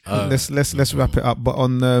let's wrap it up. But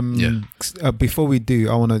on before we do,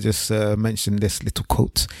 I want to just mention this little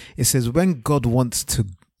quote. It says, "When God wants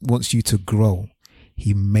you to grow,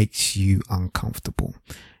 He makes you uncomfortable."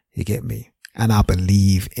 You get me? And I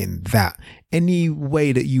believe in that. Any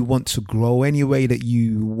way that you want to grow, any way that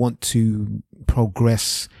you want to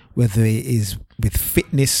progress, whether it is with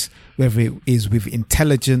fitness, whether it is with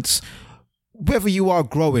intelligence, whether you are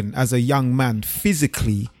growing as a young man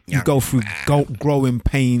physically, you go through growing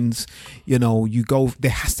pains,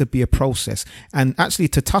 there has to be a process. And actually,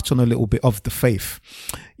 to touch on a little bit of the faith,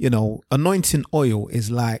 anointing oil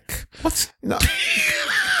is like, what?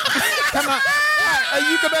 Are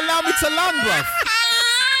you going to allow me to land, bruv?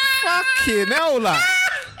 Fucking hell, like.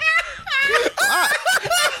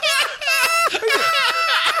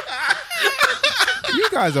 You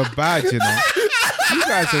guys are bad, You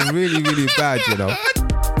guys are really, really bad,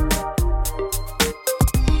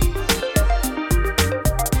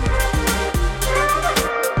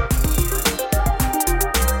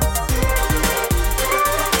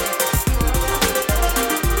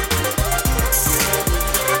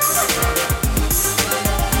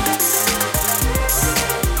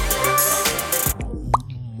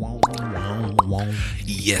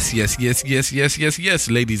 Yes,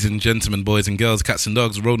 ladies and gentlemen, boys and girls, cats and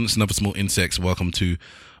dogs, rodents and other small insects. Welcome to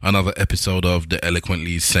another episode of the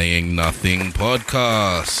Eloquently Saying Nothing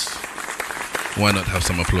podcast. Why not have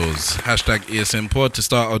some applause? Hashtag ESM Pod to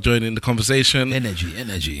start or join in the conversation.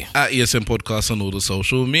 Energy. At ESM Podcast on all the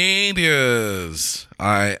social medias.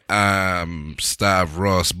 I am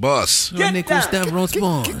Stavros Boss. Stavros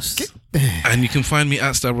Boss. And you can find me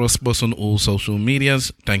at Stavros Boss on all social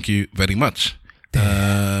medias. Thank you very much.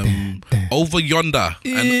 Over yonder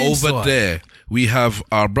and over there we have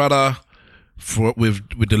our brother with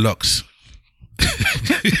the locks.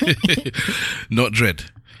 Not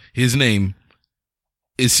Dread. His name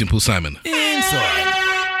is Simple Simon. Inside.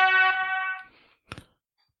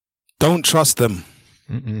 Don't trust them.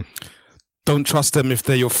 Don't trust them if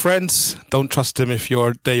they're your friends. Don't trust them if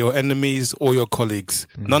they're your enemies or your colleagues.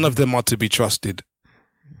 None of them are to be trusted.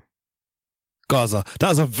 Gaza. That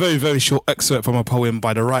was a very, very short excerpt from a poem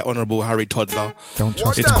by the Right Honourable Harry Toddler. Don't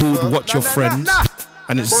trust It's called Watch Your Friends,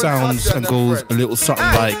 and it sounds and goes a little something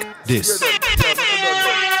like this.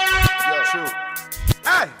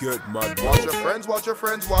 Good man. Watch your friends, watch your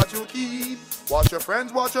friends, watch you keep. Watch your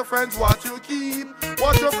friends, watch your friends, watch you keep.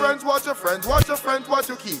 Watch your friends, watch your friends, watch your friends, watch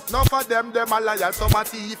you keep. None for them a liar, some a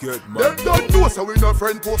thief. Good man. Them don't know so we no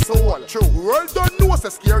friend post soul. True. World don't know so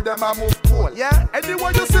scare them a move cool. Yeah.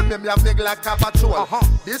 Anywhere you see me have nigga like a patrol.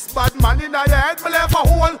 This bad man in your head, me left a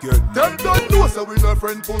hole. Good. Them don't know so we no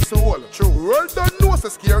friend post soul. True. World don't know so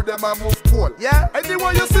scare them a move cool. Yeah.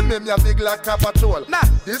 Anywhere you see me have nigga like a patrol. Nah.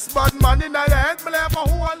 This bad man in your head, me left a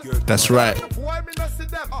hole. That's right.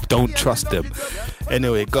 Don't trust them.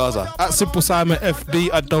 Anyway, Gaza. At Simple Simon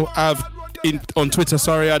FB. I don't have on Twitter.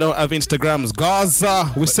 Sorry, I don't have Instagrams.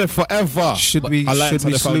 Gaza. We said forever. Should we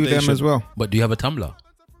slew them as well? But do you have a Tumblr?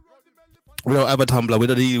 We don't have a Tumblr. We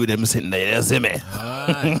don't deal with them sitting there. You see me?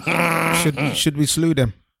 Should we slew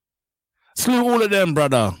them? Slew all of them,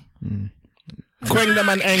 brother. Quang them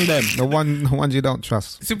and hang them. The ones you don't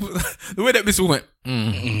trust. Simple. The way that Mr. went.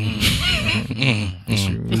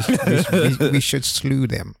 We should slew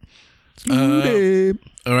them.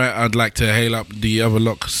 All right, I'd like to hail up the other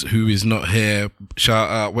locks who is not here. Shout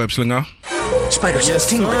out Webslinger. Spider Sense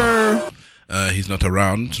Team. He's not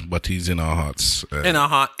around, but he's in our hearts. In our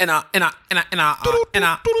heart.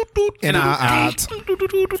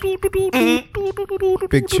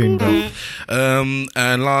 Big tune, though.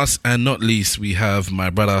 And last and not least, we have my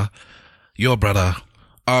brother, your brother,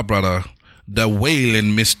 our brother, the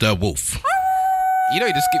wailing Mr. Wolf. You know,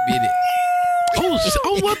 you just skipped me in it.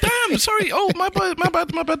 Oh, well, damn. Sorry. Oh, my bad.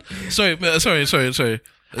 Sorry. And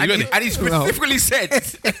he specifically said,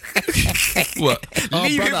 what?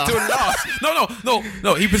 Leave him to last.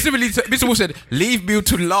 No. He specifically said, Mr. Wolf said, leave me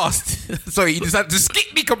to last. So he decided to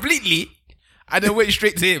skip me completely and then went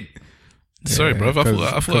straight to him. Sorry, bro. I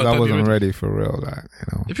thought I wasn't ready for real. Like,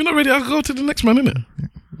 If you're not ready, I'll go to the next man, innit?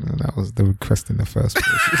 That was the request in the first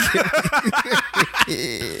place.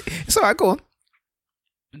 It's alright, go on.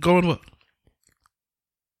 Go on what?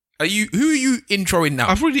 Who are you introing now?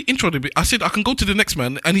 I've already introed him. I said I can go to the next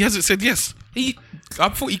man, and he hasn't said yes. I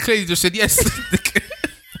thought he clearly just said yes.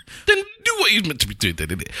 Then do what he's meant to be doing, then,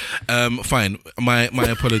 innit? Fine. My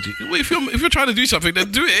apology. Wait, if you're trying to do something,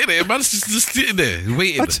 then do it, innit? Man's just sitting there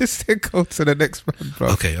waiting. I just said go to the next man, bro.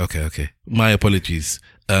 Okay. My apologies.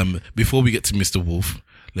 Before we get to Mr. Wolf,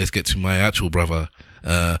 let's get to my actual brother,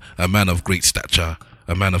 a man of great stature,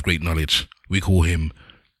 a man of great knowledge. We call him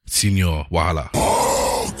Senior Wahala.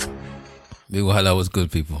 Big Wahala was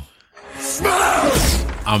good, people.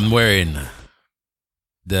 I'm wearing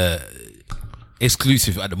the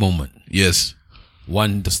exclusive at the moment. Yes.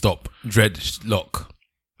 One to stop dreadlock.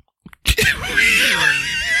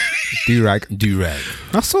 Do-rag.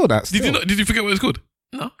 I saw that. Did you not? Did you forget what it's called?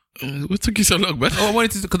 No. What took you so long, man? Oh, I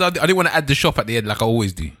wanted to, because I didn't want to add the shop at the end like I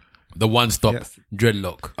always do. The one stop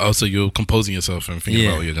dreadlock. Oh, so you're composing yourself and thinking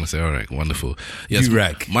about what you're going to say. All right, wonderful. Yes,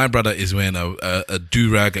 do-rag. My brother is wearing a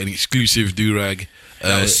do-rag, an exclusive do-rag.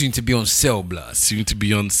 That was soon to be on sale, blood. Soon to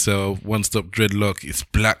be on sale. One stop dreadlock. It's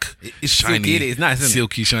black. It's shiny. silky, it's nice, isn't it?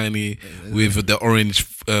 Silky, shiny, with the orange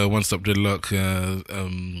one stop dreadlock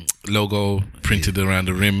logo printed around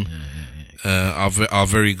the rim. Our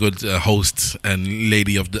very good host and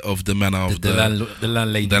lady of the manor of the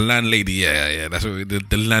landlady. The landlady, yeah. That's what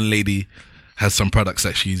the landlady has some products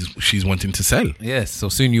that she's wanting to sell. Yes, so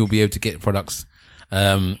soon you'll be able to get products.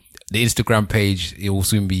 The Instagram page, it will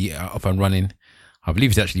soon be up and running. I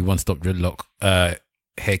believe it's actually One Stop Dreadlock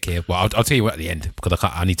hair care. Well, I'll tell you what at the end, because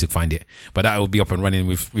I need to find it. But that will be up and running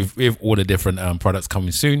with all the different products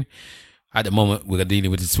coming soon. At the moment, we're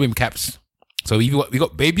dealing with the swim caps. So we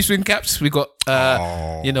got baby swim caps. We got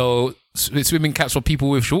swimming caps for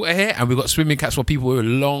people with shorter hair, and we got swimming caps for people with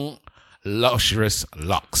long, luxurious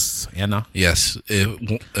locks. You know? Yes.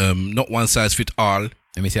 Not one size fit all.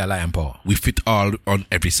 Let me see a lion paw. We fit all on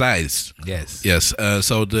every size. Yes. Yes.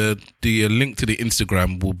 So the link to the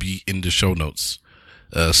Instagram will be in the show notes.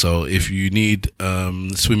 So if you need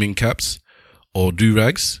swimming caps or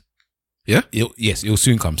do-rags, it'll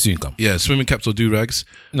soon come. Yeah, swimming caps or do-rags.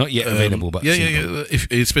 Not yet available, but yeah.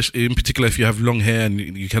 Especially in particular, if you have long hair and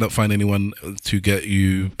you cannot find anyone to get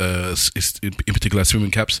you, in particular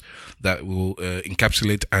swimming caps that will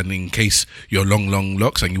encapsulate and encase your long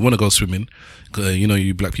locks, and you want to go swimming.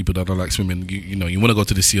 You black people that don't like swimming. You want to go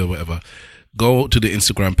to the sea or whatever. Go to the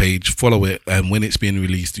Instagram page, follow it, and when it's being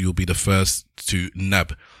released, you'll be the first to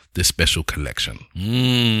nab this special collection.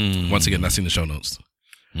 Once again, that's in the show notes.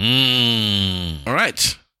 All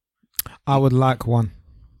right. I would like one.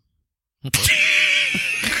 All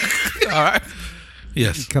right.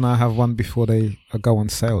 Yes. Can I have one before they go on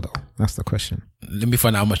sale, though? That's the question. Let me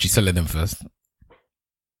find out how much you're selling them first.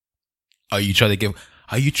 Are you trying to get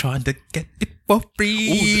it for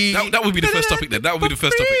free? Ooh, that would be the first topic then. That would be the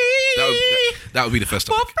first topic. That would be the first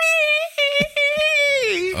topic.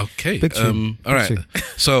 Okay. All right.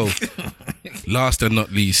 So, last and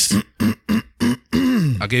not least,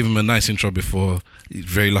 I gave him a nice intro before. He's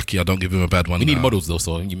very lucky I don't give him a bad one. We need models though,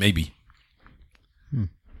 so you maybe.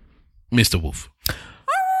 Mr. Wolf.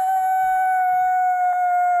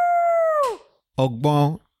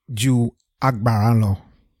 Ogbon ju agbára lọ.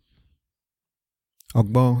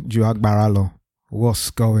 Ogbon ju agbára lọ.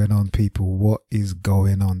 What's going on, people? What is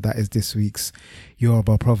going on? That is this week's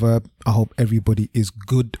Yoruba proverb. I hope everybody is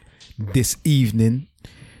good this evening,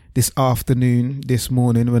 this afternoon, this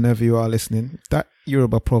morning, whenever you are listening. That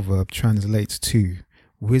Yoruba proverb translates to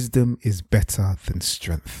wisdom is better than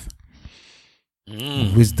strength.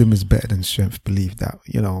 Wisdom is better than strength. Believe that.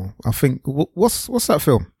 I think, what's that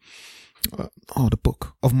film? The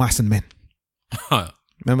Book of Mice and Men.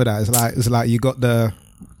 Remember that? It's like you got the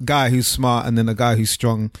guy who's smart and then the guy who's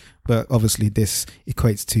strong, but obviously this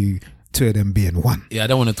equates to two of them being one. Yeah, I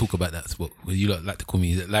don't want to talk about that book. You like to call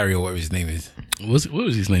me, is it Larry or whatever his name is? What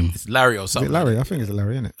was his name? It's Larry or something. Is it Larry? I think it's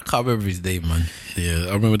Larry, isn't it? I can't remember his name, man. Yeah,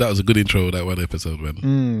 I remember that was a good intro, that one episode,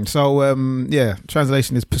 man.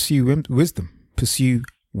 Translation is pursue wisdom. Pursue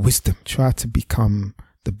wisdom. Try to become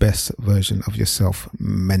the best version of yourself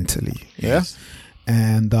mentally. Yes.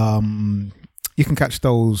 And you can catch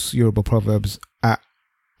those Yoruba proverbs at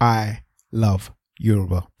I Love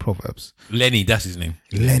Yoruba Proverbs. Lenny, that's his name.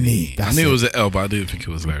 Lenny. I knew it was an L, but I didn't think it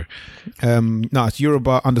was Larry. No, it's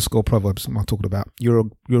Yoruba_Proverbs. I'm talking about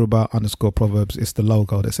Yoruba_Proverbs. It's the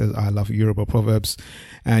logo that says I Love Yoruba Proverbs.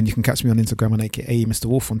 And you can catch me on Instagram on AKA Mr.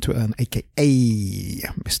 Wolf, on Twitter and AKA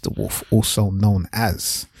Mr. Wolf, also known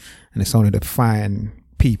as. And it's only the fine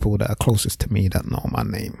people that are closest to me that know my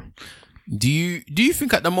name. Do you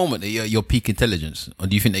think at the moment that you're peak intelligence, or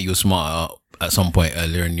do you think that you're smarter at some point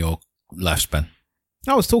earlier in your lifespan?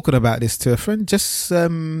 I was talking about this to a friend just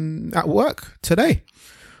at work today.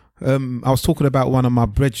 I was talking about one of my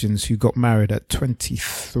brethren who got married at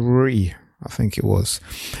 23, I think it was.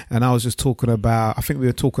 And I was just talking about, what was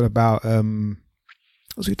we talking about?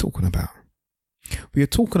 We were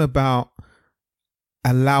talking about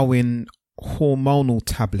allowing hormonal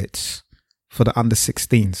tablets for the under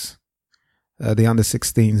 16s. The under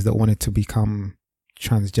 16s that wanted to become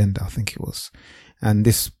transgender, I think it was. And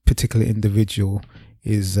this particular individual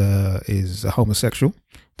is a homosexual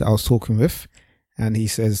that I was talking with. and he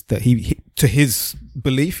says that he to his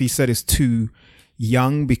belief, he said it's too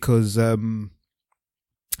young because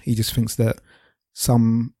he just thinks that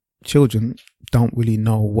some children don't really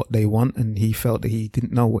know what they want, and he felt that he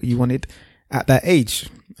didn't know what he wanted at that age.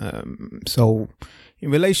 So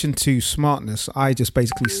in relation to smartness, I just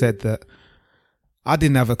basically said that I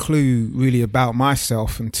didn't have a clue really about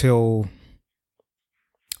myself until,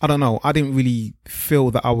 I don't know, I didn't really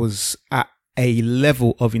feel that I was at a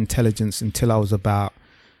level of intelligence until I was about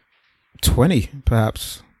 20,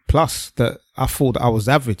 perhaps plus, that I thought I was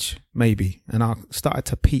average maybe, and I started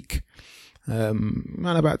to peak around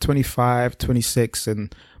about 25, 26,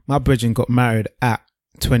 and my brethren got married at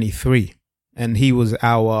 23, and he was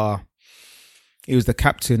the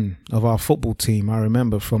captain of our football team, I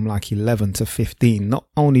remember, from like 11 to 15, not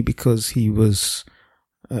only because he was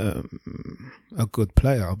a good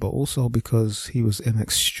player, but also because he was an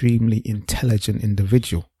extremely intelligent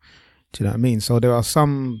individual. Do you know what I mean? So there are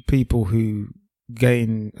some people who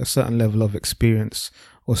gain a certain level of experience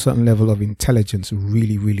or a certain level of intelligence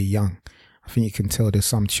really, really young. I think you can tell there's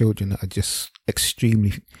some children that are just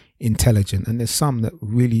extremely intelligent, and there's some that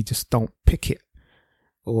really just don't pick it,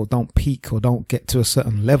 or don't peak, or don't get to a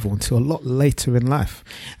certain level until a lot later in life.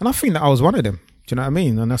 And I think that I was one of them. Do you know what I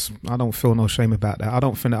mean? And I don't feel no shame about that. I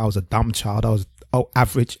don't think that I was a dumb child. I was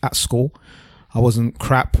average at school. I wasn't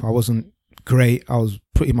crap. I wasn't great. I was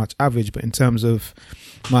pretty much average. But in terms of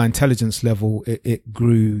my intelligence level, it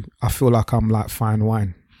grew. I feel like I'm like fine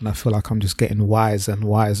wine, and I feel like I'm just getting wiser and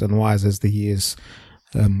wiser and wiser as the years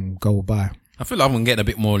go by. I feel like I'm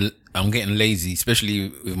getting lazy,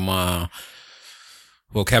 especially with my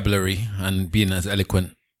vocabulary and being as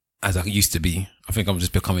eloquent as I used to be. I think I'm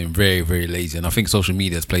just becoming very, very lazy, and I think social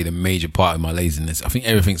media has played a major part in my laziness. I think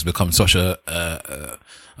everything's become such a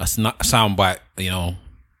soundbite,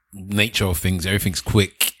 nature of things. Everything's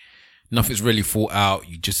quick. Nothing's really thought out.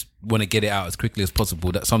 You just want to get it out as quickly as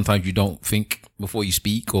possible. That sometimes you don't think before you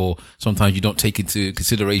speak, or sometimes you don't take into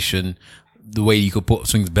consideration the way you could put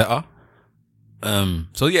things better.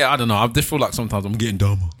 So yeah, I don't know. I just feel like sometimes I'm getting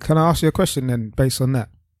dumber. Can I ask you a question then, based on that?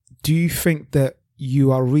 Do you think that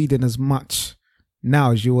you are reading as much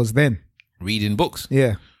now as you was then? Reading books?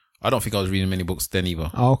 Yeah. I don't think I was reading many books then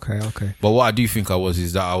either. Oh, okay. But what I do think I was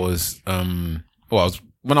is that I was,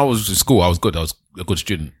 when I was in school, I was good. I was a good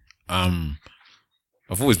student.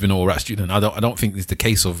 I've always been an all right student. I don't think it's the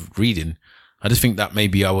case of reading. I just think that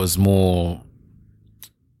maybe I was more,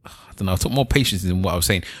 I don't know, I took more patience in what I was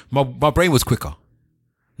saying. My brain was quicker.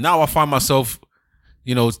 Now I find myself,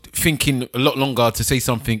 thinking a lot longer to say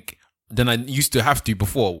something than I used to have to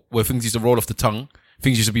before, where things used to roll off the tongue.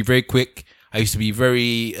 Things used to be very quick. I used to be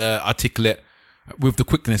very articulate with the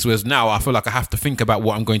quickness, whereas now I feel like I have to think about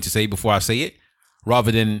what I'm going to say before I say it,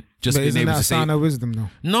 rather than just being able to say it. Isn't that a sign of wisdom, though?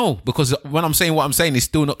 No, because when I'm saying what I'm saying, it's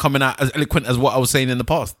still not coming out as eloquent as what I was saying in the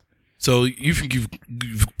past. So you think you've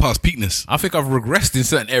passed peakness? I think I've regressed in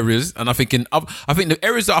certain areas, and I think the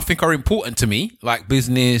areas that I think are important to me, like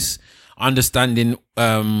business, understanding,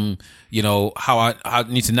 how I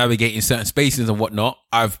need to navigate in certain spaces and whatnot,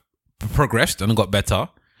 I've progressed and got better.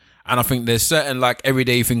 And I think there's certain like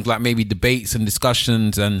everyday things, like maybe debates and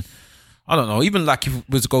discussions, and I don't know, even like if we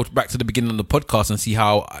was to go back to the beginning of the podcast and see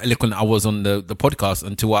how eloquent I was on the podcast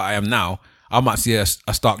and to what I am now, I might see a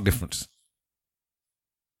stark difference.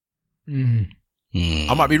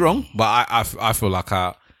 I might be wrong, but I feel like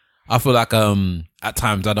at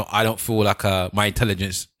times I don't feel like my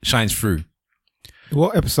intelligence shines through.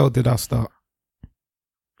 What episode did I start?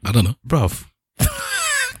 I don't know, bruv.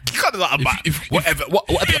 What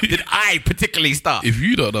episode did I particularly start? If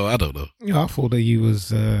you don't know, I don't know. Yeah, I thought that you was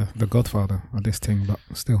the godfather of this thing, but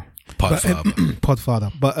still.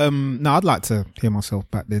 Podfather. But no, I'd like to hear myself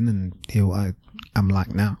back then and hear what I am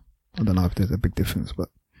like now. I don't know if there's a big difference, but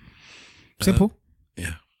simple.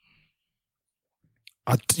 Yeah.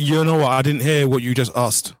 You know what? I didn't hear what you just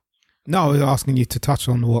asked. No, I was asking you to touch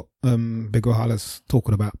on what Big Ohala's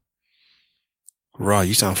talking about. Right,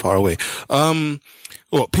 you sound far away.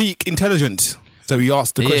 What, peak intelligence? So you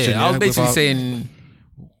asked the question. I was basically saying,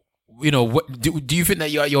 do you think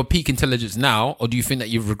that you're at your peak intelligence now, or do you think that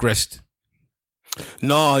you've regressed?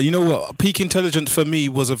 No, you know what? Peak intelligence for me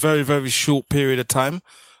was a very, very short period of time.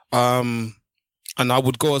 And I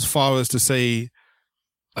would go as far as to say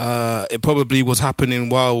it probably was happening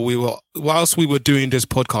whilst we were doing this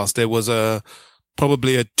podcast. There was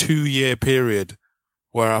probably a 2-year period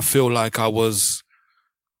where I feel like I was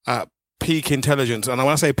at peak intelligence. And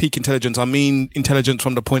when I say peak intelligence, I mean intelligence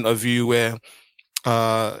from the point of view where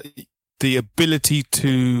the ability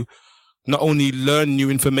to not only learn new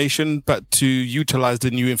information, but to utilize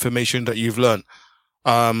the new information that you've learned.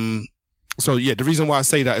 So yeah, the reason why I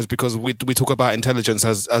say that is because we talk about intelligence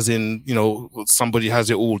as in, you know, somebody has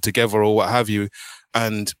it all together or what have you,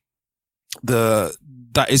 and that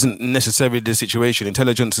isn't necessarily the situation.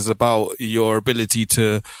 Intelligence is about your ability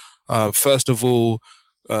to first of all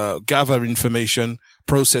gather information,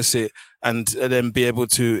 process it, and then be able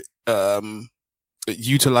to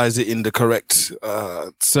utilize it in the correct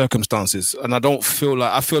circumstances. And I feel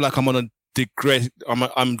like I'm on a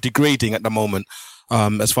I'm degrading at the moment.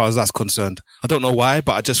 As far as that's concerned, I don't know why,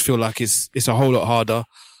 but I just feel like it's a whole lot harder.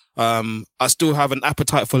 I still have an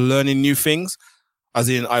appetite for learning new things, as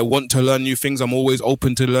in I want to learn new things. I'm always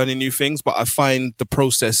open to learning new things, but I find the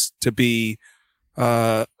process to be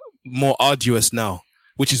more arduous now,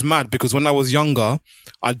 which is mad because when I was younger,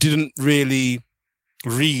 I didn't really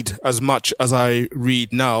read as much as I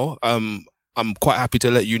read now. I'm quite happy to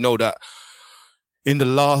let you know that in the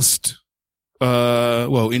last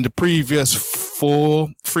in the previous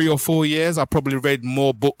 3 or 4 years, I probably read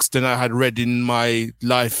more books than I had read in my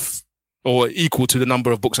life, or equal to the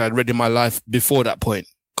number of books I had read in my life before that point.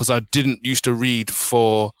 Because I didn't used to read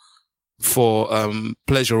for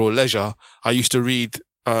pleasure or leisure. I used to read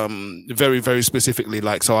very, very specifically.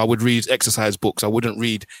 Like, so I would read exercise books. I wouldn't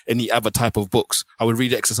read any other type of books. I would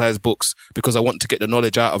read exercise books because I want to get the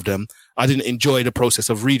knowledge out of them. I didn't enjoy the process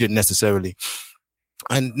of reading necessarily.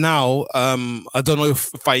 And now, I don't know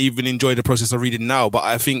if I even enjoy the process of reading now, but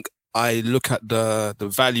I think I look at the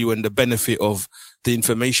value and the benefit of the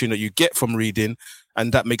information that you get from reading,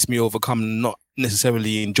 and that makes me overcome not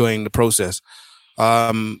necessarily enjoying the process.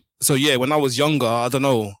 So yeah, when I was younger, I don't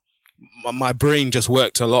know, my brain just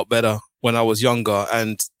worked a lot better when I was younger,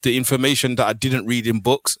 and the information that I didn't read in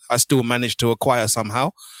books, I still managed to acquire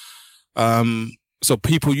somehow. So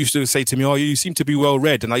people used to say to me, "Oh, you seem to be well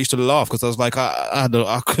read," and I used to laugh because I was like, I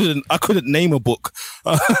couldn't name a book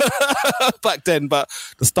back then, but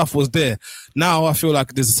the stuff was there. Now I feel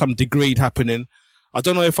like there's some degrade happening. I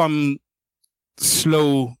don't know if I'm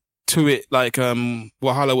slow to it, like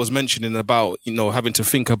what Hala was mentioning about, you know, having to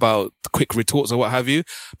think about quick retorts or what have you,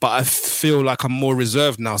 but I feel like I'm more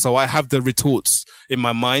reserved now. So I have the retorts in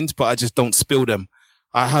my mind, but I just don't spill them.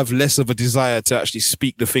 I have less of a desire to actually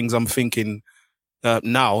speak the things I'm thinking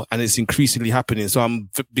now, and it's increasingly happening. So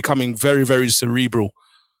I'm becoming very, very cerebral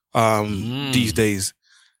these days.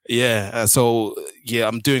 Yeah. So yeah,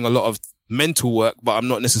 I'm doing a lot of mental work, but I'm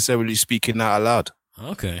not necessarily speaking that aloud.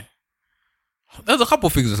 Okay. There's a couple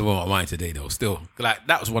of things that's on my mind today, though. Still, like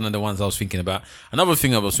that was one of the ones I was thinking about. Another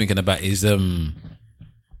thing I was thinking about is at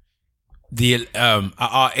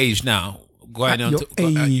our age now, going on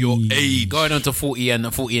to 40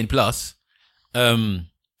 and plus.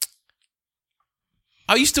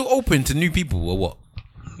 Are you still open to new people or what?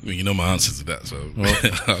 Well, you know my answer to that, so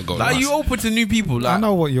I'll go. Like, are you open to new people? Like, I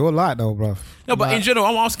know what you're like, though, bruv. No, but in general,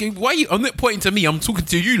 I'm asking, why are you? I'm not pointing to me. I'm talking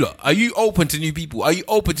to you lot. Are you open to new people? Are you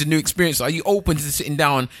open to new experiences? Are you open to sitting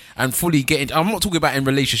down and fully getting? I'm not talking about in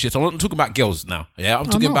relationships. I'm not talking about girls now. Yeah, I'm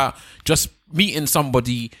talking about just meeting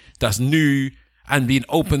somebody that's new and being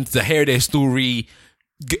open to hear their story,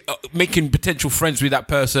 making potential friends with that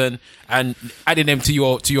person, and adding them to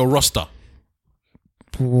your roster.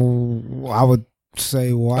 I would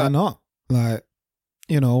say, why not? Like,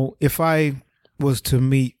 you know, if I was to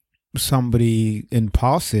meet somebody in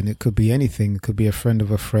passing, it could be anything. It could be a friend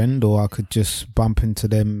of a friend, or I could just bump into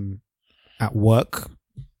them at work.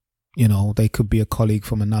 You know, they could be a colleague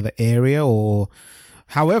from another area, or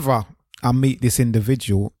however I meet this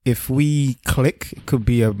individual. If we click, it could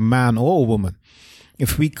be a man or a woman.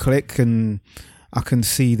 If we click and I can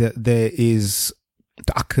see that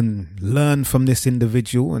I can learn from this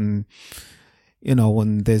individual, and you know,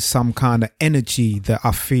 and there's some kind of energy that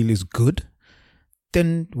I feel is good,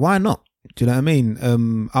 then why not? Do you know what I mean?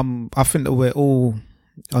 I think that we're all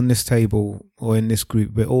on this table or in this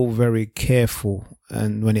group, we're all very careful,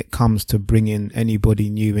 and when it comes to bringing anybody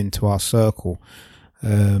new into our circle,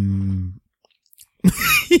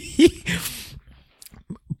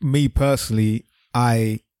 me personally,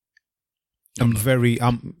 I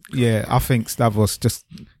think Stavros just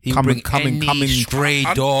coming stray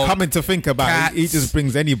dog, coming to think about cats. it, he just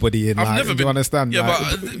brings anybody in. I've never do you understand? Yeah,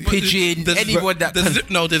 like, but pigeon, anyone that there's a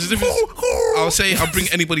difference. I'll say I'll bring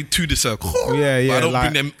anybody to the circle. Yeah, but I don't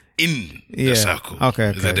like, bring them in the circle.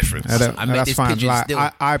 Okay. There's a difference. That's fine. Like,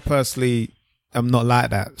 I personally am not like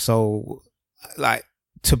that. So, like,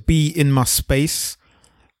 to be in my space,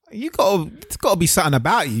 it's gotta be something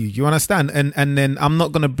about you. You understand? And then I'm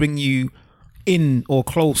not gonna bring you in or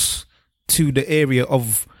close to the area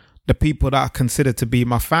of the people that I consider to be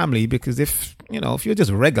my family, because if you're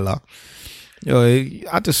just regular, you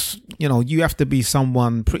have to be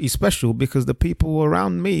someone pretty special, because the people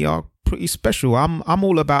around me are pretty special. I'm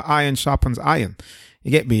all about iron sharpens iron.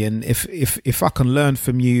 You get me? And if I can learn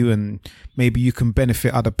from you, and maybe you can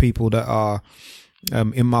benefit other people that are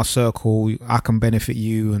in my circle, I can benefit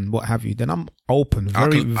you and what have you, then I'm open. I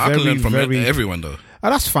can learn from everyone though.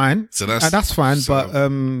 That's fine. So that's fine. So, but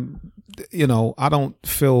I don't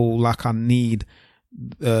feel like I need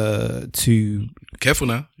to. Careful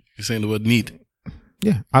now. You're saying the word need.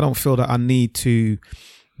 Yeah, I don't feel that I need to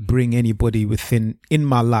bring anybody in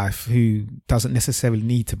my life who doesn't necessarily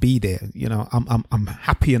need to be there. I'm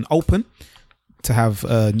happy and open to have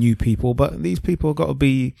new people, but these people got to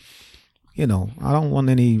be. I don't want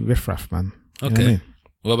any riffraff, man. Okay.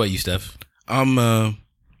 What about you, Steph? I'm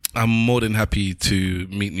more than happy to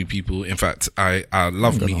meet new people. In fact, I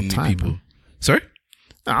love meeting new people. Man. Sorry?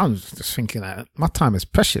 I was just thinking that my time is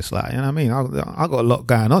precious. Like, you know what I mean? I got a lot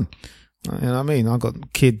going on. You know what I mean? I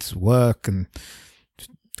got kids, work, and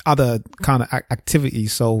other kind of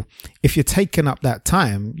activities. So if you're taking up that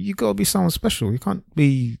time, you got to be someone special. You can't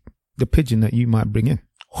be the pigeon that you might bring in.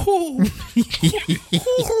 And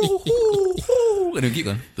keep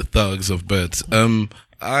going. The thugs of birds. I'm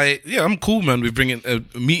cool, man. We're bringing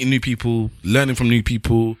meeting new people, learning from new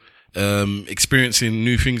people, experiencing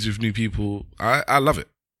new things with new people. I love it.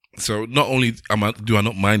 So not only do I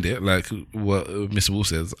not mind it, like what Mr. Wolf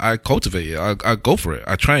says, I cultivate it. I go for it.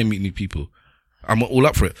 I try and meet new people. I'm all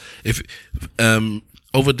up for it. If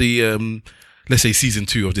over the let's say season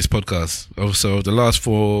 2 of this podcast, so the last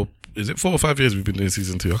 4 or 5 years we've been doing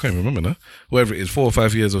season 2? I can't remember now. Whatever it is, 4 or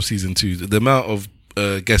 5 years of season 2. The amount of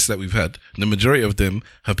guests that we've had, the majority of them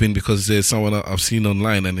have been because there's someone I've seen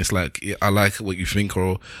online, and it's like, I like what you think,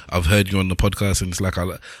 or I've heard you on the podcast, and it's like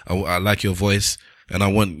I like your voice, and I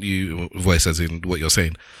want you, voice as in what you're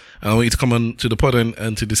saying, and I want you to come on to the pod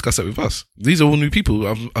and to discuss that with us. These are all new people.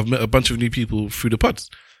 I've met a bunch of new people through the pods,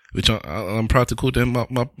 which I'm proud to call them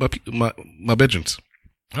my bedrooms.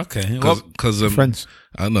 Okay, because friends.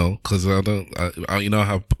 I know, because I don't. You know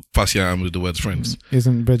how fussy I am with the word friends.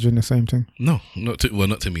 Isn't brethren the same thing? No, not to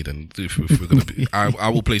me. Then, if we're gonna be, I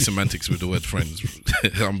will play semantics with the word friends.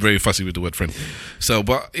 I'm very fussy with the word friend. So,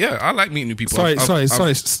 but yeah, I like meeting new people. Sorry,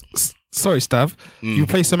 Stav. You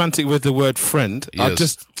play semantic with the word friend.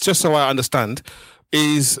 Yes. Just so I understand.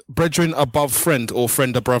 Is brethren above friend or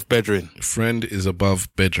friend above brethren? Friend is above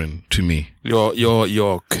brethren to me.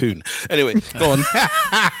 You're coon. Anyway, go on.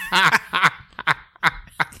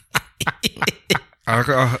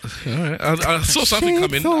 I saw something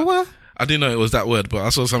coming. I didn't know it was that word, but I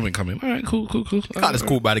saw something coming. All right, cool. Can't just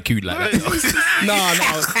call by the coon like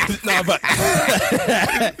that. No, but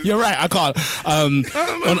you're right. I can't.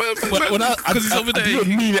 Because it's over there.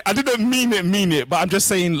 I didn't mean it, but I'm just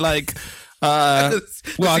saying, like. I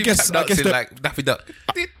guess like Daffy Duck.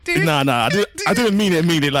 I didn't mean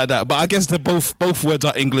it like that. But I guess both words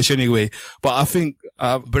are English anyway. But I think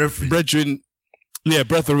brethren,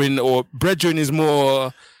 or brethren is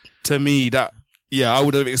more to me that I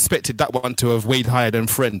would have expected that one to have weighed higher than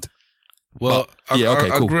friend. Well, cool.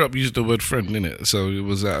 I grew up using the word friend, innit? So it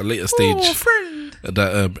was at a later stage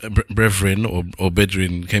that brethren or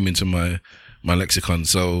brethren came into my lexicon.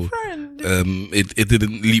 So it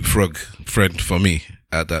didn't leapfrog friend for me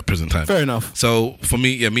at that present time. Fair enough. So for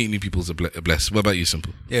me, meeting new people is a bless. What about you,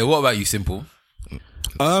 Simple? Yeah, what about you, Simple?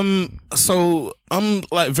 So I'm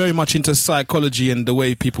like very much into psychology and the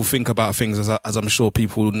way people think about things, as I'm sure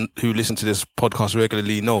people who listen to this podcast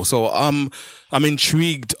regularly know. So I'm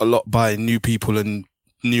intrigued a lot by new people and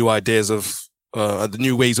new ideas of the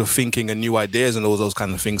new ways of thinking and new ideas and all those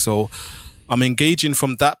kind of things. So I'm engaging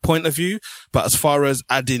from that point of view. But as far as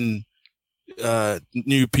adding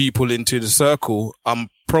new people into the circle, I'm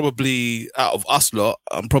probably, out of us lot,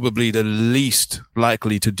 I'm probably the least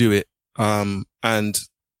likely to do it. And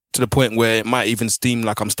to the point where it might even seem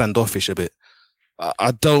like I'm standoffish a bit.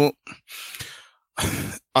 I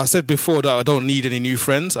said before that I don't need any new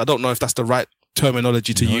friends. I don't know if that's the right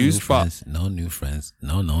terminology to use, but no new friends.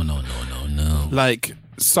 No. Like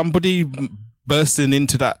somebody bursting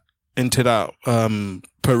into that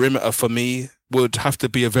perimeter for me would have to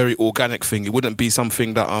be a very organic thing. It wouldn't be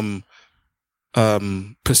something that I'm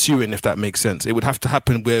pursuing, if that makes sense. It would have to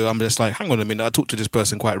happen where I'm just like, hang on a minute, I talk to this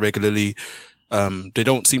person quite regularly. They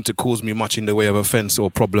don't seem to cause me much in the way of offense or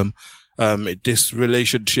problem. This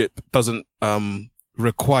relationship doesn't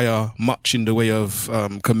require much in the way of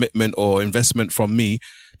commitment or investment from me.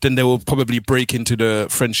 Then they will probably break into the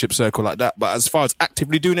friendship circle like that. But as far as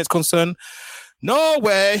actively doing it's concerned, no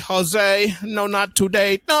way, Jose. No, not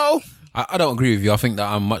today. No. I don't agree with you. I think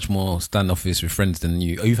that I'm much more standoffish with friends than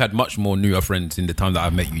you. You've had much more newer friends in the time that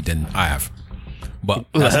I've met you than I have. But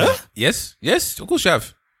yes, of course you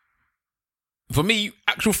have. for me,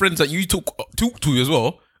 actual friends that you talk to as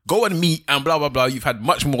well, go and meet and blah blah blah. You've had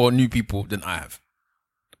much more new people than I have.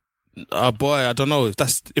 Boy, I don't know.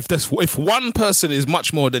 If one person is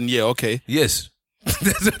much more than okay. Yes,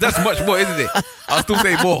 that's much more, isn't it? I'll still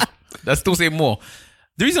say more. That's still saying more.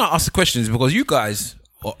 The reason I ask the question is because you guys,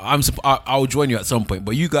 I'll join you at some point,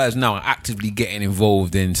 but you guys now are actively getting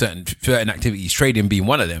involved in certain activities, trading being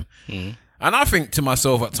one of them. And I think to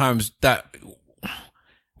myself at times that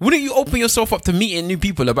wouldn't you open yourself up to meeting new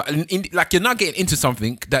people like you're not getting into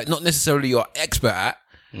something that not necessarily you're expert at.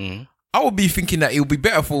 I would be thinking that it would be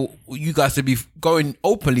better for you guys to be going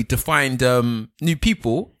openly to find new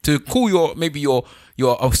people to call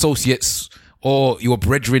your associates or your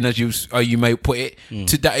brethren, as you may put it,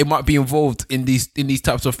 to that it might be involved in these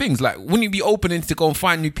types of things. Like, wouldn't you be opening to go and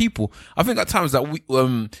find new people? I think at times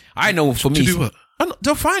that I know for me, to do what?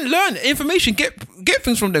 To learn information, get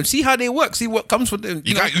things from them, see how they work, see what comes from them.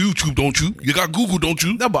 You got YouTube, don't you? You got Google, don't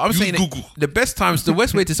you? No, but I'm saying Google. The best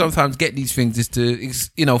way to sometimes get these things is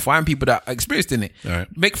to, find people that are experienced in it. Right.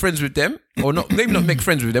 Make friends with them, or not, maybe not make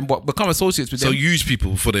friends with them, but become associates with them. So use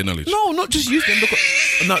people for their knowledge. No, not just use them.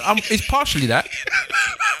 It's partially that.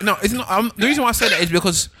 No, it's not. The reason why I say that is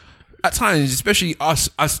because at times, especially us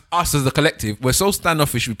as a collective, we're so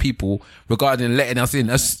standoffish with people regarding letting us in.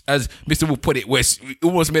 As Mr. Wolf put it, we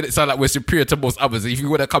almost made it sound like we're superior to most others. If you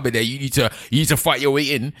want to come in there, you need to fight your way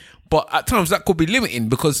in. But at times that could be limiting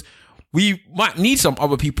because we might need some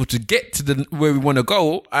other people to get to where we want to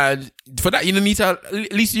go, and for that you need to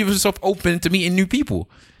at least leave yourself open to meeting new people.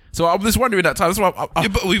 So I'm just wondering at times. Yeah,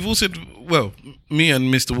 but we've all said, well, me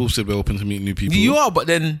and Mr. Wolf said we're open to meet new people. You are, but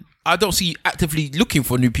then I don't see you actively looking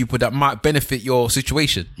for new people that might benefit your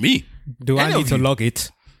situation. Me? Do I need to log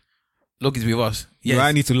it? Log it with us. Yes. Do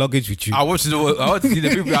I need to log it with you? I want to see the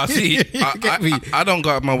people I see. I don't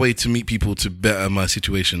go out my way to meet people to better my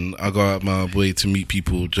situation. I go out my way to meet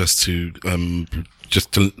people just to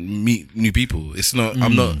meet new people. It's not.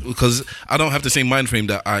 I'm not, because I don't have the same mind frame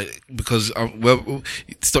that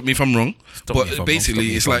stop me if I'm wrong. But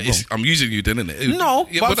basically, it's like I'm using you then, isn't it? No,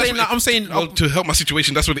 yeah, but I'm saying to help my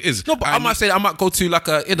situation. That's what it is. No, but I might go to like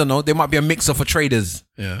I don't know. There might be a mix of traders.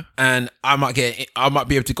 Yeah, and I might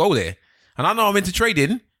be able to go there. And I know I'm into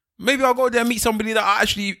trading. Maybe I'll go there and meet somebody that I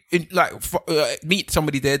actually meet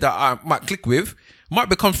somebody there that I might click with, might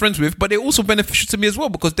become friends with, but they're also beneficial to me as well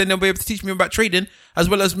because then they'll be able to teach me about trading as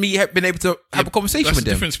well as me being able to have a conversation with them. That's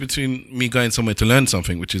the difference between me going somewhere to learn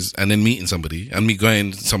something, and then meeting somebody, and me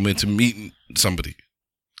going somewhere to meet somebody.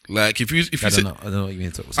 Like if you I don't know what you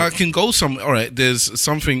mean. I can go somewhere. All right, there's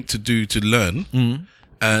something to do to learn. Mm-hmm.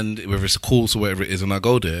 And whether it's a course or whatever it is, and I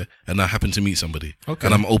go there and I happen to meet somebody,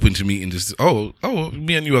 and I'm open to meeting this. Oh,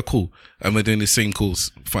 me and you are cool, and we're doing the same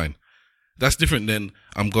course. Fine, that's different than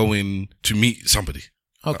I'm going to meet somebody.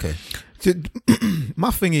 Okay,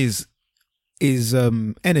 my thing is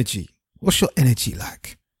energy. What's your energy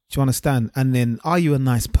like? Do you understand? And then, are you a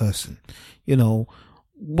nice person?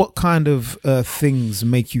 What kind of things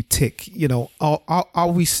make you tick? Are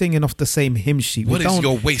we singing off the same hymn sheet? What is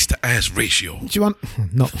your waist to ass ratio? Do you want?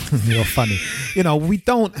 No, you're funny. We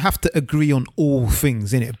don't have to agree on all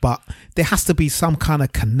things in it, but there has to be some kind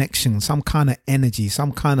of connection, some kind of energy,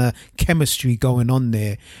 some kind of chemistry going on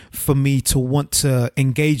there for me to want to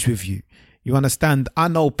engage with you. You understand? I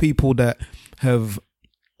know people that have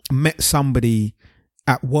met somebody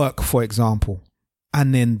at work, for example,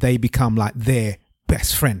 and then they become like their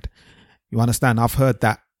best friend. You understand? I've heard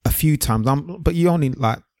that a few times. But you only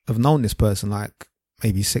have known this person like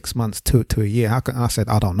maybe 6 months to a year. I said,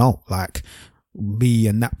 I don't know. Like me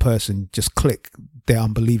and that person just click. They're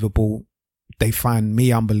unbelievable. They find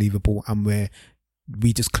me unbelievable, and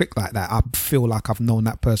we just click like that. I feel like I've known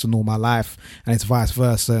that person all my life, and it's vice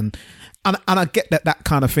versa. And I get that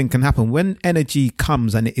kind of thing can happen when energy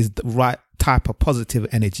comes and it is the right type of positive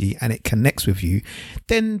energy and it connects with you,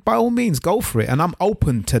 then by all means go for it, and I'm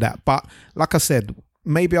open to that. But like I said,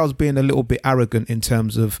 maybe I was being a little bit arrogant in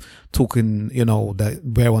terms of talking, that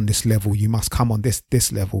we're on this level, you must come on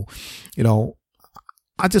this level.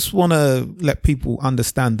 I just want to let people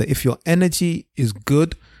understand that if your energy is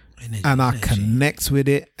good and I connect with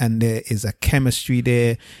it, and there is a chemistry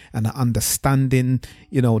there and an understanding,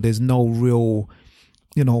 there's no real,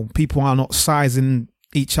 people are not sizing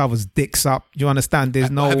each other's dicks up. Do you understand?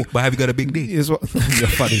 There's no. But have you got a big dick? You're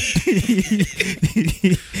funny.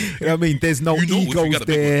 You know what I mean? There's no egos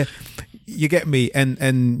there. You get me?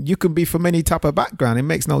 And you can be from any type of background. It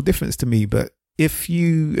makes no difference to me. But if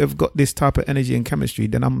you have got this type of energy and chemistry,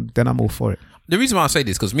 then I'm all for it. The reason why I say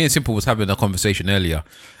this, because me and Simple was having a conversation earlier,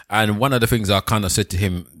 and one of the things I kind of said to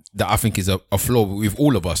him that I think is a flaw with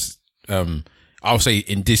all of us, I'll say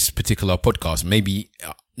in this particular podcast, maybe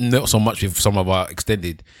not so much with some of our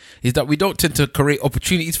extended, is that we don't tend to create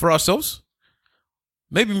opportunities for ourselves.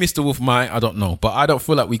 Maybe Mr. Wolf might, I don't know, but I don't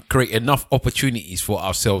feel like we create enough opportunities for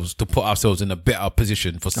ourselves to put ourselves in a better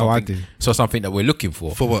position for something. I do. So something that we're looking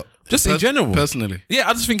for. For what? Just in general. Personally. Yeah,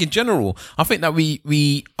 I just think in general. I think that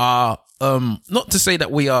we are not to say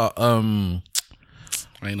that we are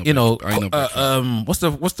what's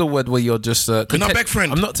the word where you're just content. We're not back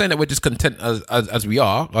friend. I'm not saying that we're just content as we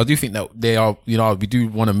are. I do think that they are, we do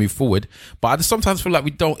want to move forward, but I just sometimes feel like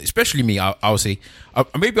we don't, especially me. I would say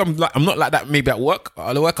maybe I'm not like that maybe at work.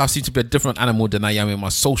 At work I seem to be a different animal than I am in my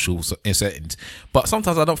social settings, but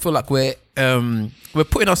sometimes I don't feel like we're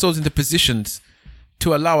putting ourselves into positions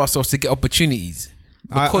to allow ourselves to get opportunities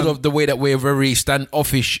because of the way that we're very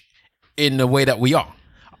standoffish in the way that we are.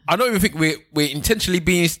 I don't even think we're intentionally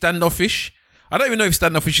being standoffish. I don't even know if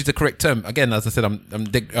standoffish is the correct term. Again, as I said,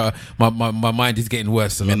 my mind is getting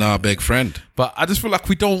worse. I mean, our big friend. But I just feel like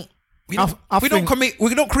we don't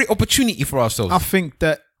create opportunity for ourselves. I think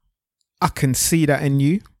that I can see that in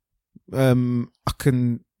you. I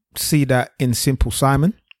can see that in Simple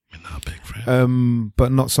Simon. I mean, our big friend.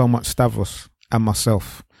 But not so much Stavros and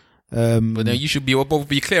myself. But then you should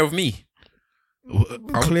be clear of me.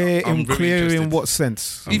 Clear in what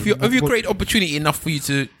sense? If you create opportunity enough for you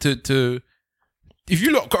to if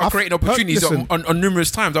you lot are creating opportunities on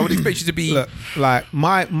numerous times, I would expect you to be like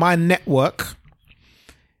my network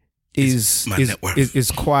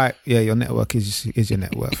is quite your network is your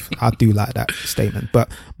net worth. I do like that statement, but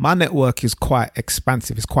my network is quite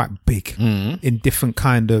expansive. It's quite big in different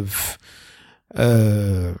kind of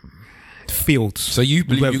fields. So you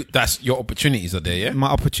believe that's your opportunities are there, yeah? My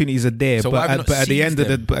opportunities are there, so but at the end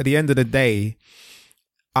of the day,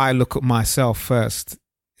 I look at myself first.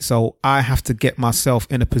 So I have to get myself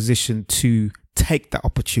in a position to take that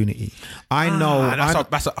opportunity. I know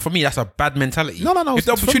for me that's a bad mentality. No. If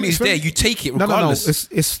the opportunity is there, you take it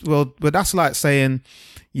regardless. No. But that's like saying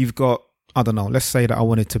you've got, I don't know. Let's say that I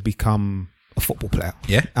wanted to become a football player,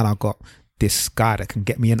 yeah, and I got this guy that can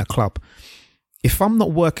get me in a club. If I'm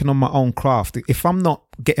not working on my own craft, if I'm not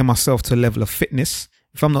getting myself to a level of fitness,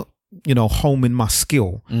 if I'm not, homing my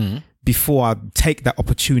skill before I take that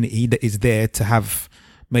opportunity that is there to have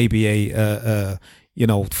maybe a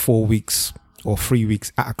 4 weeks or 3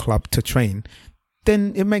 weeks at a club to train,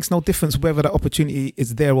 then it makes no difference whether that opportunity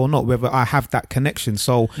is there or not, whether I have that connection.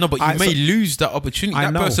 So no, but you may lose that opportunity.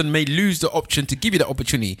 That person may lose the option to give you that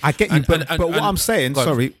opportunity. I get you, but what I'm saying,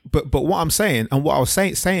 but what I'm saying and what I was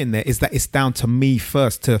saying there is that it's down to me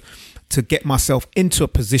first to get myself into a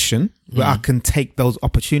position where I can take those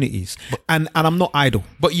opportunities. And I'm not idle.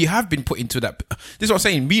 But you have been put into that. This is what I'm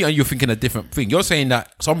saying. Me and you're thinking a different thing. You're saying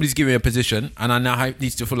that somebody's giving me a position and I now need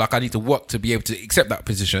to feel like I need to work to be able to accept that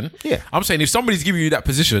position. Yeah. I'm saying if somebody's giving you that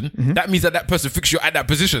position, that means that person thinks you're at that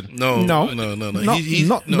position. No.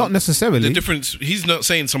 Not necessarily. The difference, he's not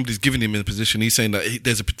saying somebody's giving him a position. He's saying that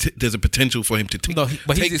there's a potential for him to take the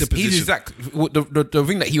position. He's the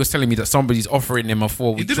thing that he was telling me that somebody's offering him a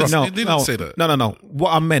 4-week trial. He didn't say that. No.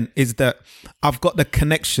 What I meant is that I've got the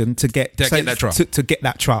connection to get that trial. To get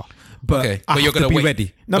that trial. But I have to be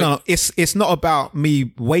ready. No. It's not about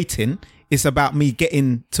me waiting. It's about me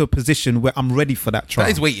getting to a position where I'm ready for that trial.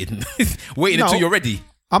 That is waiting. Until you're ready.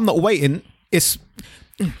 I'm not waiting. It's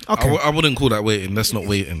okay. I wouldn't call that waiting. That's not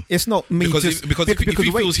waiting. It's not me because just if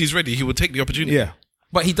he feels he's ready, he would take the opportunity. Yeah.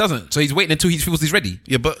 But he doesn't. So he's waiting until he feels he's ready.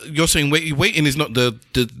 Yeah, but you're saying waiting is not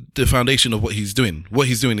the foundation of what he's doing. What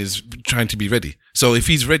he's doing is trying to be ready. So if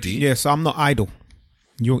he's ready... Yeah, so I'm not idle.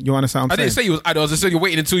 You understand what I'm saying? I didn't say you was idle. I just said you're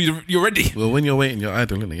waiting until you're ready. Well, when you're waiting, you're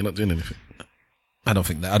idle, isn't it? You're not doing anything. I don't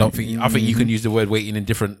think that. I think you can use the word waiting in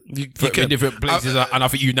different places, and I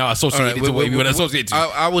think you now associate it to what you want to associate it to.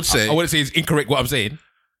 I would say... I wouldn't say it's incorrect what I'm saying.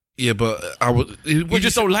 Yeah, but I would... You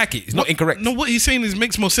just don't like it. It's not incorrect. No, what he's saying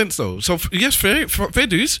makes more sense, though. So, yes, fair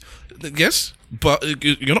dues. Yes, but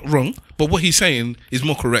you're not wrong. But what he's saying is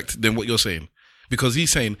more correct than what you're saying. Because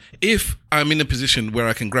he's saying, if I'm in a position where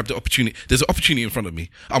I can grab the opportunity, there's an opportunity in front of me.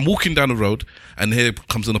 I'm walking down the road and here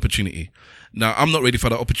comes an opportunity. Now, I'm not ready for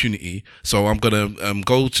that opportunity, so I'm going to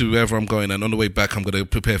go to wherever I'm going, and on the way back, I'm going to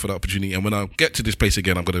prepare for that opportunity. And when I get to this place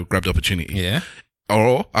again, I'm going to grab the opportunity. Yeah.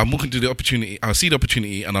 Or I'm walking to the opportunity, I see the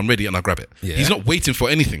opportunity and I'm ready and I grab it. Yeah. He's not waiting for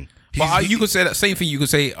anything. But you could say that same thing. You could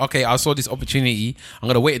say, okay, I saw this opportunity. I'm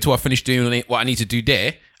going to wait until I finish doing what I need to do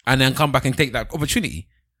there and then come back and take that opportunity.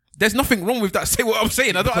 There's nothing wrong with that. Say what I'm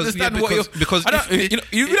saying. I don't understand what you're... Because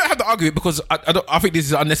you don't have to argue it because I think this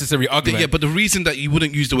is an unnecessary argument. Yeah, but the reason that you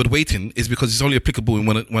wouldn't use the word waiting is because it's only applicable in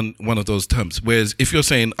one of those terms. Whereas if you're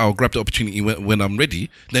saying, I'll grab the opportunity when I'm ready,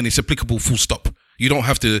 then it's applicable full stop. You don't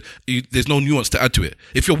have to. There's no nuance to add to it.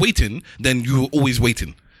 If you're waiting, then you're always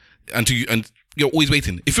waiting, and you're always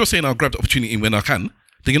waiting. If you're saying I'll grab the opportunity when I can,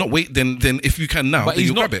 then you're not wait. Then if you can now, But then he's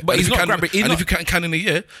you not- grab it. but And he's if you not can- grabbing- And if you can in a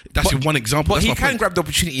year, that's one example. But That's he my can point. grab the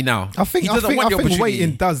opportunity now. I think he doesn't want the opportunity.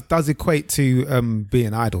 waiting does equate to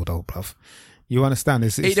being idle though, bruv. You understand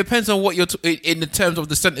this? It depends on what you're in the terms of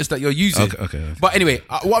the sentence that you're using. Okay. But anyway,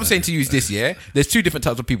 what I'm saying to you is this: there's two different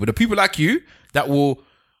types of people. The people like you that will,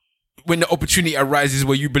 when the opportunity arises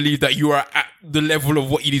where you believe that you are at the level of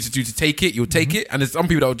what you need to do to take it, you'll take it. And there's some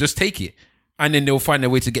people that will just take it, and then they'll find their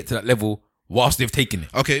way to get to that level whilst they've taken it.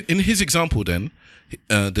 Okay, in his example then,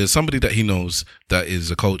 there's somebody that he knows that is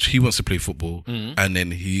a coach. He wants to play football, and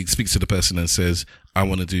then he speaks to the person and says, I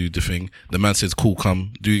want to do the thing. The man says, cool,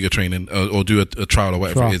 come, do your training, or do a trial or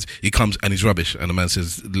whatever it is. He comes and he's rubbish, and the man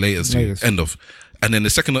says, latest. End of. And then the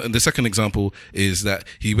second example is that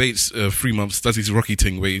he waits 3 months, does his Rocky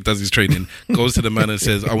thing where he does his training, goes to the man and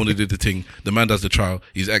says, I want to do the thing. The man does the trial,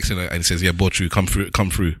 he's excellent, and he says, yeah, Botru,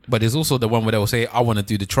 come through. But there's also the one where they will say, I want to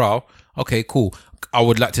do the trial. Okay, cool. I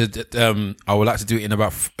would like to do it in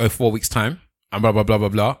about 4 weeks' time. And blah blah blah blah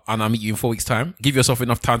blah, and I'll meet you in 4 weeks' time. Give yourself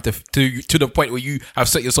enough time to the point where you have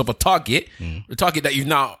set yourself a target, a target that you've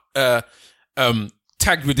now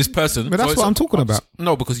tagged with this person. But that's what I'm talking about.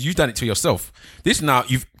 No, because you've done it to yourself. This now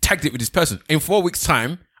you've tagged it with this person. In 4 weeks'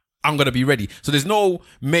 time, I'm gonna be ready. So there's no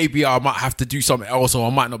maybe I might have to do something else or I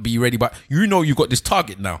might not be ready, but you know you've got this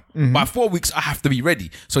target now. By 4 weeks, I have to be ready.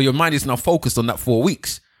 So your mind is now focused on that 4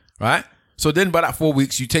 weeks, right? So then by that 4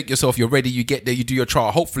 weeks, you take yourself, you're ready, you get there, you do your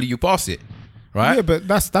trial. Hopefully you pass it. Right? Yeah, but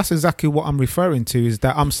that's exactly what I'm referring to. Is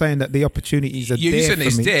that I'm saying that the opportunities are there. You said for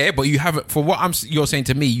it's me. there, but you haven't. For what you're saying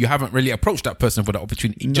to me, you haven't really approached that person for the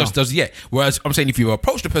opportunity. Just as yet. Whereas I'm saying, if you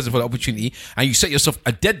approach the person for the opportunity and you set yourself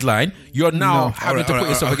a deadline, you're now having to put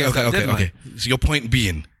yourself against that deadline. Okay. So your point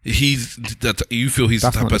being, you feel he's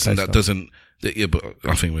the type of person that doesn't. Yeah, but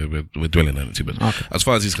I think we're dwelling on it too. But as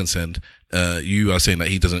far as he's concerned, you are saying that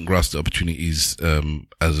he doesn't grasp the opportunities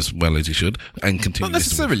as well as he should, and continue. Not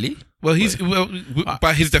necessarily. Well,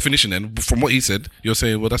 by his definition, and from what he said, you're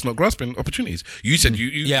saying, well, that's not grasping opportunities. You said you.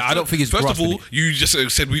 Yeah, I don't think it's first grasping of all, you just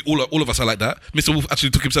said we all of us are like that. Mr. Wolf actually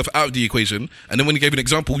took himself out of the equation, and then when he gave an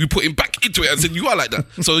example, you put him back into it and said you are like that.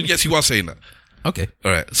 So yes, you are saying that. Okay.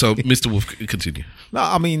 All right. So Mr. Wolf, continue. No,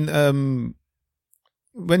 I mean,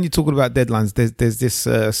 when you're talking about deadlines, there's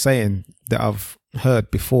this saying that I've heard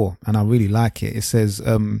before, and I really like it. It says,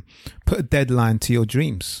 "Put a deadline to your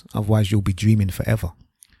dreams, otherwise you'll be dreaming forever."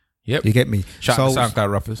 Yep. You get me? Shout out to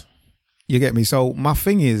SoundCloud rappers. You get me? So my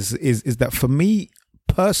thing is that for me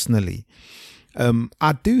personally,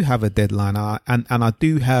 I do have a deadline, and I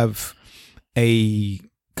do have a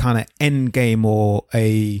kind of end game or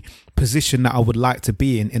a position that I would like to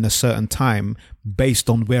be in a certain time based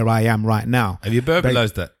on where I am right now. Have you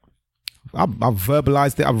verbalized that? I've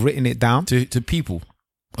verbalized it. I've written it down to people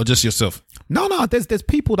or just yourself? No. There's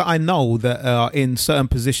people that I know that are in certain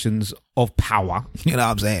positions of power. You know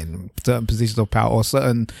what I'm saying? Certain positions of power or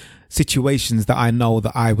certain situations that I know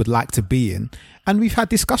that I would like to be in, and we've had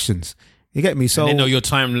discussions. You get me? So and they know your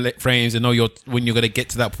time frames. They know when you're going to get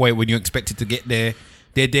to that point when you're expected to get there.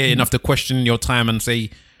 They're there enough to question your time and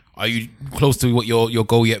say, "Are you close to what your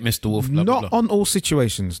goal yet, Mr. Wolf?" Blah, not blah, blah. on all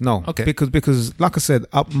situations, no. Okay. Because like I said,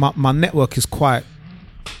 my network is quite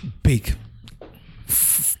big.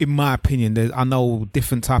 In my opinion, I know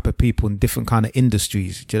different type of people in different kind of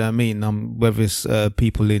industries. Do you know what I mean? Whether it's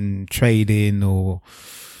people in trading or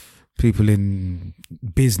people in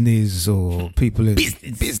business or people in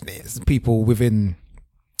business, people within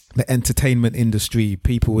the entertainment industry,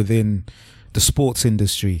 people within the sports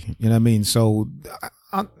industry. You know what I mean? So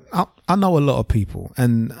I know a lot of people,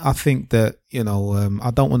 and I think that, you know, I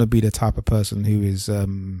don't want to be the type of person who is our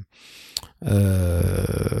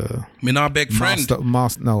big friend, a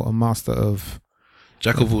master of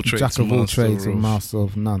jack of all trades, and master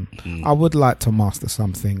of none. I would like to master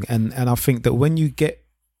something, and I think that when you get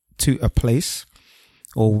to a place,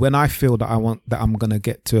 or when I feel that I'm gonna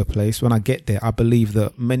get to a place, when I get there, I believe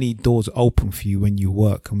that many doors open for you when you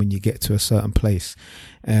work and when you get to a certain place,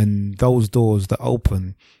 and those doors that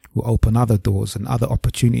open will open other doors and other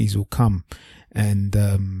opportunities will come, and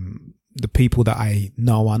the people that I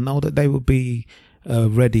know that they will be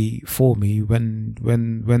ready for me when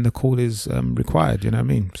the call is required. You know what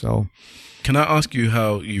I mean? So, can I ask you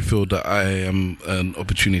how you feel that I am an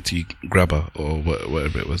opportunity grabber, or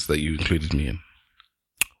whatever it was that you included me in?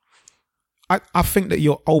 I think that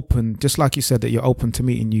you're open, just like you said, that you're open to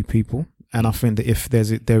meeting new people, and I think that if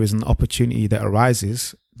there is an opportunity that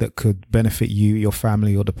arises that could benefit you, your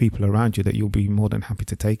family, or the people around you, that you'll be more than happy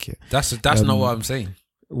to take it. That's not what I'm saying.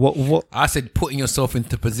 What? I said putting yourself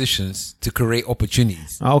into positions to create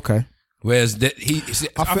opportunities. Oh, okay. Whereas I think he's the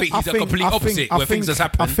complete opposite. Where things just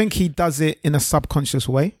happen. I think he does it in a subconscious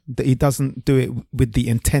way. That he doesn't do it with the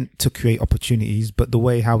intent to create opportunities, but the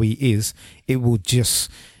way how he is, it will just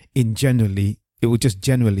generally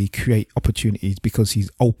create opportunities because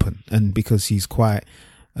he's open and because he's quite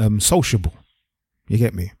sociable. You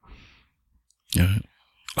get me? Yeah,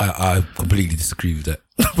 I completely disagree with that,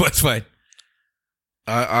 but it's fine.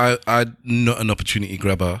 I'm not an opportunity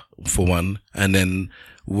grabber for one, and then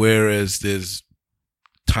whereas there's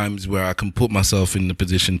times where I can put myself in the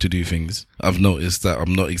position to do things, I've noticed that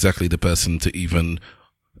I'm not exactly the person to even.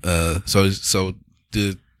 So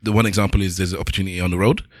the one example is there's an opportunity on the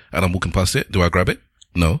road and I'm walking past it. Do I grab it?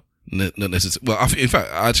 No. Not necessarily. Well, in fact,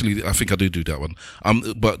 I think I do that one.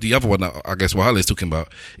 But the other one that I guess Wahala is talking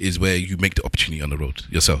about is where you make the opportunity on the road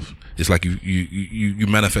yourself. It's like you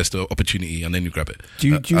manifest the opportunity and then you grab it.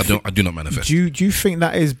 I do not manifest. Do you think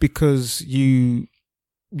that is because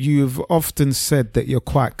you've often said that you're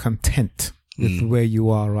quite content with where you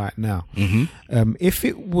are right now? Mm-hmm. If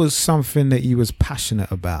it was something that you was passionate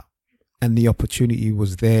about and the opportunity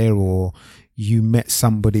was there, or you met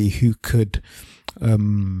somebody who could,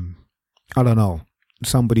 I don't know,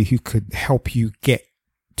 somebody who could help you get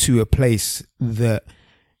to a place that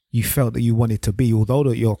you felt that you wanted to be, although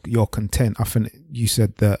that you're content. I think you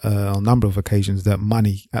said that on a number of occasions that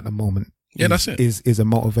money at the moment that's it. is a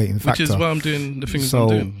motivating factor. Which is why I'm doing the things I'm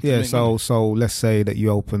doing. Yeah, so let's say that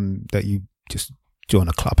you just join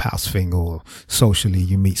a clubhouse thing, or socially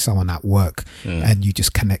you meet someone at work and you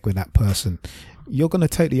just connect with that person. You're going to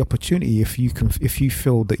take the opportunity if you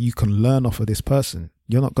feel that you can learn off of this person.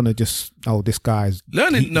 You're not going to just, this guy's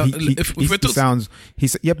learning. But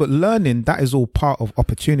learning, that is all part of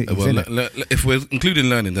opportunities. If we're including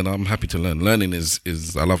learning, then I'm happy to learn. Learning is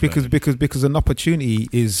I love because an opportunity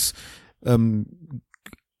is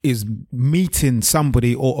meeting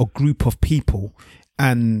somebody or a group of people,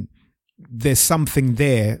 and there's something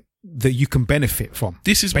there that you can benefit from.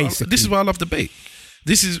 This is why I love debate.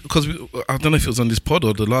 This is because I don't know if it was on this pod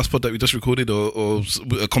or the last pod that we just recorded or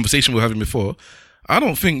a conversation we were having before. I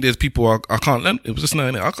don't think there's people I can't learn. It was just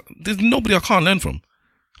there's nobody I can't learn from.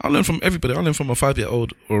 I learn from everybody. I learn from a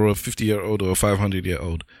 5-year-old or a 50-year-old or a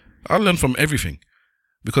 500-year-old. I learn from everything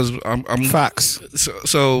because I'm facts.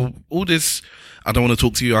 So all this, I don't want to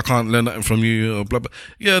talk to you. I can't learn nothing from you. Or blah blah.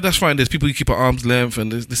 Yeah, that's fine. There's people you keep at arm's length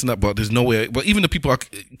and this and that, but there's no way. But even the people I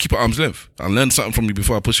keep at arm's length, I learn something from you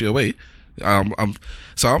before I push you away. I'm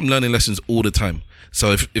learning lessons all the time.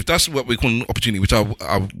 So if that's what we call an opportunity, which I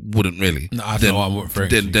wouldn't really,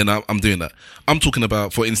 then I'm doing that. I'm talking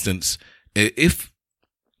about, for instance,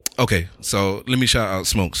 so let me shout out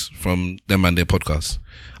Smokes from Them and Their podcast.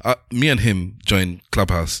 Me and him joined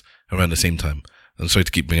Clubhouse around the same time. I'm sorry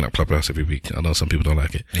to keep bringing up Clubhouse every week. I know some people don't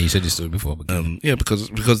like it. And you said this story before. Because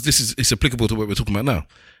it's applicable to what we're talking about now.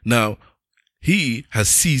 Now, he has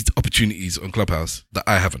seized opportunities on Clubhouse that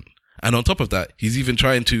I haven't. And on top of that, he's even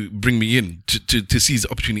trying to bring me in to seize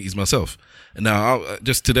opportunities myself. And now,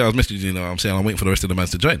 just today I was messaging, I'm saying I'm waiting for the rest of the mans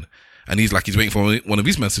to join. And he's waiting for one of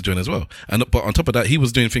his mans to join as well. But on top of that, he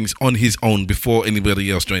was doing things on his own before anybody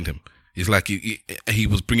else joined him. It's like he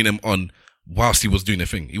was bringing them on whilst he was doing the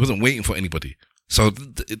thing. He wasn't waiting for anybody. So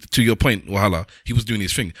to your point, Wahala, he was doing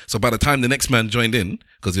his thing. So by the time the next man joined in,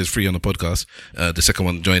 because there's 3 on the podcast, the second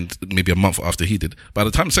one joined maybe a month after he did. By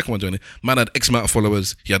the time the second one joined in, man had X amount of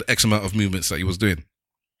followers. He had X amount of movements that he was doing.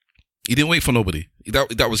 He didn't wait for nobody.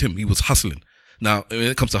 That was him. He was hustling. Now, when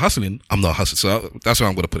it comes to hustling, I'm not a hustler. So that's where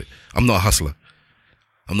I'm going to put it. I'm not a hustler.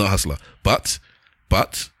 But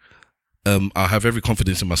I have every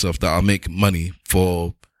confidence in myself that I'll make money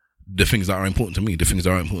for the things that are important to me. The things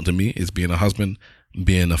that are important to me is being a husband,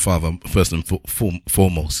 being a father, first and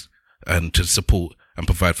foremost, and to support and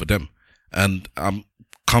provide for them. And I'm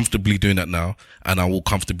comfortably doing that now, and I will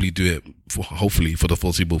comfortably do it hopefully for the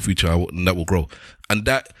foreseeable future, and that will grow. And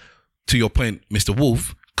that, to your point, Mr.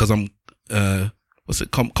 Wolf, because I'm, what's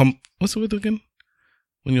the word again?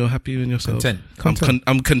 When you're happy in yourself? Content.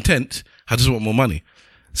 I'm content. I just want more money.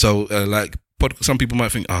 So, some people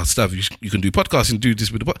might think, Stav, you can do podcasts and do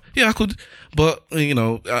this with the podcast. Yeah, I could, but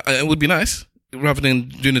it would be nice rather than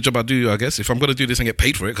doing the job I do. I guess if I'm going to do this and get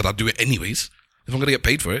paid for it, because I do it anyways. If I'm going to get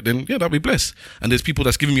paid for it, then yeah, that'll be blessed. And there's people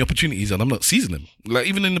that's giving me opportunities, and I'm not seizing them. Like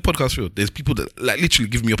even in the podcast field, there's people that literally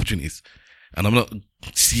give me opportunities, and I'm not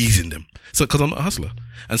seizing them. So because I'm not a hustler,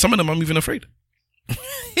 and some of them I'm even afraid.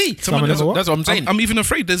 That's what I'm saying. I'm even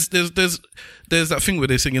afraid. There's that thing where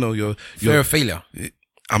they say, you're fear of failure.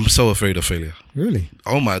 I'm so afraid of failure. Really?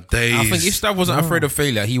 Oh my days. I think if Stav wasn't afraid of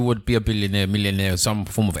failure, he would be a billionaire, millionaire, some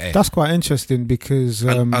form of heir. That's quite interesting because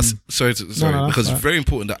Sorry, no, because right. it's very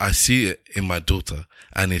important that I see it in my daughter,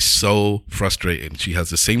 and it's so frustrating. She has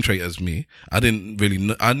the same trait as me. I didn't really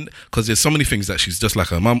know, because there's so many things that she's just like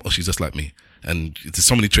her mum or she's just like me, and there's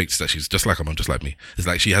so many traits that she's just like her mum, just like me. It's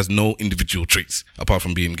like she has no individual traits apart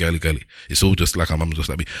from being girly. It's all just like her mum, just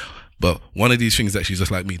like me. But one of these things that she's just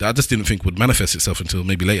like me that I just didn't think would manifest itself until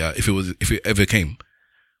maybe later, if it ever came,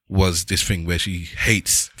 was this thing where she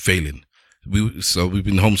hates failing. So we've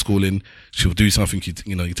been homeschooling. She'll do something,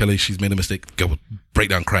 you tell her she's made a mistake, go break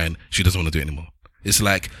down crying. She doesn't want to do it anymore. It's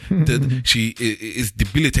like it's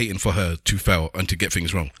debilitating for her to fail and to get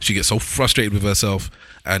things wrong. She gets so frustrated with herself,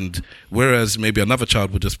 and whereas maybe another child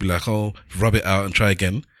would just be like, oh, rub it out and try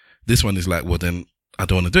again. This one is like, well, then I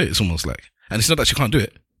don't want to do it. It's almost like, and it's not that she can't do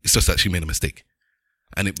it. It's just that she made a mistake,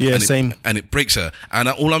 and it breaks her. And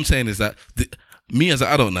all I'm saying is that me as an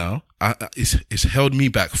adult now, it's held me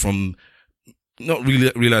back from not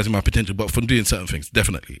really realizing my potential, but from doing certain things.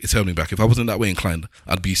 Definitely, it's held me back. If I wasn't that way inclined,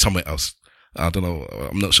 I'd be somewhere else. I don't know.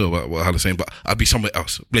 I'm not sure what how to say, but I'd be somewhere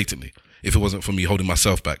else blatantly if it wasn't for me holding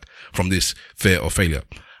myself back from this fear or failure.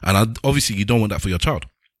 And obviously, you don't want that for your child.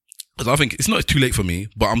 Because I think it's not too late for me,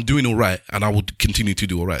 but I'm doing all right, and I would continue to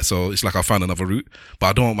do all right. So it's like I found another route, but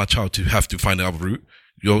I don't want my child to have to find another route.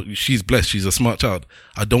 She's blessed. She's a smart child.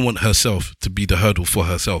 I don't want herself to be the hurdle for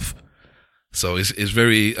herself. So it's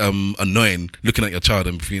very annoying looking at your child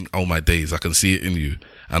and thinking, oh my days, I can see it in you,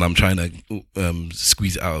 and I'm trying to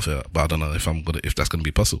squeeze it out of her, but I don't know if that's going to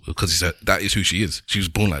be possible, because that is who she is. She was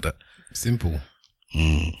born like that. Simple.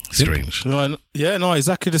 Strange. No,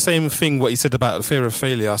 exactly the same thing what you said about the fear of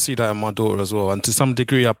failure. I see that in my daughter as well, and to some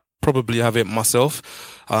degree I probably have it myself,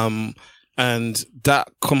 and that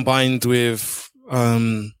combined with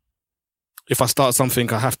if I start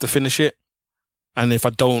something I have to finish it, and if I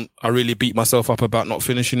don't, I really beat myself up about not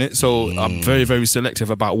finishing it. So I'm very, very selective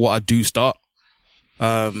about what I do start,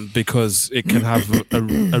 because it can have a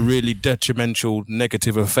really detrimental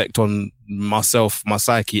negative effect on myself, my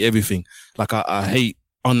psyche, everything. Like I hate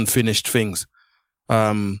unfinished things.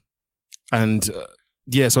 So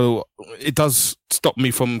it does stop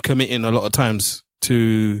me from committing a lot of times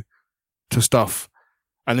to stuff.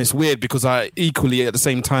 And it's weird because I equally at the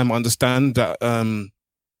same time understand that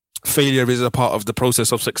failure is a part of the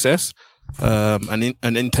process of success. An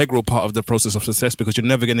integral part of the process of success, because you're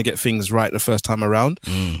never going to get things right the first time around.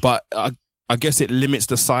 But I guess it limits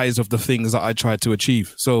the size of the things that I try to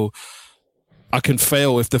achieve. So I can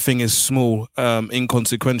fail if the thing is small,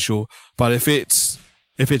 inconsequential. But if it's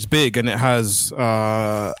big and it has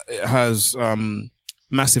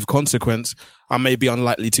massive consequence, I may be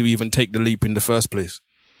unlikely to even take the leap in the first place.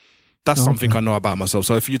 That's something I know about myself.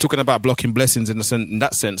 So if you're talking about blocking blessings in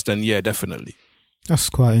that sense, then yeah, definitely. That's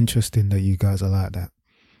quite interesting that you guys are like that.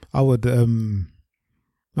 I would, I don't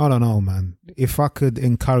know, man. If I could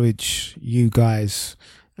encourage you guys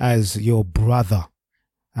as your brother,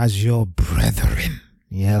 as your brethren,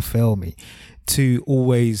 feel me, to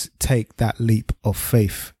always take that leap of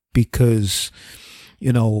faith. Because,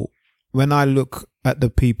 when I look at the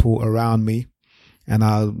people around me, and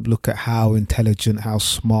I look at how intelligent, how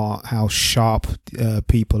smart, how sharp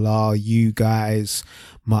people are, you guys,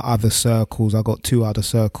 my other circles. I got 2 other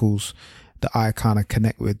circles that I kind of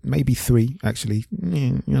connect with, maybe 3 actually.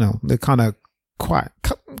 They're kind of quite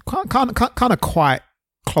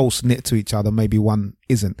close knit to each other. Maybe one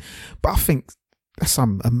isn't, but I think that's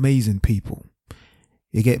some amazing people.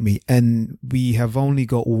 You get me? And we have only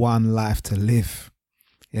got one life to live.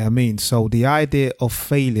 Yeah, so the idea of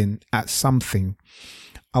failing at something,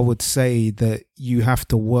 I would say that you have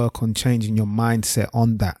to work on changing your mindset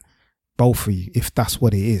on that, both of you, if that's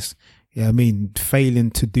what it is. Yeah,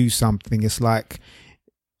 failing to do something, it's like,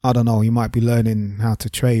 I don't know, you might be learning how to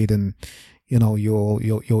trade, and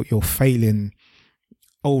you're failing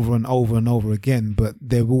over and over and over again, but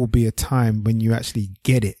there will be a time when you actually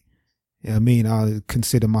get it. Yeah, I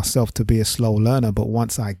consider myself to be a slow learner, but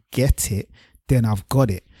once I get it, then I've got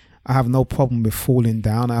it. I have no problem with falling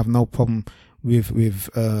down. I have no problem with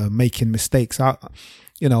making mistakes. As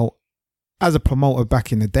a promoter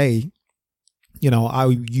back in the day, I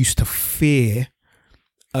used to fear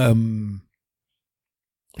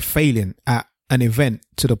failing at an event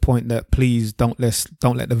to the point that please don't let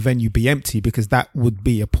the venue be empty, because that would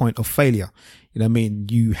be a point of failure.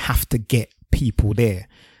 You have to get people there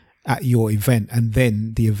at your event, and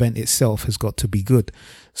then the event itself has got to be good.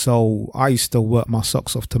 So I used to work my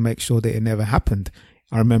socks off to make sure that it never happened.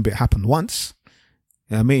 I remember it happened once,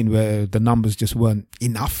 where the numbers just weren't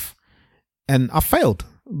enough, and I failed.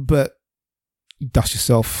 But dust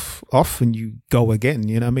yourself off and you go again.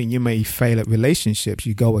 You know what I mean? You may fail at relationships,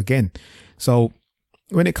 you go again. So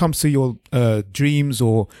when it comes to your dreams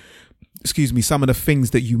or, some of the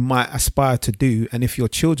things that you might aspire to do, and if your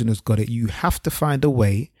children has got it, you have to find a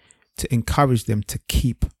way to encourage them to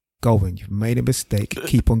keep going. You've made a mistake,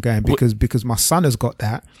 keep on going, because my son has got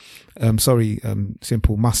that.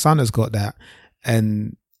 Simple. My son has got that,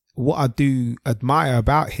 and what I do admire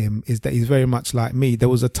about him is that he's very much like me. There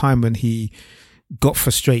was a time when he got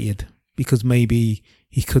frustrated because maybe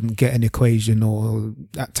he couldn't get an equation, or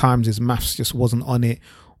at times his maths just wasn't on it,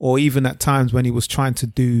 or even at times when he was trying to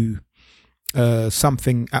do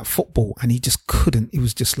something at football and he just couldn't. It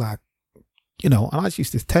was just like, and I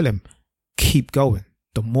used to tell him, keep going.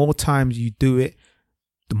 The more times you do it,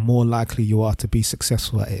 the more likely you are to be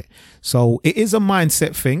successful at it. So it is a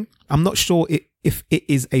mindset thing. I'm not sure if it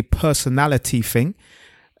is a personality thing.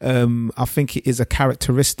 I think it is a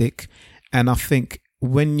characteristic. And I think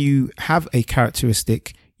when you have a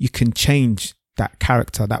characteristic, you can change that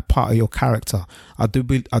character, that part of your character. I do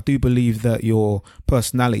believe that your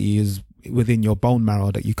personality is within your bone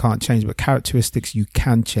marrow that you can't change, but characteristics you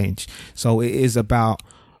can change. So it is about,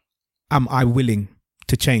 am I willing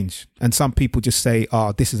to change? And some people just say,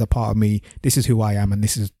 this is a part of me, this is who I am, and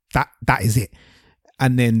this is that is it.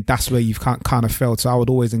 And then that's where you've kind of failed. So I would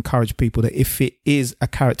always encourage people that if it is a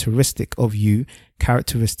characteristic of you,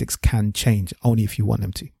 characteristics can change only if you want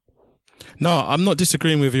them to. No, I'm not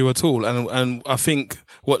disagreeing with you at all. And I think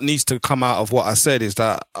what needs to come out of what I said is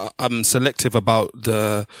that I'm selective about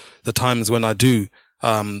the times when I do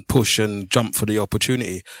push and jump for the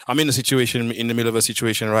opportunity. I'm in the middle of a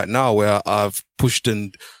situation right now where I've pushed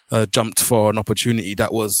and jumped for an opportunity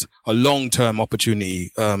that was a long-term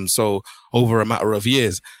opportunity. So over a matter of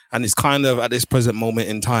years. And it's kind of at this present moment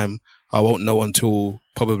in time, I won't know until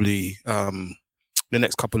probably the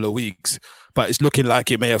next couple of weeks, but it's looking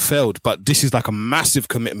like it may have failed. But this is like a massive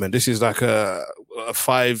commitment. This is like a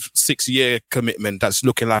 5-6 year commitment that's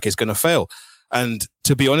looking like it's going to fail. And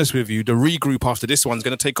to be honest with you, the regroup after this one's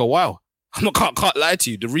going to take a while. Can't lie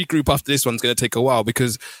to you. The regroup after this one's going to take a while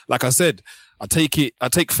because, like I said, I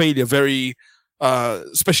take failure very,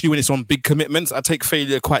 especially when it's on big commitments, I take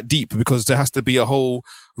failure quite deep because there has to be a whole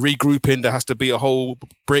regrouping. There has to be a whole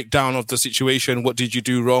breakdown of the situation. What did you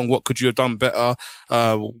do wrong? What could you have done better?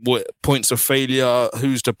 What points of failure?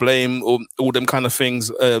 Who's to blame? All them kind of things.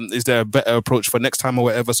 Is there a better approach for next time or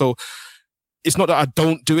whatever? So it's not that I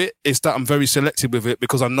don't do it. It's that I'm very selective with it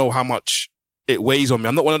because I know how much it weighs on me.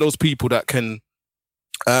 I'm not one of those people that can,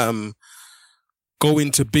 go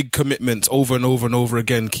into big commitments over and over and over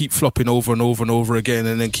again, keep flopping over and over and over again,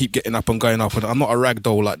 and then keep getting up and going up. And I'm not a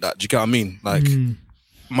ragdoll like that. Do you get what I mean? Like,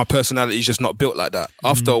 my personality is just not built like that.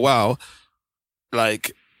 After a while,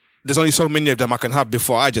 like, there's only so many of them I can have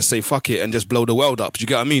before I just say fuck it and just blow the world up. Do you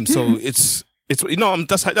get what I mean? So it's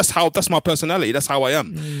that's my personality. That's how I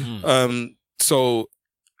am. So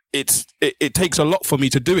it takes a lot for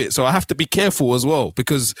me to do it. So I have to be careful as well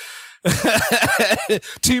because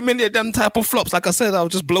too many of them type of flops, like I said, I'll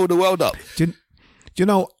just blow the world up. Do you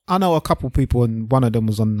know, I know a couple people, and one of them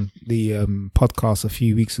was on the podcast a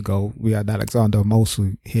few weeks ago. We had Alexander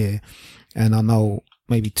Mosul here, and I know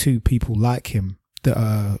maybe 2 people like him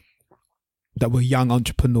that were young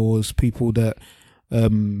entrepreneurs, people that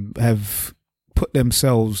have put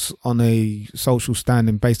themselves on a social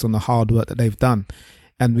standing based on the hard work that they've done.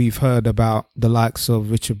 And we've heard about the likes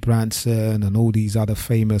of Richard Branson and all these other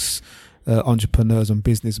famous entrepreneurs and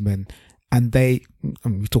businessmen. And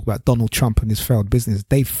we talk about Donald Trump and his failed business.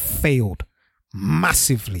 They failed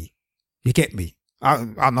massively. You get me?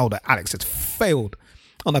 I know that Alex has failed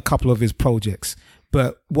on a couple of his projects.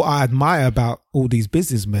 But what I admire about all these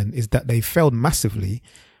businessmen is that they failed massively,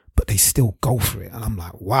 but they still go for it. And I'm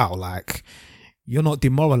like, wow, like, you're not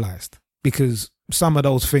demoralized. Because some of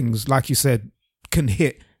those things, like you said, can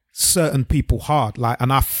hit certain people hard.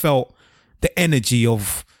 And I felt the energy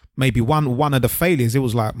of maybe one of the failures. It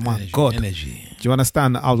was like, my God, energy. Do you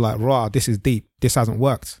understand? I was like, rah, this is deep. This hasn't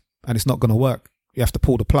worked and it's not going to work. You have to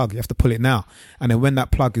pull the plug. You have to pull it now. And then when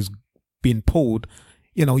that plug is being pulled,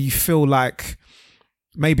 you feel like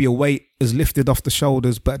maybe a weight is lifted off the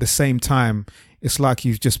shoulders, but at the same time, it's like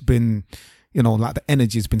you've just been, like the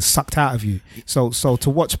energy has been sucked out of you. So to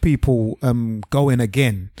watch people go in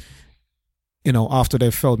again, after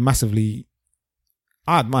they've failed massively,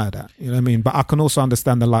 I admire that. You know what I mean? But I can also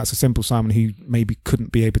understand the likes of Simple Simon who maybe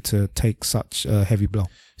couldn't be able to take such a heavy blow.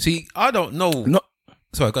 See, I don't know.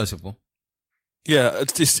 Sorry, go on, Simple. Yeah,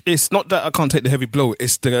 it's not that I can't take the heavy blow.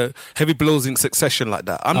 It's the heavy blows in succession like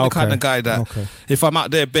that. I'm the kind of guy that if I'm out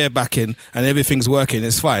there barebacking and everything's working,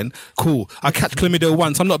 it's fine, cool. I catch chlamydia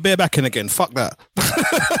once, I'm not barebacking again. Fuck that.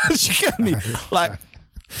 You get me? Like,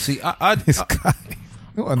 see,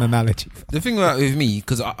 what an analogy. The thing about with me,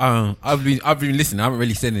 because I've been listening. I haven't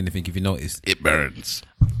really said anything. If you noticed, it burns.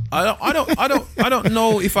 I don't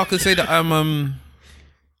know if I could say that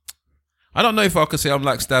I don't know if I could say I'm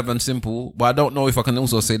like Stab and Simple, but I don't know if I can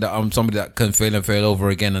also say that I'm somebody that can fail and fail over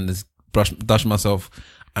again and just dust myself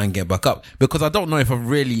and get back up. Because I don't know if I've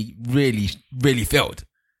really failed,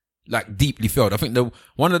 like deeply failed. I think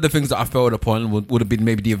one of the things that I failed upon would have been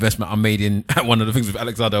maybe the investment I made in one of the things with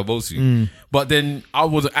Alexander Obosu. But then I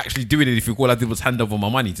wasn't actually doing it. If all I did was hand over my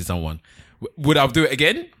money to someone, would I do it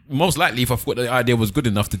again? Most likely, if I thought the idea was good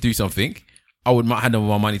enough to do something, I would might hand over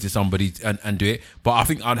my money to somebody and do it. But I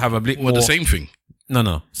think I'd have a bit more. The same thing?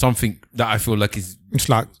 No. Something that I feel like is... It's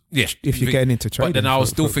like, if you're getting into trading. But then I'll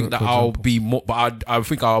still think that I'll be more... But I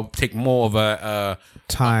think I'll take more of a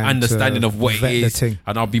time understanding of what it is.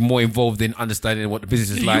 And I'll be more involved in understanding what the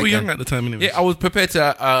business is like. You were young at the time anyway. Yeah, I was prepared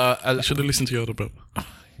to... you should have listened to your older brother.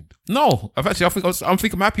 No. I'm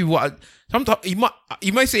happy with what... Sometimes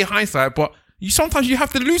you might say hindsight, but sometimes you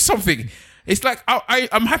have to lose something. It's like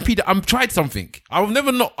I'm happy that I'm tried something. I'll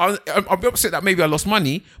be upset that maybe I lost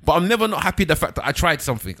money, but I'm never not happy the fact that I tried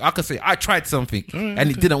something. I can say I tried something and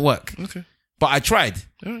it didn't work. Okay. But I tried.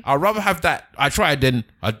 I'd rather have that I tried than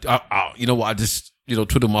you know what, I just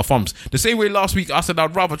twiddle my thumbs. The same way last week I said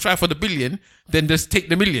I'd rather try for the billion than just take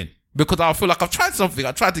the million, because I feel like I've tried something.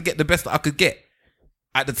 I tried to get the best that I could get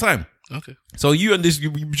at the time. Okay. So you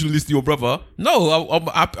should listen to your brother. No,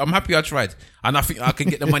 I'm happy I tried, and I think I can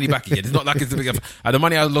get the money back again. It's not like it's a big. The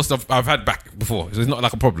money I lost, I've had back before, so it's not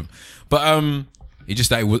like a problem. But it's just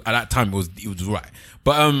that it was at that time it was right.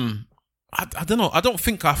 But I don't know. I don't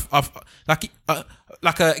think I've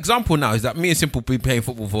like an example now is that me and Simple been playing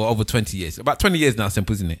football for over 20 years. About 20 years now,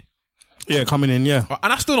 Simple, isn't it? Yeah, coming in, yeah.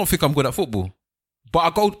 And I still don't think I'm good at football, but I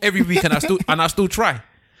go every week and I still try.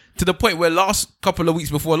 To the point where last couple of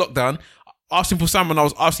weeks before lockdown, I asked Simple Simon, I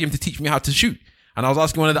was asking him to teach me how to shoot. And I was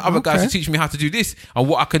asking one of the other guys to teach me how to do this and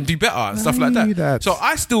what I can do better and stuff like that. So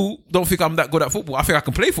I still don't think I'm that good at football. I think I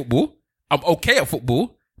can play football. I'm okay at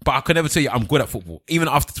football, but I can never tell you I'm good at football, even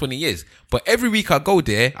after 20 years. But every week I go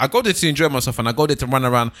there to enjoy myself, and I go there to run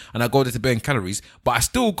around, and I go there to burn calories. But I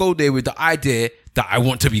still go there with the idea that I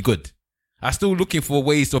want to be good. I'm still looking for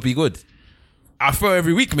ways to be good. I fail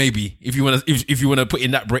every week, maybe, if you want to put in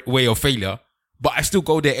that way of failure. But I still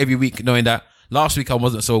go there every week knowing that last week I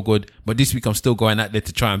wasn't so good, but this week I'm still going out there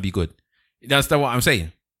to try and be good. You understand what I'm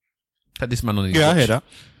saying? Got this man on his watch. I hear that.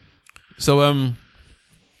 So,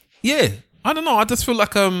 yeah, I don't know. I just feel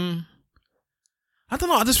like, I don't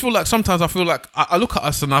know. I just feel like sometimes I feel like I look at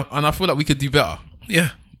us and I feel like we could do better. Yeah.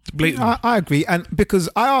 I agree. And because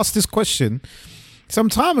I asked this question some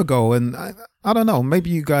time ago, and I don't know, maybe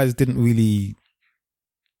you guys didn't really...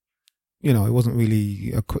 it wasn't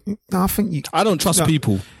really... I don't trust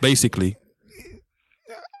people, basically.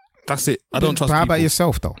 That's it. I don't trust people. How about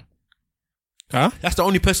yourself, though? Huh? That's the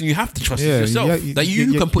only person you have to trust is yourself. That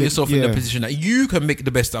you can put yourself in a position that you can make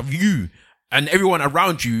the best of you. And everyone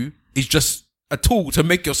around you is just a tool to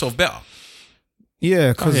make yourself better.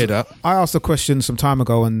 Yeah, because I asked a question some time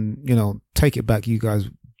ago and, take it back, you guys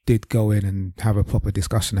did go in and have a proper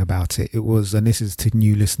discussion about it. It was, and this is to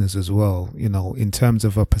new listeners as well, in terms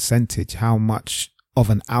of a percentage, how much of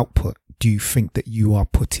an output do you think that you are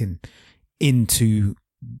putting into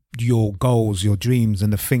your goals, your dreams,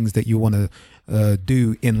 and the things that you want to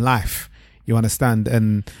do in life? You understand?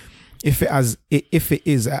 And if it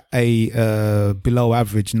is a below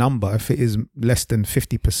average number, if it is less than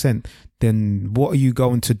 50%, then what are you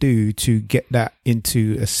going to do to get that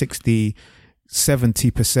into a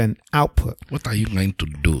 60-70% output? What are you going to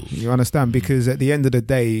do? You understand? Because at the end of the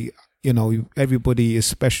day, everybody is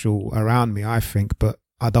special around me, I think, but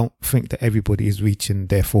I don't think that everybody is reaching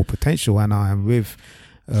their full potential. And I am with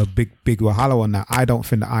big Wahalo on that. I don't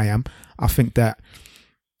think that I am. I think that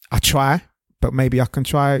I try, but maybe I can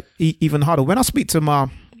try even harder. When I speak to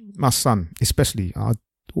my son, especially, I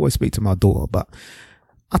always speak to my daughter, but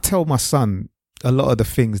I tell my son a lot of the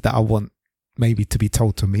things that I want maybe to be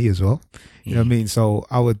told to me as well. You know what I mean? So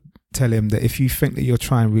I would tell him that if you think that you're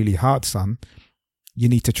trying really hard, son, you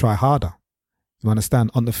need to try harder. You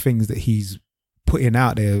understand? On the things that he's putting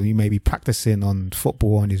out there. You may be practicing on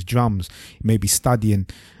football, on his drums, you may be studying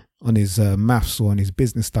on his maths or on his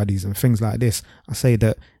business studies and things like this. I say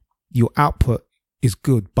that your output is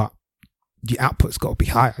good, but the output's got to be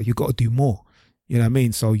higher. You've got to do more. You know what I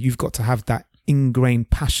mean? So you've got to have that ingrained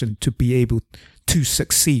passion to be able to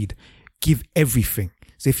succeed. Give everything.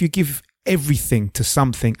 So if you give everything to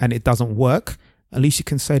something and it doesn't work, at least you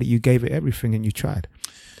can say that you gave it everything and you tried.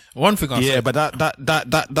 One thing I said, but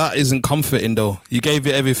that isn't comforting though. You gave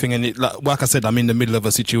it everything, and it, like I said, I'm in the middle of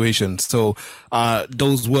a situation. So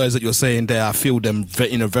those words that you're saying there, I feel them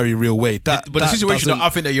in a very real way. But the situation that I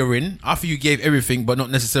think that you're in, I think you gave everything, but not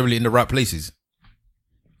necessarily in the right places.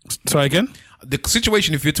 Try again. The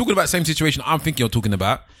situation, if you're talking about the same situation I'm thinking you're talking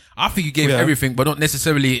about, I think you gave everything, but not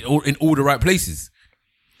necessarily in all the right places.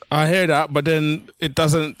 I hear that, but then it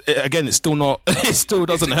doesn't. Again, it's still not. It still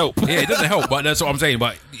doesn't help. Yeah, it doesn't help. But that's what I'm saying.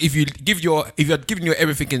 But if you're giving your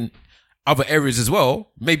everything in other areas as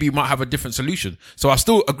well, maybe you might have a different solution. So I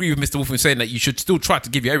still agree with Mr. Wolf in saying that you should still try to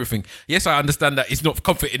give you everything. Yes, I understand that it's not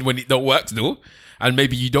comforting when it don't work still. And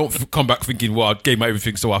maybe you don't come back thinking, well, I gave my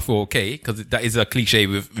everything, so I feel okay. Because that is a cliche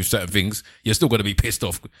with certain things. You're still going to be pissed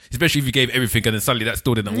off. Especially if you gave everything and then suddenly that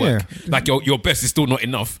still didn't work. Like your best is still not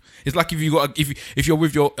enough. It's like if you're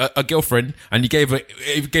with a girlfriend and you gave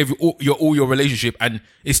all your relationship and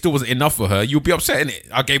it still wasn't enough for her, you'll be upset, innit?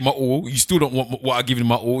 I gave my all. You still don't want what I give you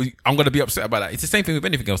my all. I'm going to be upset about that. It's the same thing with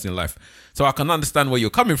anything else in life. So I can understand where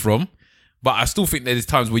you're coming from. But I still think there's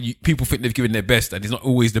times when people think they've given their best and it's not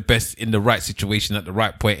always the best in the right situation at the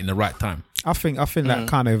right point in the right time. I think that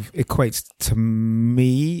kind of equates to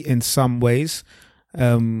me in some ways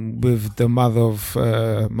with the mother of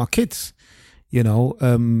my kids. You know,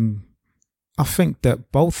 I think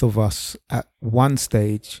that both of us at one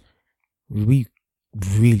stage, we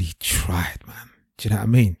really tried, man. Do you know what I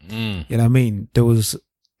mean? You know what I mean? There was,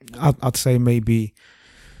 I'd say maybe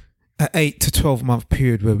an 8 to 12 month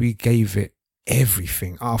period where we gave it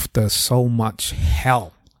everything after so much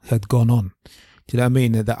hell had gone on. Do you know what I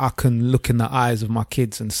mean? That I can look in the eyes of my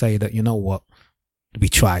kids and say that, you know what, we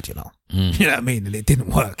tried, you know. You know what I mean? And it didn't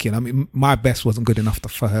work. You know what I mean? My best wasn't good enough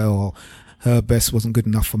for her, or her best wasn't good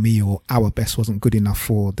enough for me, or our best wasn't good enough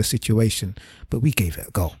for the situation. But we gave it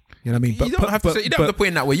a go. You know what I mean? You don't have to put it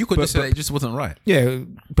in that way. You could just say it just wasn't right. Yeah,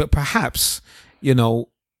 but perhaps, you know,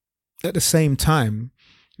 at the same time,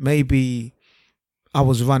 maybe I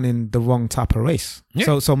was running the wrong type of race.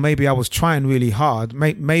 Yeah. So maybe I was trying really hard.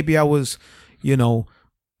 Maybe I was, you know,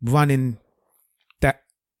 running that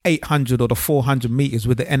 800 or the 400 meters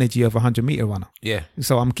with the energy of a 100-meter runner. Yeah.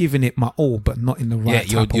 So I'm giving it my all, but not in the right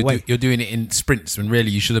type of way. You're doing it in sprints when really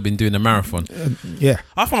you should have been doing a marathon.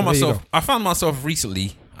 I found myself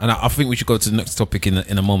recently, and I think we should go to the next topic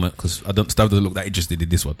in a moment because Stav doesn't look that interested in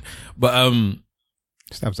this one. But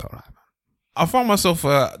Stav's all right. I found myself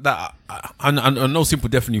that I know Simple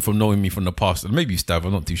definitely from knowing me from the past, and maybe Stav,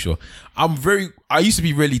 I'm not too sure. I used to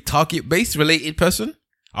be really target-based related person.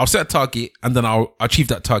 I'll set a target and then I'll achieve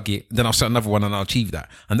that target. Then I'll set another one and I'll achieve that.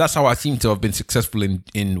 And that's how I seem to have been successful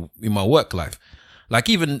in my work life. Like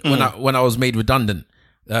even when I was made redundant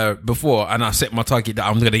before, and I set my target that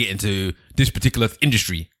I'm going to get into this particular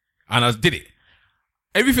industry, and I did it.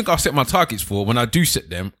 Everything I set my targets for, when I do set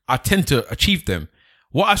them, I tend to achieve them.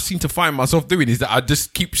 What I seem to find myself doing is that I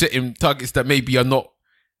just keep setting targets that maybe are not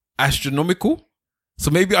astronomical.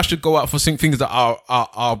 So maybe I should go out for some things that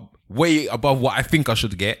are way above what I think I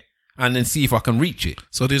should get, and then see if I can reach it.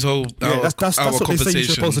 So this whole that's what they say you're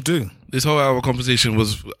supposed to do. This whole hour conversation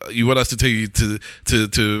was, you want us to tell you to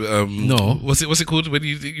no, what's it called when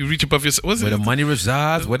you reach above your, what's where it? the money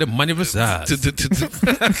resides, where the money resides.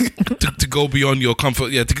 To go beyond your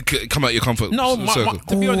comfort, to come out your comfort circle.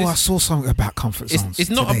 To be honest, I saw something about comfort zones. It's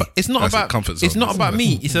not about comfort zones. It's not about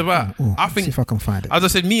me. It's about I think. See if I can find it. As I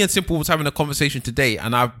said, me and Simple was having a conversation today,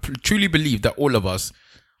 and I truly believe that all of us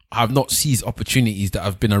have not seized opportunities that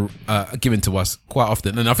have been given to us quite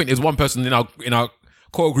often. And I think there's one person in our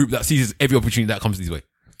core group that seizes every opportunity that comes his way.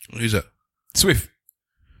 Who's that? Swift.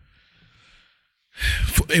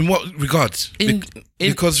 In what regards?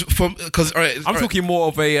 Because all right, I'm talking more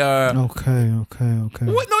of a. Okay.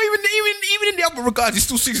 What? No, even in the other regards, he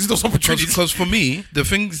still seizes those opportunities. Because for me, the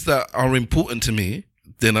things that are important to me,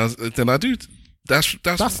 then I do. That's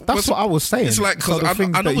what I was saying. It's like, because I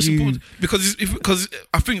know what's important, because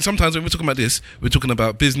I think sometimes when we're talking about this, we're talking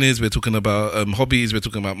about business, we're talking about hobbies, we're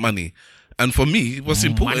talking about money, and for me, what's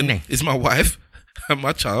important is my wife and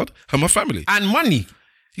my child and my family and money.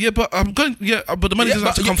 Yeah, but but the money doesn't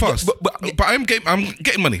have to come fast. But I'm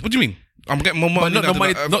getting money. What do you mean? I'm getting more money. Not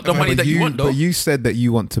the money that you want, though. But you said that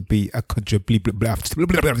you want to be a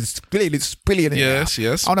spillionaire.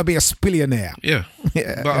 Yes. I want to be a spillionaire. Yeah.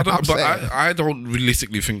 But I don't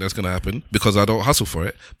realistically think that's going to happen because I don't hustle for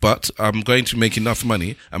it. But I'm going to make enough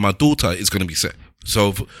money, and my daughter is going to be set.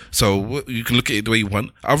 So you can look at it the way you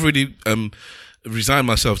want. I've already resign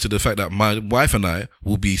myself to the fact that my wife and I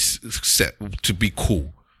will be set to be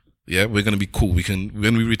cool. Yeah, we're going to be cool. We can,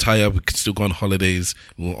 when we retire, we can still go on holidays.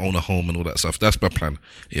 We'll own a home and all that stuff. That's my plan.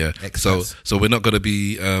 Yeah. Excellent. So we're not going to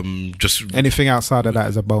be just anything outside of that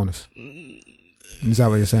is a bonus. Is that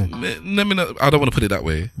what you're saying? I don't want to put it that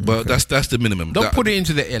way, but that's the minimum. Don't put it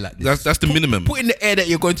into the air like this. That's the minimum. Put in the air that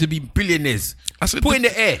you're going to be billionaires. I said, put in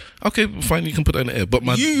the air. Okay, fine. You can put that in the air. But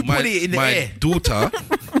put it in the air.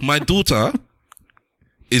 My daughter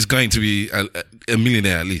is going to be a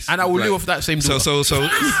millionaire at least, and I will live off that same daughter.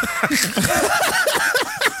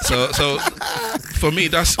 So for me,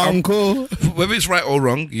 that's uncle. Whether it's right or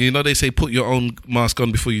wrong, they say put your own mask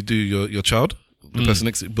on before you do your child. The person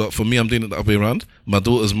next to you. But for me, I'm doing it the other way around. My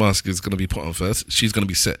daughter's mask is going to be put on first. She's going to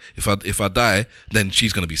be set. If I die, then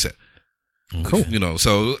she's going to be set. Cool.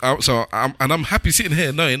 I'm happy sitting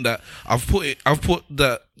here knowing that I've put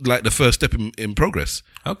that like the first step in progress.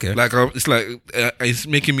 Okay. Like it's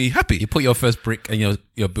making me happy. You put your first brick and you're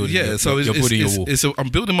building. Yeah. You're building your wall. I'm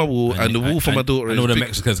building my wall and the wall for my daughter. I know the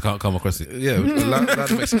Mexicans can't come across it. Yeah, like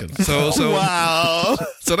the Mexicans. So wow.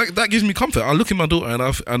 So that gives me comfort. I look at my daughter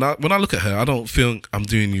and when I look at her, I don't feel I'm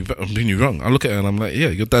doing you wrong. I look at her and I'm like, yeah,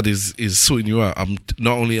 your dad is sorting you out. I'm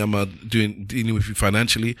not only am I dealing with you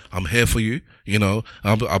financially, I'm here for you.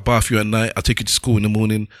 I bath you at night. I take you to school in the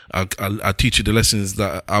morning. I teach you the lessons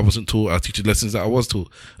that I wasn't taught. I teach you the lessons that I was taught.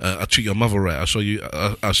 I treat your mother right. I show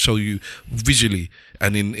you visually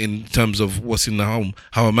and in terms of what's in the home,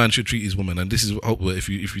 how a man should treat his woman. And this is if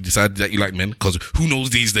you decide that you like men, because who knows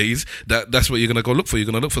these days that's what you're gonna go look for. You're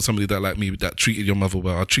gonna look for somebody that like me, that treated your mother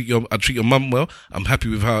well. I treat your mum well. I'm happy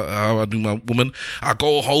with how I do my woman. I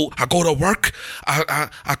go to work.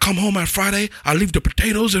 I come home on Friday. I leave the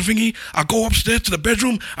potatoes and thingy. I go upstairs to the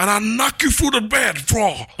bedroom and I knock you through the bed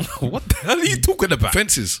floor. What the hell are you talking about?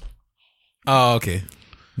 Fences. Oh, okay.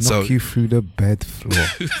 Knock you through the bed floor.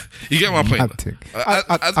 You get my point.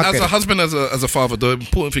 As a husband, as a father, the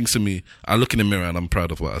important things to me, I look in the mirror and I'm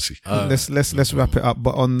proud of what I see. Let's wrap it up.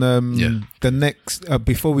 But on the next,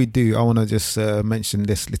 before we do, I want to just mention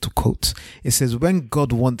this little quote. It says, "When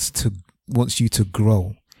God wants you to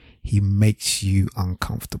grow, He makes you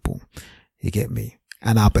uncomfortable." You get me?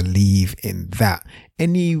 And I believe in that.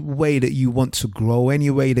 Any way that you want to grow, any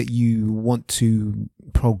way that you want to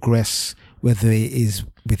progress, whether it is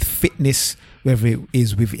with fitness, whether it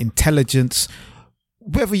is with intelligence,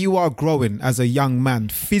 whether you are growing as a young man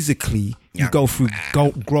physically, you go through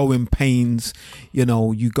growing pains, there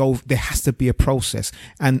has to be a process.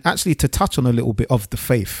 And actually, to touch on a little bit of the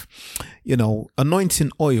faith,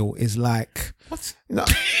 anointing oil is like, what?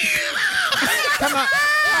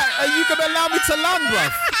 Are you going to allow me to land,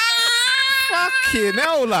 bruv? Fucking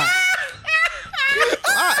hell, like.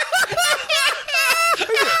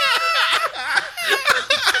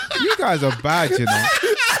 You guys are bad, You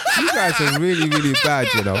guys are really, really bad,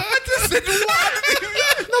 I just said what?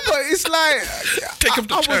 No, but it's like take him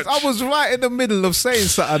to church. I was right in the middle of saying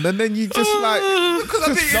something, and then you just threw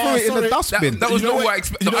it in the dustbin. That was not what I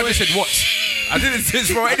expected. I just said what? I didn't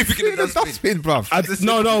throw anything in the dustbin, bruv.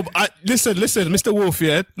 Listen, Mr. Wolf.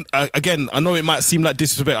 Yeah. Again, I know it might seem like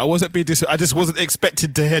disrespect. I wasn't being disrespect. I just wasn't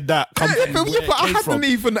expected to hear that come from but I hadn't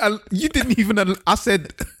even. You didn't even. I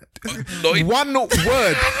said. One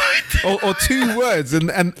word or two words and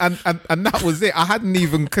that was it. I hadn't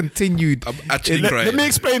even continued. I'm actually crying. Let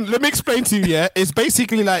me explain to you. Yeah, it's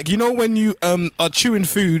basically like when you are chewing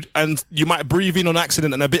food and you might breathe in on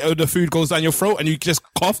accident and a bit of the food goes down your throat and you just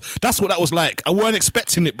cough. That's what that was like. I weren't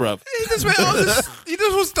expecting it, bruv.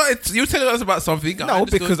 You were telling us about something. No,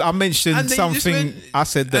 because I mentioned something. I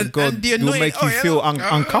said that God will make you feel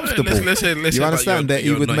uncomfortable. You understand that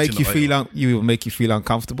He would make you feel. You will make you feel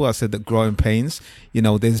uncomfortable. I said that growing pains,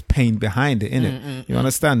 there's pain behind it, innit? You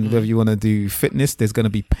understand? Whether you want to do fitness, there's going to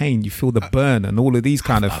be pain. You feel the burn and all of these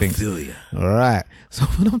kind of things. I feel you. All right. So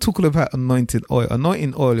when I'm talking about anointing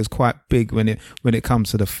oil is quite big when it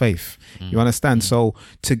comes to the faith. You understand? So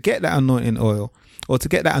to get that anointing oil or to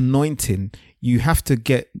get that anointing, you have to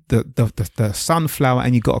get the sunflower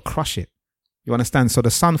and you got to crush it. You understand? So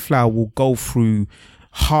the sunflower will go through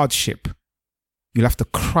hardship. You'll have to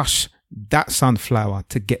crush that sunflower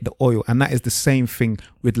to get the oil, and that is the same thing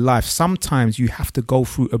with life. Sometimes you have to go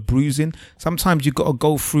through a bruising. Sometimes you got to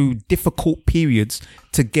go through difficult periods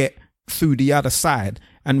to get through the other side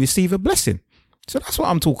and receive a blessing. So that's what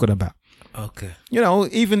I'm talking about. Okay.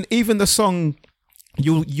 Even the song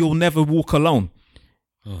 "You'll Never Walk Alone."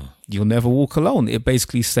 You'll never walk alone. It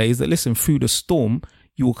basically says that, listen, through the storm,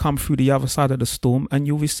 you will come through the other side of the storm and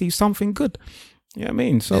you'll receive something good. You know what I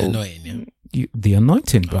mean? So the anointing, the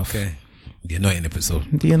anointing, bruv. Okay. The anointing episode.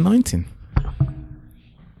 The anointing.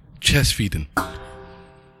 chest feeding.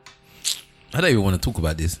 I don't even want to talk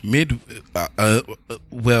about this.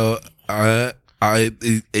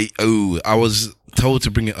 I was told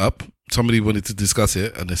to bring it up. Somebody wanted to discuss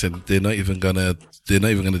it, and they said they're not even gonna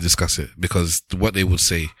discuss it because what they would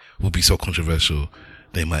say would be so controversial.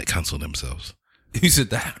 They might cancel themselves. Who said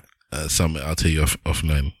that? I'll tell you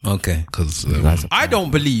offline. Okay. Because I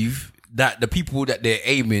don't believe that the people that they're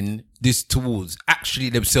aiming this towards actually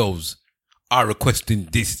themselves are requesting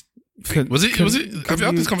this. Was it? Have you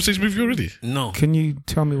had this conversation with you already? No. Can you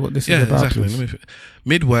tell me what this is about? Exactly. Please?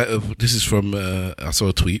 Midwife. This is from. I saw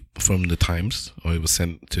a tweet from the Times, or it was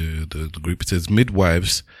sent to the group. It says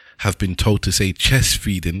midwives have been told to say chest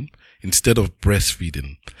feeding instead of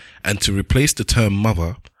breastfeeding, and to replace the term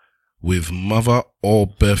mother with mother or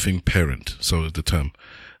birthing parent. So the term,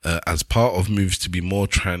 as part of moves to be more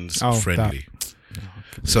trans friendly.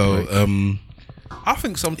 I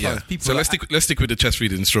think sometimes people. So let's stick with the chest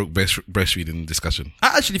feeding stroke breastfeeding discussion.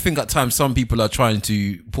 I actually think at times some people are trying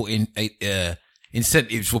to put in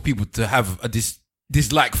incentives for people to have a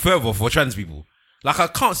dislike further for trans people. Like I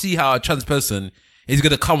can't see how a trans person is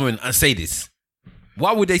going to come in and say this.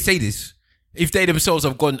 Why would they say this if they themselves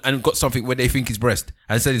have gone and got something where they think is breast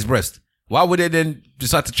and said it's breast? Why would they then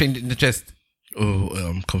decide to change it in the chest? Oh,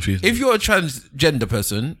 I'm confused. If you're a transgender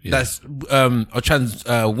person, that's a trans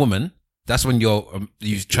woman. That's when you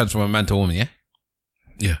transform a man to a woman,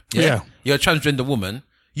 yeah? Yeah. You're a transgender woman.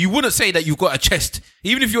 You wouldn't say that you've got a chest.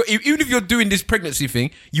 Even if you're doing this pregnancy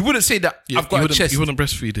thing, you wouldn't say that I've got a chest. You wouldn't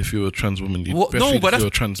breastfeed if you're a trans woman. You'd breastfeed if you're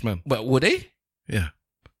a trans man. But would they? Yeah.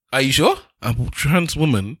 Are you sure? A trans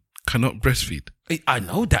woman cannot breastfeed. I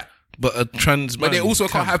know that. But a trans man But they also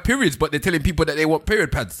can't have periods, but they're telling people that they want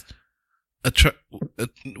period pads.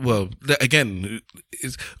 Again,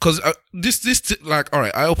 because this like, all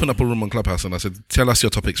right, I opened up a room on Clubhouse and I said, tell us your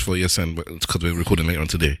topics for your son, because we're recording later on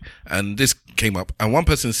today, and this came up, and one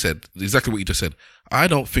person said exactly what you just said. I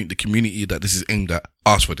don't think the community that this is aimed at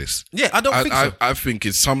asked for this. Yeah, I don't think so. I think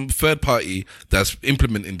it's some third party that's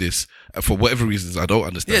implementing this for whatever reasons I don't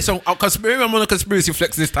understand. Yeah, so I'm on a conspiracy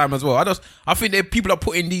flex this time as well. I think that people are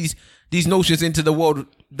putting these notions into the world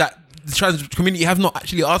that the trans community have not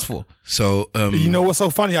actually asked for. So you know what's so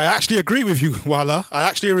funny? I actually agree with you, Wala. I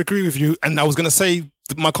actually agree with you, and I was going to say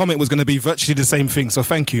my comment was going to be virtually the same thing. So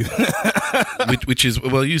thank you. which is,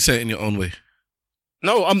 well, you say it in your own way.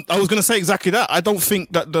 No, I was going to say exactly that. I don't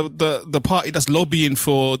think that the party that's lobbying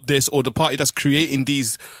for this, or the party that's creating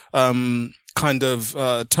these kind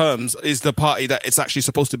of terms, is the party that it's actually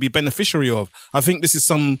supposed to be beneficiary of. I think this is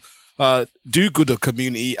some do-gooder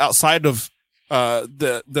community outside of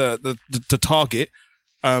the target,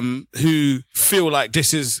 who feel like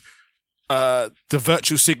this is the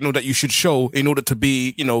virtue signal that you should show in order to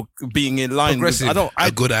be, being in line. Progressive.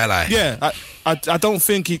 A good ally. Yeah, I don't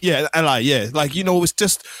think ally. Yeah, like, it's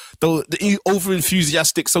just the over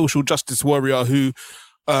enthusiastic social justice warrior who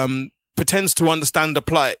pretends to understand the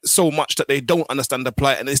plight so much that they don't understand the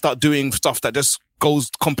plight, and they start doing stuff that just goes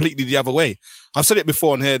completely the other way. I've said it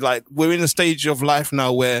before on here. Like, we're in a stage of life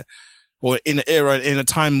now where, or in an era, in a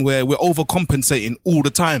time where we're overcompensating all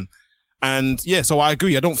the time. And yeah, so I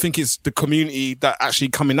agree. I don't think it's the community that actually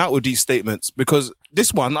coming out with these statements, because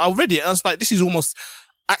this one, I read it and I was like, this is almost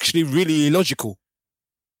actually really illogical.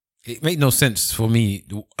 It made no sense for me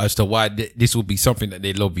as to why this would be something that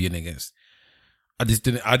they're lobbying against. I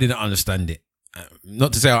didn't understand it.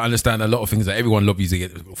 Not to say I understand a lot of things that everyone lobbies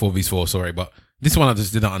against for, sorry, but this one I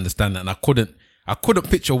just didn't understand that, and I couldn't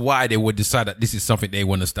picture why they would decide that this is something they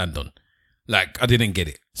want to stand on. Like, I didn't get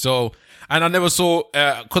it. So, and I never saw,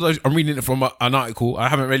 because I'm reading it from an article, I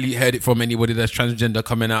haven't really heard it from anybody that's transgender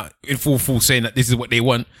coming out in full saying that this is what they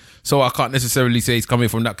want. So I can't necessarily say it's coming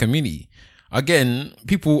from that community. Again,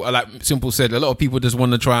 people are, like Simple said, a lot of people just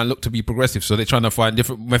want to try and look to be progressive. So they're trying to find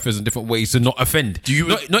different methods and different ways to not offend.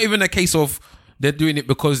 Not even a case of they're doing it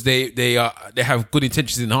because they have good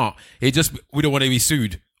intentions in heart. It just, we don't want to be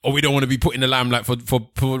sued, or we don't want to be put in the limelight for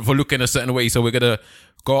looking a certain way. So we're going to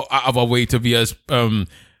go out of our way to be as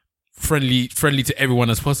friendly to everyone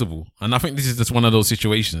as possible. And I think this is just one of those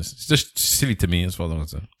situations. It's just silly to me as far as I'm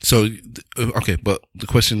concerned. So, okay, but the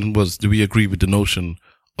question was, do we agree with the notion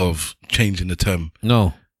of changing the term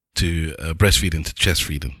to breastfeeding to chest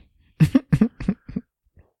feeding?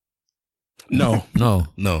 No.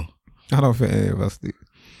 I don't think any of us do.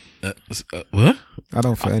 What? I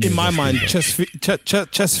don't think any in of my us mind, do.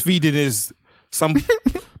 chest feeding is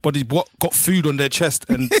somebody got food on their chest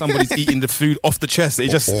and somebody's eating the food off the chest.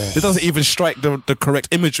 It doesn't even strike the correct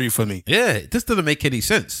imagery for me. Yeah, it just doesn't make any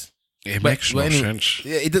sense. It makes no sense.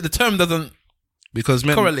 Yeah, the term doesn't because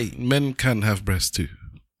correlate. Men can have breasts too.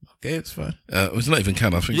 Okay, it's fine. It's not even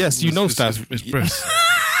can. I think. Yes, you know, Staz. It's breast.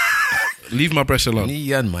 Leave my breast alone.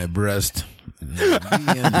 Me and my breast. Me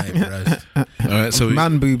and my breast. All right, so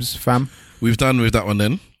Man boobs, fam. we've done with that one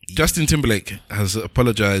then. Justin Timberlake has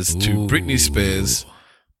apologized to Ooh. Britney Spears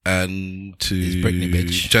and to This Britney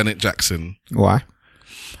bitch. Janet Jackson. Why?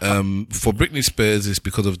 For Britney Spears, it's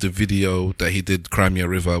because of the video that he did, Crimea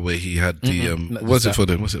River, where he had the Not what's just it for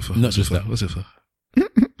then? What's it for? Not What's just it for? that. What's it for?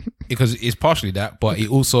 Because it's partially that, but it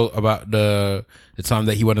also about the time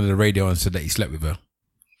that he went on the radio and said that he slept with her.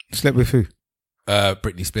 Slept with who?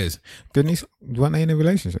 Britney Spears. Didn't he? Weren't they in a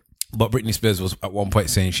relationship? But Britney Spears was at one point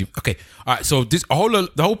saying okay, all right. So the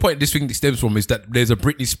whole point this thing stems from is that there's a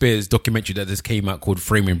Britney Spears documentary that just came out called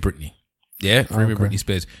Framing Britney. Yeah, Framing Okay. Britney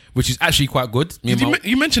Spears, which is actually quite good.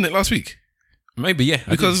 You mentioned it last week Maybe, yeah.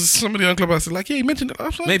 I because somebody on Clubhouse said like, yeah, you mentioned it. I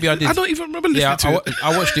was like, Maybe I did. I don't even remember listening yeah, to it.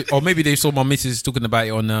 I watched it, or maybe they saw my missus talking about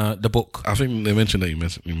it on the book. I think they mentioned that you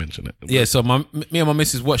mentioned it. Yeah, so me and my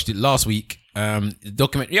missus watched it last week. The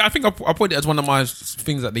document. Yeah, I think I put it as one of my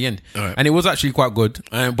things at the end, Alright. and it was actually quite good.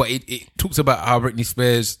 But it talks about how Britney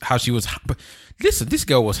Spears, how she was. But listen, this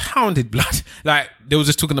girl was hounded, blood. Like they was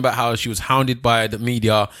just talking about how she was hounded by the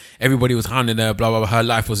media. Everybody was hounding her. Blah blah blah. Her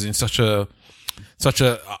life was in such a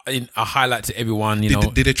highlight to everyone. You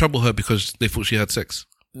know, Did they trouble her because they thought she had sex?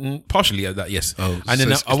 partially of that, yes. Oh, and so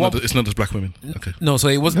then it's not just black women. Okay. no, so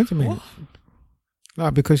it was. What do you mean? No,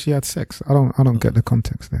 because she had sex. I don't get the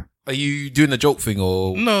context there. Are you doing a joke thing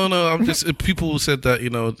or? No, I'm just people said that, you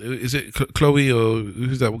know, is it Chloe or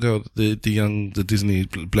who's that girl, the Disney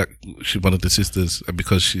black, she one of the sisters, and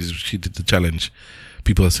because she did the challenge,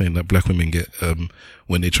 people are saying that black women get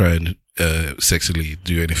when they try and sexually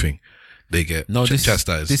do anything, they get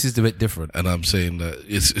chastised. This is a bit different. And I'm saying that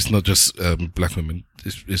it's not just black women.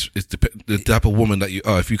 It's the type of woman that you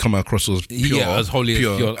are. If you come across as pure, Yeah, as holy as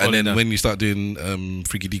pure, and holy then enough. when you start doing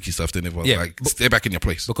freaky deaky stuff, then everyone's Yeah, like, stay back in your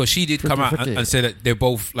place. Because she did come out Freaky. and say that they're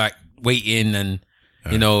both like waiting and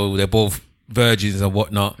you know they're both virgins and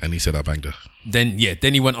whatnot. And he said I banged her. Then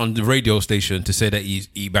he went on the radio station to say that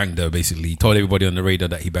he banged her. Basically, he told everybody on the radio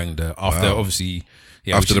that he banged her after obviously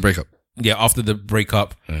After the breakup. Yeah, after the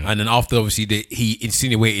breakup, and then after obviously he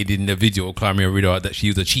insinuated in the video Climate Reader that she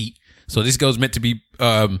was a cheat. So this girl's meant to be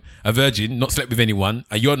a virgin, not slept with anyone,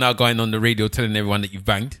 and you're now going on the radio telling everyone that you've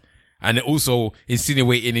banged, and then also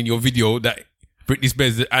insinuating in your video that Britney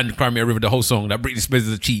Spears and Crimea River, the whole song, that Britney Spears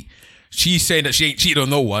is a cheat. She's saying that she ain't cheated on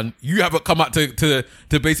no one. You haven't come out to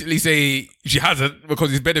basically say she hasn't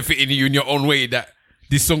because it's benefiting you in your own way that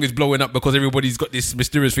this song is blowing up because everybody's got this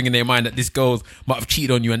mysterious thing in their mind that this girl might have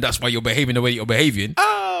cheated on you and that's why you're behaving the way you're behaving.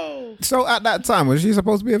 So at that time, was she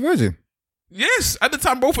supposed to be a virgin? Yes, at the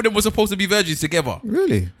time both of them were supposed to be virgins together.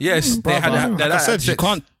 Really? Yes, they had Like I said,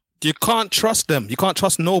 you can't trust them. You can't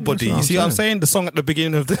trust nobody. That's what You see what I'm I'm saying. saying? The song at the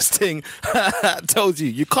beginning of this thing told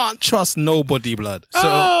you can't trust nobody, blood.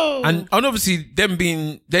 So and obviously them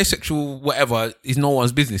being their sexual whatever is no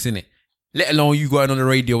one's business, innit? Let alone you going on the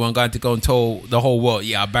radio and going to go and tell the whole world,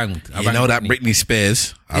 yeah, I banged. You know that Britney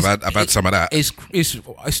Spears? I've had some of that.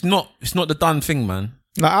 It's not the done thing, man.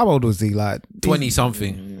 Like how old was he? Like 20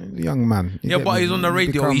 something. young man. You Yeah, get but me? he's on the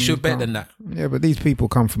radio. He should bet than that. Yeah, but these people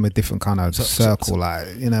come from a different kind of circle. Like,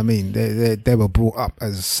 you know what I mean? They were brought up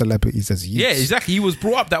as celebrities, as youths. Yeah, exactly. He was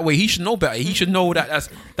brought up that way. He should know better. He should know that that's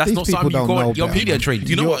These not people something you don't go know on. You're better, media man. trained.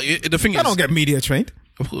 You know what? The thing I is, don't get media trained.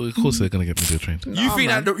 of course they're gonna get media trained. You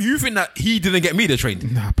think that he didn't get media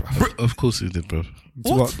trained? Nah, bro. Of course he did, bro.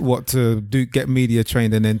 What to do? Get media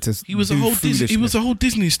trained and then to He was do a whole Disney. He was foolishness. a whole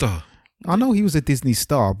Disney star. I know he was a Disney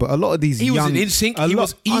star, but a lot of these He was young, in NSYNC. a He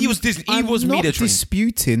lot- was Disney. He I'm was not media trained.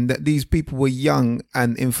 disputing that these people were young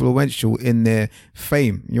and influential in their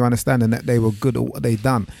fame. You understand, and that they were good at what they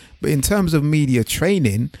done. But in terms of media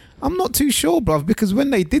training, I'm not too sure, bruv, because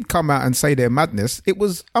when they did come out and say their madness, it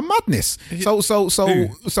was a madness.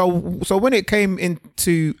 So when it came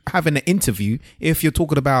into having an interview, if you're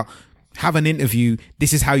talking about have an interview,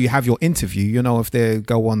 this is how you have your interview. You know, if they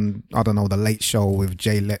go on, I don't know, the Late Show with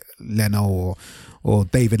Jay Leno or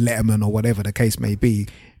David Letterman or whatever the case may be,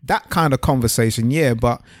 that kind of conversation, yeah.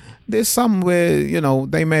 But there's some where, you know,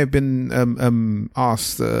 they may have been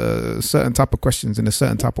asked certain type of questions in a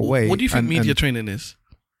certain type of way. What do you think and media training is?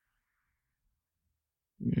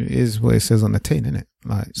 is what it says on the tin, isn't it?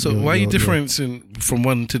 Like, So why are you differencing from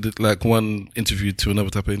one to one interview to another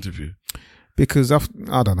type of interview? Because I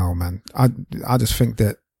don't know, man. I just think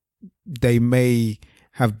that they may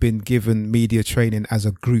have been given media training as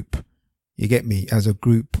a group. You get me? As a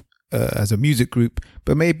group, as a music group,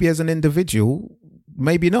 but maybe as an individual,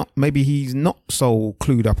 maybe not. Maybe he's not so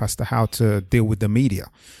clued up as to how to deal with the media.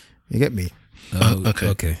 You get me? Okay.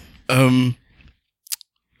 Okay.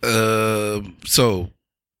 So,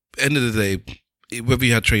 end of the day, whether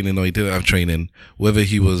he had training or he didn't have training, whether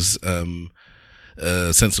he was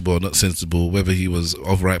sensible or not sensible, whether he was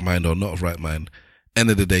of right mind or not of right mind, end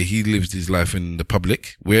of the day, he lives his life in the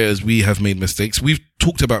public, whereas we have made mistakes. We've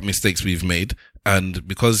talked about mistakes we've made, and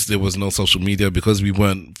because there was no social media, because we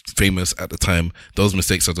weren't famous at the time, those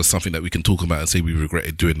mistakes are just something that we can talk about and say we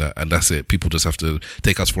regretted doing that, and that's it. People just have to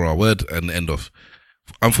take us for our word and end off.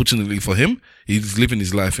 Unfortunately for him, he's living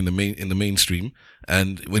his life in the mainstream,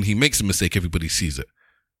 and when he makes a mistake, everybody sees it.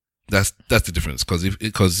 That's the difference,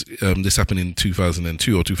 because this happened in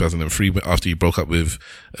 2002 or 2003 after he broke up with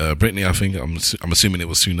Britney. I think I'm assuming it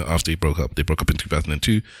was sooner after he broke up. They broke up in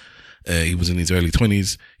 2002. He was in his early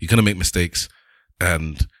 20s. You're gonna make mistakes,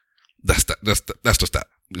 and that's just that.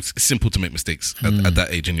 It's simple to make mistakes at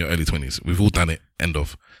that age in your early 20s. We've all done it. End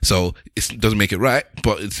of. So it doesn't make it right,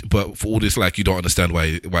 but for all this, like, you don't understand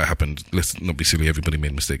why it happened. Let's not be silly. Everybody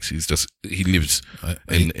made mistakes. He lives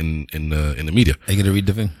in the media. Are you gonna read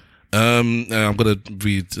the thing? I'm gonna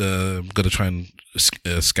read. I'm gonna try and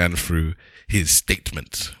scan through his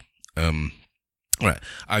statement. Right.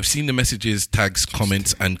 I've seen the messages, tags,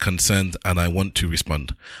 comments, and concerns, and I want to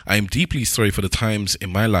respond. I am deeply sorry for the times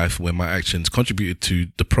in my life where my actions contributed to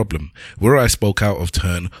the problem, where I spoke out of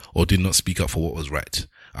turn or did not speak up for what was right.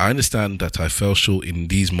 I understand that I fell short in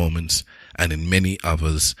these moments and in many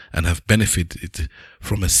others, and have benefited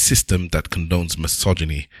from a system that condones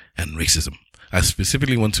misogyny and racism. I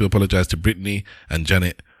specifically want to apologize to Britney and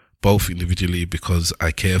Janet, both individually, because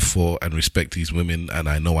I care for and respect these women, and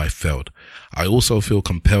I know I failed. I also feel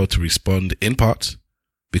compelled to respond in part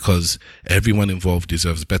because everyone involved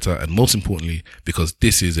deserves better, and most importantly, because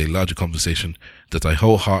this is a larger conversation that I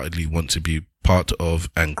wholeheartedly want to be part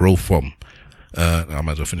of and grow from. I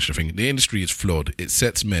might as well finish the thing. The industry is flawed. It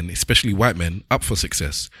sets men, especially white men, up for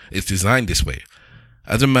success. It's designed this way.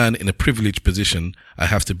 As a man in a privileged position, I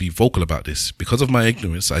have to be vocal about this. Because of my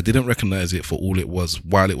ignorance, I didn't recognize it for all it was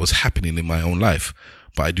while it was happening in my own life.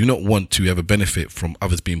 But I do not want to ever benefit from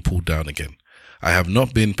others being pulled down again. I have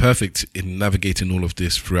not been perfect in navigating all of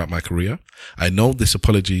this throughout my career. I know this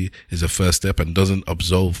apology is a first step and doesn't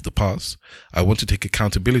absolve the past. I want to take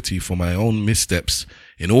accountability for my own missteps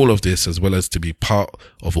in all of this, as well as to be part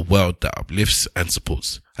of a world that uplifts and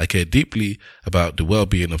supports. I care deeply about the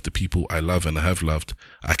well-being of the people I love and have loved.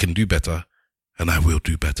 I can do better, and I will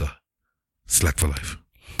do better. Slack for life.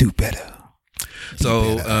 Do better.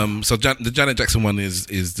 So the Janet Jackson one is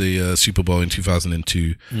the Super Bowl in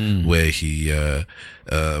 2002, where he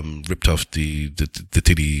ripped off the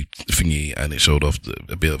titty thingy, and it showed off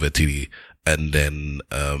a bit of a titty, and then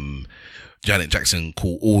Janet Jackson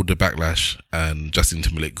caught all the backlash, and Justin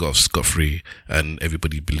Timberlake got scot-free, and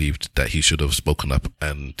everybody believed that he should have spoken up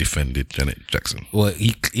and defended Janet Jackson. Well,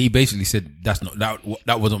 he basically said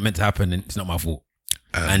that wasn't meant to happen, and it's not my fault.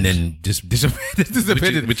 And then just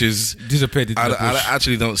disappeared. Which is disappeared. I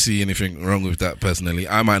actually don't see anything wrong with that personally.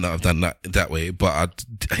 I might not have done that way, but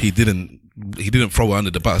he didn't throw her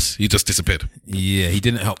under the bus. He just disappeared. Yeah, he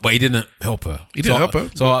didn't help, but he didn't help her. He didn't help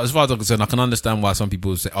her. So as far as I'm concerned, I can understand why some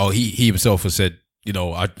people say, "Oh, he himself has said, you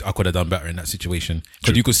know, I could have done better in that situation."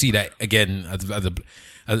 Because you could see that again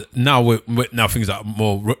as now things are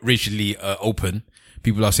more racially open.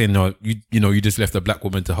 People are saying, no, you just left a black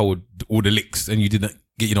woman to hold all the licks and you didn't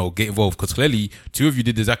get involved, because clearly two of you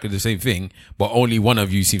did exactly the same thing, but only one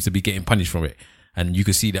of you seems to be getting punished for it. And you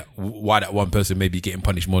can see that why that one person may be getting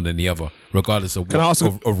punished more than the other, regardless of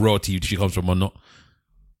of royalty she comes from or not.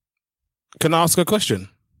 Can I ask a question?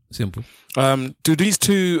 Simple. Do these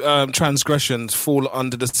two transgressions fall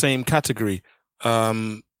under the same category?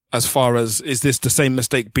 As far as, is this the same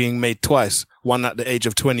mistake being made twice? One at the age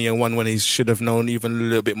of 20 and one when he should have known even a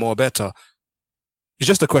little bit more better. It's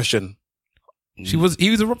just a question. He was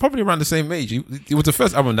probably around the same age. It was the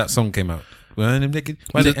first album that song came out.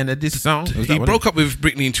 This song. He broke up with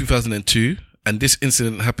Britney in 2002, and this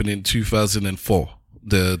incident happened in 2004,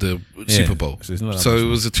 the Super Bowl. So it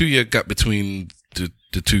was a 2-year gap between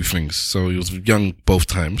the two things. So he was young both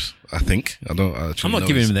times, I think. I'm not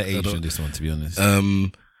giving him the age on this one, to be honest.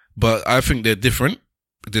 But I think they're different.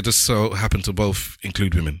 They just so happen to both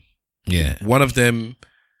include women. Yeah. One of them,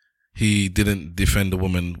 he didn't defend the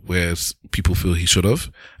woman, whereas people feel he should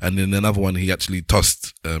have. And then another one, he actually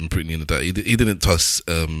tossed Britney in the dirt. He didn't toss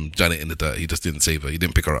Janet in the dirt. He just didn't save her. He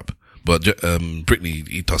didn't pick her up. But Britney,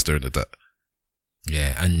 he tossed her in the dirt.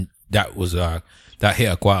 Yeah, and that was that hit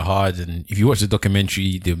her quite hard. And if you watch the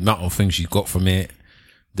documentary, the amount of things she got from it,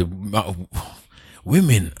 the amount of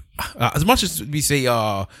women, as much as we say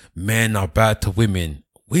men are bad to women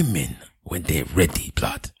when they're ready,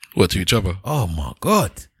 blood. What, to each other? Oh my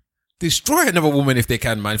God. destroy another woman if they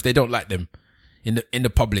can, man. If they don't like them in the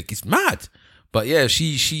public, it's mad. But yeah,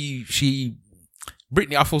 she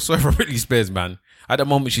Britney, I feel sorry for Britney Spears, man. At the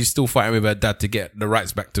moment, she's still fighting with her dad to get the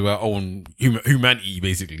rights back to her own humanity,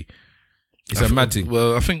 basically. It's a mad thing.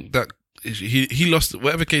 Well, I think that he lost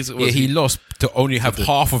whatever case it was. Yeah, he lost to only have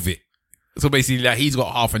half of it. So basically, like, he's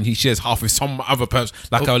got half and he shares half with some other person,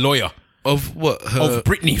 like a lawyer. Of what? Of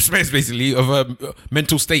Britney Spears, basically, of her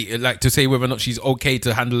mental state, like to say whether or not she's okay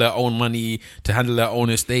to handle her own money, to handle her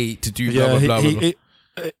own estate, to do blah, blah, blah.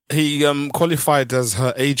 He qualified as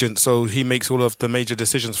her agent, so he makes all of the major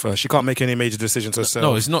decisions for her. She can't make any major decisions herself.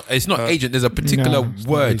 No, it's not agent. There's a particular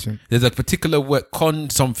word. There's a particular word.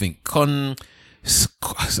 It's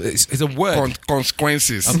a word.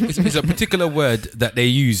 Consequences. It's a particular word that they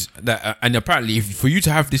use. That and apparently, for you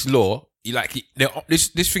to have this law,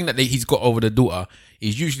 this thing that he's got over the daughter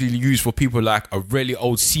is usually used for people like a really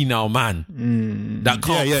old senile man that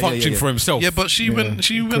can't function for himself. Yeah, but she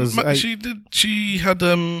had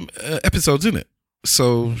episodes in it,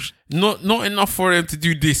 so not enough for him to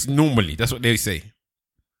do this normally. That's what they say.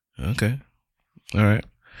 Okay, all right.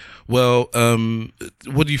 Well,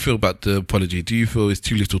 what do you feel about the apology? Do you feel it's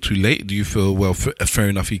too little, too late? Do you feel fair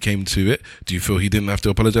enough? He came to it. Do you feel he didn't have to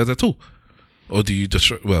apologize at all? Or do you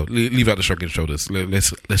just leave out the shrugging shoulders?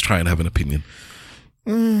 Let's try and have an opinion.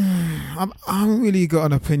 I haven't really got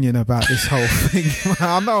an opinion about this whole thing.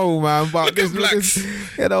 I know, man, but this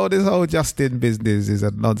whole Justin business is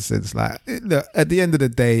a nonsense. Like, look, at the end of the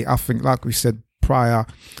day, I think, like we said prior,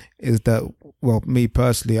 is that, well, me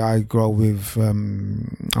personally, I grow with.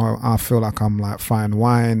 I feel like I'm like fine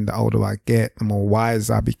wine. The older I get, the more wise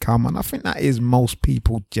I become, and I think that is most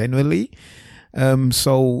people generally.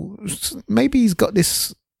 So maybe he's got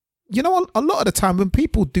this, a lot of the time when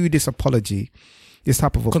people do this type of apology,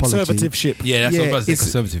 conservativeship. Yeah, that's what I was saying,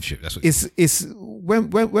 conservativeship. That's what it's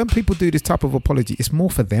when people do this type of apology, it's more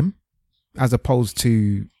for them as opposed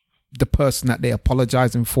to the person that they're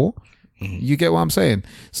apologizing for. Mm-hmm. You get what I'm saying?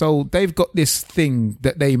 So they've got this thing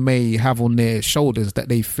that they may have on their shoulders that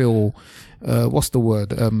they feel, what's the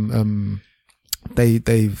word?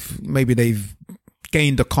 They've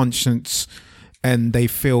gained a conscience. And they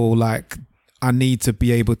feel like I need to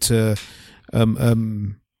be able to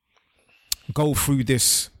go through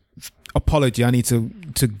this apology. I need to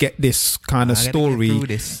get this kind of story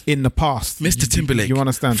in the past. Mr. Timberlake, you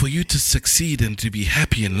understand? For you to succeed and to be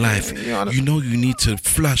happy in life, you need to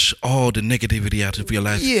flush all the negativity out of your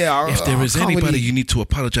life. Yeah. If there is anybody you need to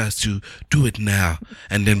apologize to, do it now.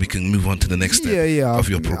 And then we can move on to the next step of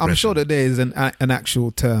your progression. I'm sure that there is an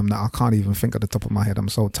actual term that I can't even think at the top of my head. I'm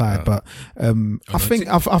so tired. But I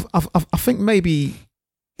think maybe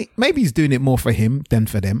he's doing it more for him than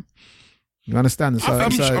for them. You understand? So,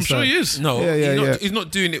 I'm sure he is. No, he's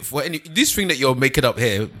not doing it for any. This thing that you're making up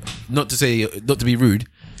here, not to be rude,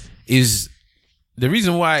 is the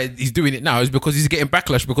reason why he's doing it now is because he's getting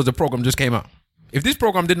backlash because the program just came out. If this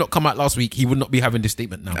program did not come out last week, he would not be having this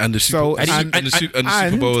statement now. And the Super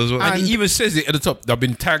Bowl as well. And he even says it at the top. I've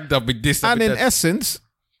been tagged. I've been this. And in essence,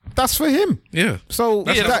 that's for him. Yeah. So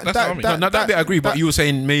that's what I mean. That bit I agree, but you were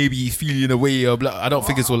saying maybe he's feeling a way or blah. I don't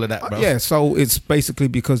think it's all of that, bro. Yeah, so it's basically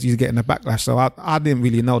because he's getting a backlash. So I didn't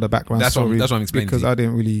really know the background story. That's what I'm explaining. Because I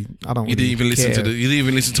didn't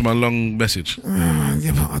even listen to my long message.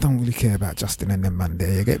 Yeah, but I don't really care about Justin and them, man.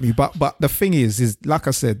 There, you get me. But the thing is like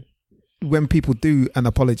I said, when people do an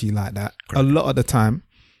apology like that, a lot of the time,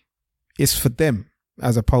 it's for them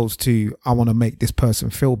as opposed to I want to make this person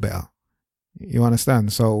feel better. You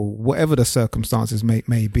understand? So whatever the circumstances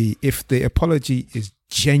may be, if the apology is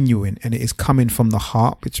genuine and it is coming from the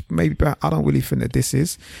heart, which maybe I don't really think that this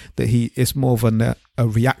is, that it's more of a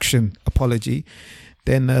reaction apology,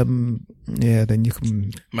 then then you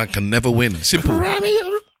can. Man can never win. Simple. Cry me a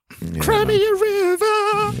river.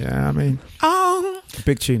 Yeah, I mean,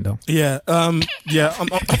 big tune though. Yeah,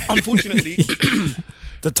 unfortunately,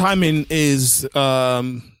 the timing is.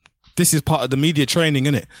 This is part of the media training,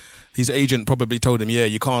 isn't it? His agent probably told him,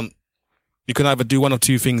 you can either do one of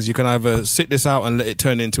two things. You can either sit this out and let it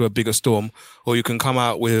turn into a bigger storm, or you can come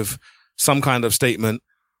out with some kind of statement,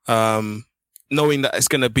 knowing that it's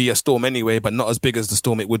going to be a storm anyway, but not as big as the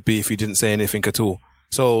storm it would be if you didn't say anything at all.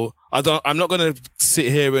 So I'm not going to sit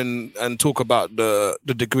here and talk about the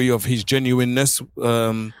degree of his genuineness,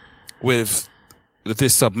 with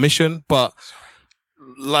this submission, but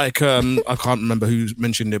like, I can't remember who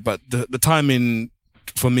mentioned it, but the timing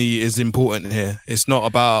for me is important here. It's not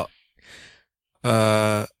about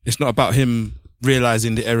him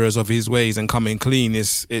realizing the errors of his ways and coming clean.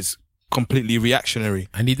 It's completely reactionary.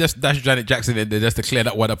 And he just dashed Janet Jackson in there just to clear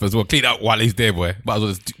that one up as well. Clean out while he's there, boy. Might as well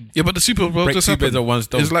just Yeah, but the Super Bowl break just two birds happened. with one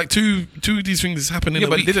stone. It's like two of these things happen in Yeah,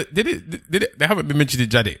 a but week. they haven't been mentioning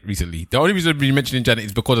Janet recently. The only reason they've been mentioning Janet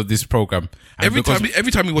is because of this program. And Every because-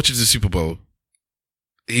 time he watches the Super Bowl,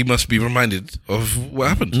 he must be reminded of what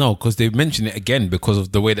happened. No, because they mentioned it again because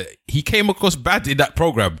of the way that he came across bad in that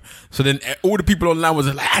program. So then all the people online was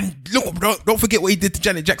like, and look, don't forget what he did to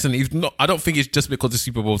Janet Jackson. If not, I don't think it's just because the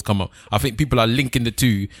Super Bowl's come up. I think people are linking the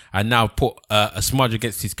two and now put a smudge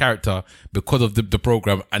against his character because of the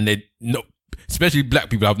program. And they not, especially black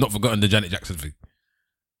people, have not forgotten the Janet Jackson thing.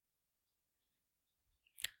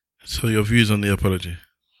 So your views on the apology?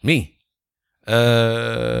 Me?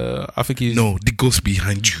 I think he's The ghost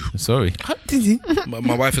behind you. sorry.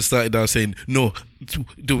 My wife has started now saying, no,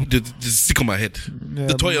 the stick on my head. Yeah,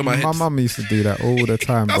 the toy on my head. My mum used to do that all the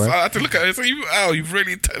time, That's boy. why I had to look at it. So you've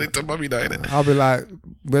really turned into mummy now, innit? I'll be like,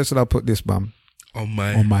 where should I put this, mum? On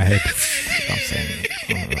my On my head. I'm saying.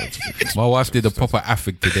 My wife did a proper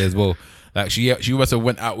affig today as well. Like she must have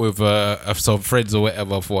went out with some friends or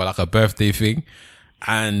whatever for like a birthday thing,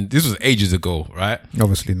 and this was ages ago, right?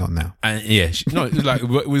 Obviously not now. And yeah, it was like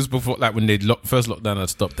it was before, like when they first lockdown had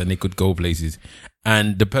stopped and they could go places,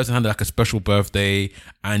 and the person had like a special birthday,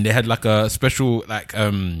 and they had like a special like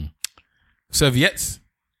serviettes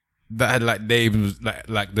that had like names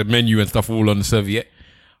like the menu and stuff all on the serviette.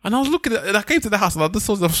 And I was looking at it, and I came to the house and I just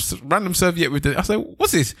saw the random serviette with it. I said,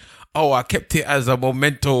 what's this? Oh, I kept it as a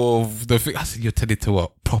memento of the thing. I said, you're telling it to a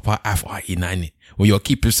proper FIE90 when you're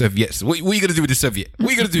keeping serviettes. What are you going to do with the serviette? What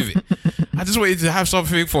are you going to do with it? I just wanted to have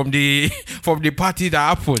something from the party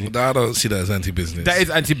that happened. I don't see that as anti-business. That is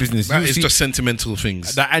anti-business. That You is see- just sentimental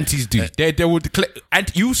things. that aunties do. They would collect,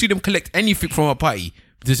 and you see them collect anything from a party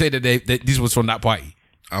to say that this was from that party.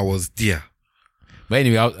 I was there. But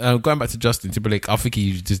anyway, going back to Justin Timberlake, I think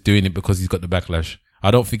he's just doing it because he's got the backlash. I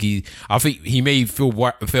think he may feel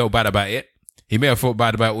bad about it. He may have felt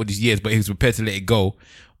bad about it all these years, but he was prepared to let it go.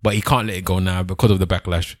 But he can't let it go now because of the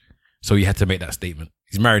backlash. So he had to make that statement.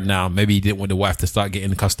 He's married now. Maybe he didn't want the wife to start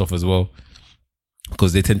getting cussed off as well.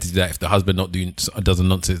 Because they tend to do that if the husband does a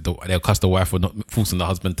nonsense, they'll cuss the wife for not forcing the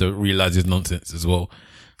husband to realize his nonsense as well.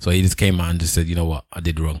 So he just came out and just said, you know what, I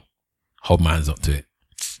did wrong. Hold my hands up to it.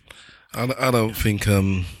 I don't think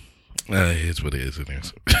it's what it is. I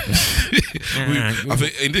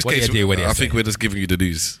think in this What do case, you do, what do you I say? think we're just giving you the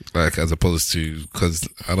news, like as opposed to, because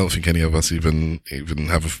I don't think any of us even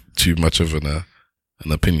have too much of an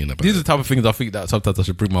opinion about These are it. the type of things I think that sometimes I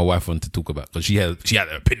should bring my wife on to talk about because she had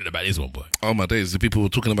an opinion about this one, boy. Oh my days! The people were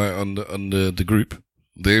talking about it on the group.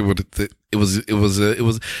 It was.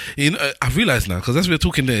 You know, I realize now because as we're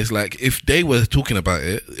talking there, it's like if they were talking about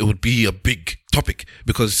it, it would be a big topic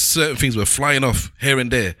because certain things were flying off here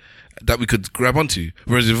and there that we could grab onto.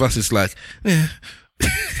 Whereas with us, it's like, yeah.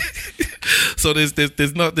 So there's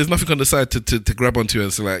nothing on the side to grab onto and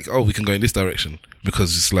it's like, oh, we can go in this direction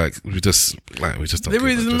because it's like we just don't. There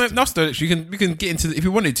is enough direction. We can get into if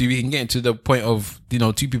you wanted to. We can get into the point of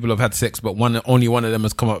two people have had sex, but only one of them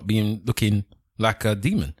has come up looking like a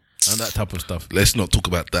demon and that type of stuff. Let's not talk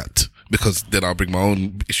about that because then I'll bring my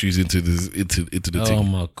own issues into the thing. Oh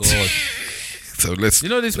my god! So let's.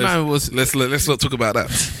 This man was. Let's not talk about that.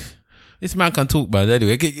 This man can talk, man.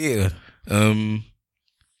 Anyway, yeah.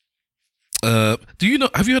 Do you know?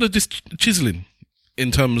 Have you heard of this chiseling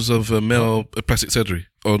in terms of male plastic surgery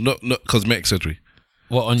or not cosmetic surgery?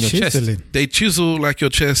 What on your Chiseling. chest? They chisel like your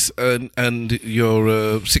chest and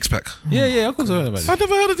your six pack. Yeah. I could heard about I've it.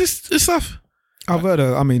 never heard of this stuff. I've heard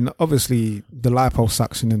of, obviously the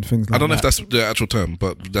liposuction and things like that. I don't know if that's the actual term,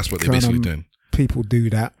 but that's what they're basically doing. People do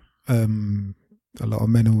that. A lot of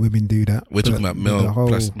men and women do that. We're talking But about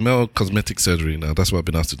the male cosmetic surgery now. That's what I've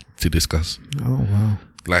been asked to discuss. Oh wow.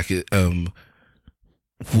 Like it,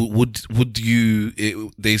 would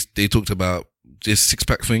you? They talked about this six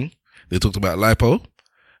pack thing. They talked about lipo.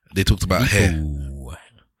 They talked about hair. Ooh.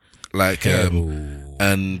 Like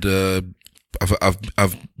and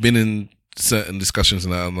I've been in certain discussions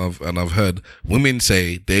now, and I've heard women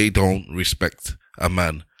say they don't respect a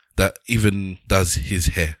man that even does his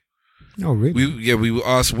hair. Oh really? We were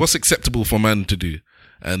asked what's acceptable for a man to do,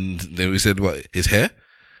 and then we said what, his hair,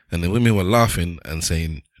 and the women were laughing and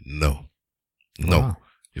saying no. Wow.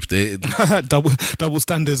 If they double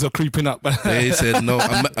standards are creeping up. they said no,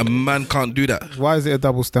 a man can't do that. Why is it a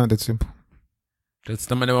double standard? Simple. There's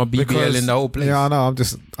some of them are BBL in the whole place. Yeah, I know.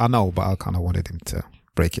 I know, but I kind of wanted him to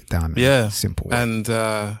break it down. Yeah, simple. Way. And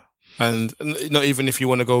not even if you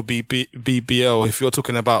want to go BBL, if you're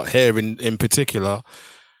talking about hair in particular.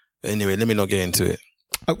 Anyway, let me not get into it.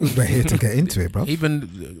 We're here to get into it, bro.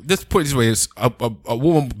 Even let's put it this way: it's a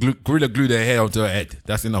woman gorilla glue their hair onto her head.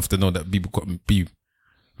 That's enough to know that people could be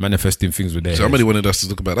manifesting things with their. Somebody heads. wanted us to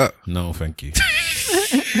talk about that. No, thank you.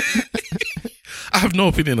 I have no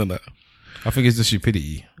opinion on that. I think it's the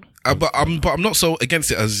stupidity. But I'm not so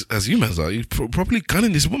against it as you men are. You're probably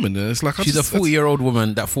gunning this woman. It's like She's a 40-year-old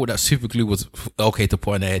woman that thought that super glue was okay to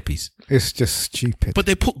put on her headpiece. It's just stupid. But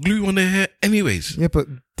they put glue on their hair anyways. Yeah, but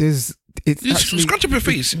it's You actually, scrunch up your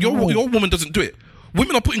face. Your woman doesn't do it.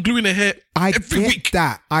 Women are putting glue in their hair every week.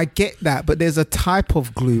 I get that, but there's a type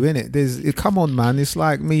of glue in it. Come on, man. It's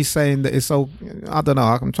like me saying that it's so. I don't know.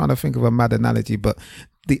 I'm trying to think of a mad analogy, but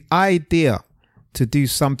the idea to do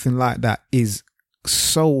something like that is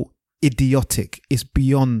so idiotic. It's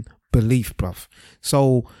beyond belief, bruv.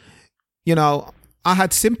 So, I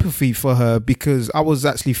had sympathy for her because I was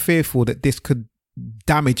actually fearful that this could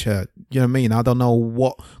damage her. You know what I mean? I don't know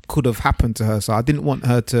what could have happened to her, so I didn't want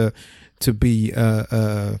her to be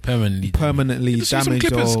permanently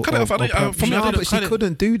damaged but she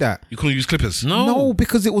couldn't do that. You couldn't use clippers. No,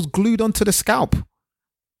 because it was glued onto the scalp,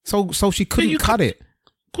 so she couldn't cut it.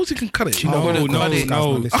 Of course you can cut it. No.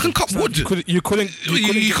 I can cut wood. You can't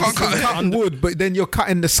cut wood, but then you're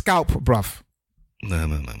cutting the scalp, bruv. No.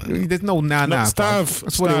 There's no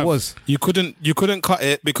That's what it was. You couldn't cut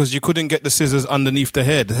it because you couldn't get the scissors underneath the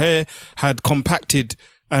hair. The hair had compacted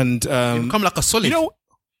and become like a solid.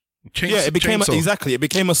 It became exactly. It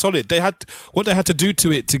became a solid. They had to do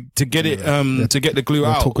to it to get it to get the glue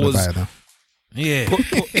out was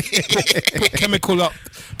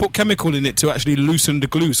put chemical in it to actually loosen the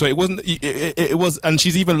glue. So it wasn't. It was, and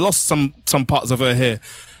she's even lost some parts of her hair.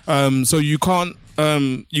 So you couldn't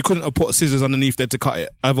have put scissors underneath there to cut it.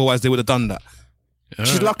 Otherwise, they would have done that.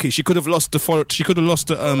 She's lucky. She could have lost She could have lost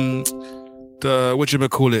the what you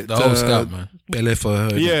call it? The whole scalp, man. Belly for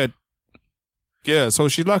her. Yeah. So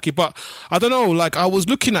she's lucky, but I don't know. Like I was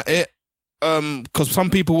looking at it. Because some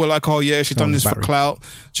people were like, "Oh yeah, she's done this for clout.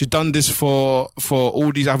 She's done this for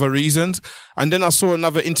all these other reasons." And then I saw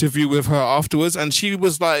another interview with her afterwards, and she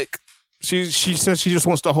was like, she said she just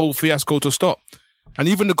wants the whole fiasco to stop. And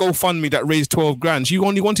even the GoFundMe that raised 12 grand, she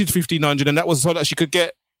only wanted 1,500, and that was so that she could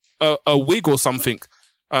get a wig or something.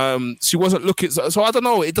 She wasn't looking. So I don't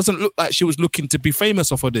know. It doesn't look like she was looking to be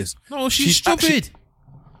famous off of this. No, she's stupid.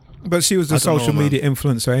 But she was a social media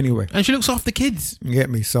influencer anyway. And she looks after kids. You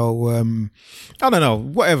get me? So, I don't know.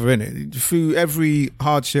 Whatever, innit? Through every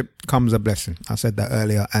hardship comes a blessing. I said that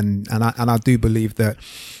earlier. And I do believe that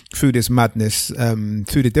through this madness,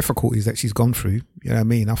 through the difficulties that she's gone through, you know what I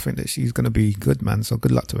mean? I think that she's going to be good, man. So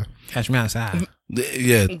good luck to her. Catch me outside.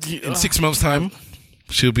 Yeah. In 6 months' time,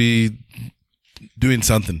 she'll be doing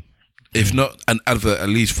something. If not an advert, at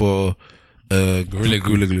least for... Gorilla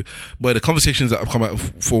Glue. But the conversations that have come out,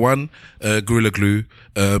 for one, Gorilla Glue,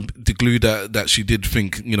 the glue that she did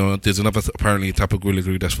think, there's another apparently type of Gorilla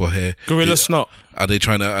Glue that's for hair. Gorilla Snot. Are they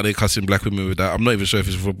cussing black women with that? I'm not even sure if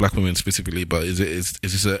it's for black women specifically, but is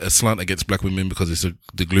this a slant against black women because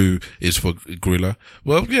the glue is for gorilla?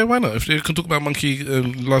 Well, yeah, why not? If they can talk about monkey,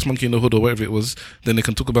 last monkey in the hood or whatever it was, then they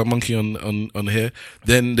can talk about monkey on hair.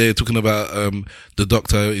 Then they're talking about the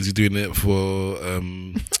doctor, is he doing it for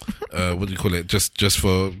what do you call it? Just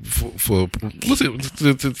for what's it?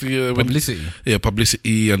 Publicity. Yeah,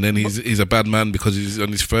 publicity. And then he's a bad man because he's on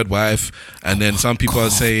his third wife. And then some people are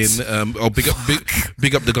saying,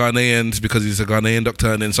 big up the Ghanaians because he's a Ghanaian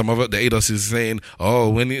doctor. And then some other the ADOS is saying,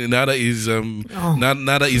 now that he's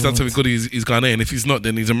done something good, he's Ghanaian. If he's not,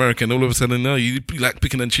 then he's American. All of a sudden, no, you like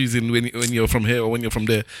picking and choosing when you're from here or when you're from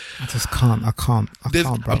there. I just can't. I can't,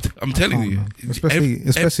 bro. I'm telling you, man.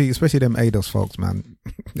 Especially them ADOS folks, man.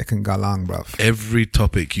 They can go along, bro. Every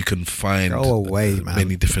topic you can find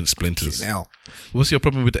many different splinters. What's your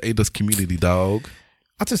problem with the ADOS community, dog?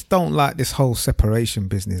 I just don't like this whole separation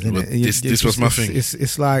business, innit? This was my thing.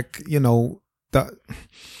 It's like, that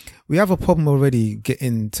we have a problem already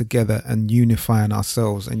getting together and unifying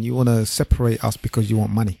ourselves, and you want to separate us because you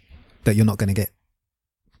want money that you're not going to get.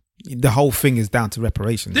 The whole thing is down to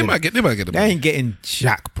reparations. They might get the money. They ain't getting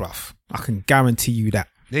jack, bruv. I can guarantee you that.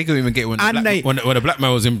 They couldn't even get when the black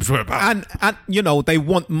man was in. And they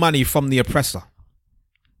want money from the oppressor.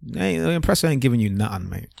 The oppressor ain't giving you nothing,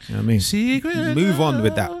 mate. You know what I mean? Secret move on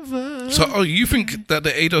with that. So, you think that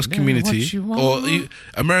the ADOS community or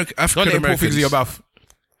African Americans?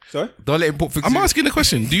 Sorry? Don't let him put things. I'm asking the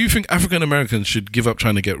question. Do you think African Americans should give up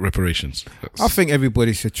trying to get reparations? I think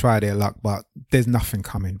everybody should try their luck, but there's nothing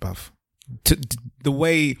coming, bruv. The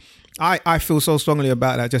way I feel so strongly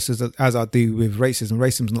about that, just as I do with racism.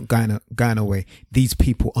 Racism's not going away. These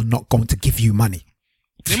people are not going to give you money.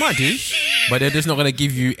 They might do, but they're just not going to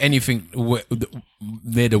give you anything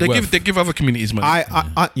near the worth. They give other communities money.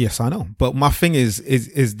 Yes, I know. But my thing is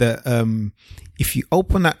that if you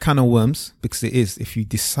open that can of worms, because it is, if you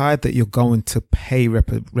decide that you're going to pay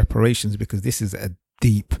reparations, because this is a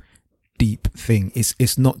deep thing.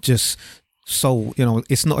 It's not just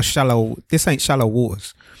it's not a shallow. This ain't shallow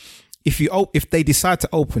waters. If they decide to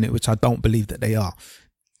open it, which I don't believe that they are,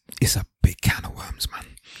 it's a big can of worms, man.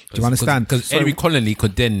 Do you understand? Because every colony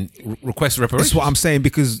could then request reparations. That's what I'm saying,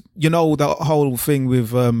 because the whole thing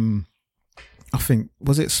with I think,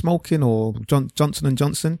 was it smoking or Johnson &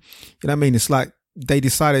 Johnson? You know what I mean? It's like they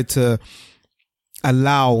decided to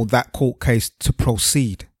allow that court case to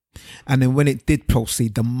proceed. And then when it did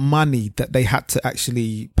proceed, the money that they had to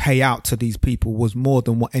actually pay out to these people was more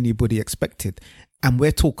than what anybody expected. And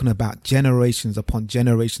we're talking about generations upon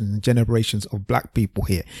generations and generations of black people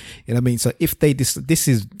here. You know what I mean? So if this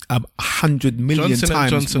is 100 million Johnson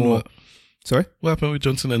times Johnson more. what? Sorry? What happened with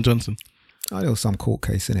Johnson & Johnson? Oh, there was some court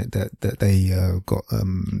case in it that they got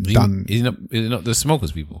done. Is it not the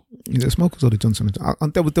smokers people? Is it smokers or the Johnson?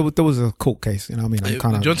 There was a court case. You know what I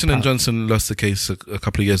mean? Johnson & Johnson lost the case a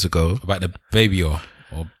couple of years ago About the baby or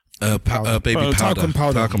baby talcum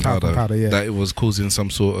powder. Talcum powder, yeah. That it was causing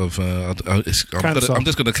some sort of I'm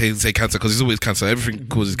just gonna say cancer, because it's always cancer. Everything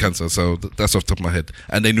causes cancer, so that's off the top of my head.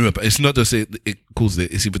 And they knew about it. It's not just it caused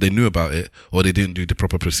it. It's either they knew about it or they didn't do the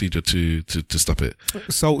proper procedure to stop it.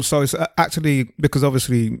 So it's actually, because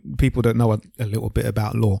obviously people don't know a little bit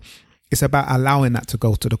about law. It's about allowing that to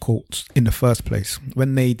go to the courts in the first place.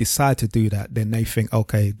 When they decide to do that, then they think,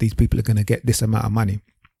 okay, these people are going to get this amount of money.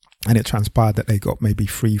 And it transpired that they got maybe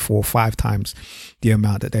 3, 4, 5 times the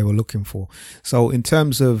amount that they were looking for. So in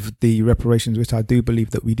terms of the reparations, which I do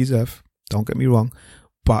believe that we deserve, don't get me wrong,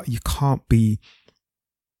 but you can't be,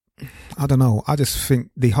 I don't know. I just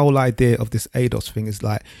think the whole idea of this ADOS thing is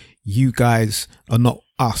like, you guys are not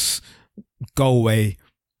us. Go away.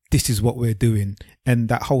 This is what we're doing. And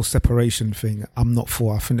that whole separation thing, I'm not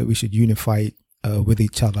for. I think that we should unify with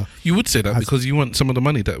each other. You would say that because you want some of the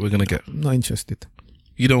money that we're going to get. I'm not interested.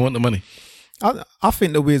 You don't want the money? I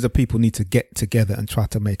think that we as a people need to get together and try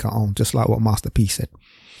to make our own, just like what Master P said.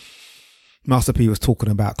 Master P was talking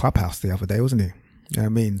about Clubhouse the other day, wasn't he? You know what I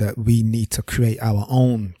mean? That we need to create our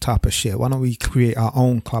own type of shit. Why don't we create our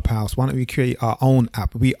own Clubhouse? Why don't we create our own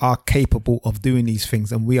app? We are capable of doing these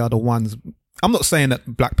things, and we are the ones. I'm not saying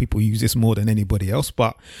that black people use this more than anybody else,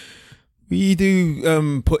 but we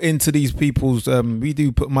do put into these people's we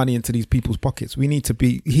do put money into these people's pockets. We need to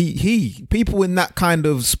be people in that kind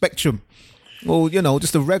of spectrum, or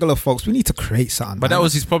just the regular folks. We need to create something. But that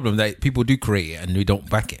was his problem, that people do create it and we don't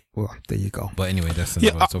back it. Well, there you go. But anyway, that's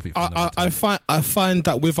another topic. I find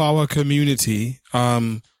that with our community,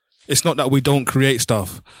 it's not that we don't create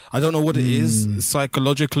stuff. I don't know what it is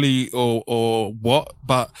psychologically or what,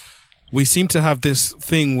 but we seem to have this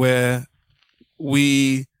thing where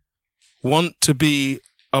we want to be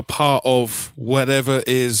a part of whatever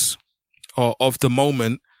is or of the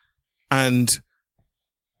moment, and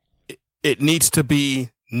it needs to be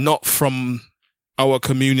not from our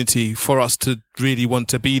community for us to really want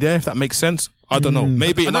to be there, if that makes sense. I don't know.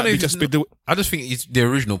 Maybe it might be just I just think it's the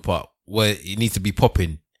original part where it needs to be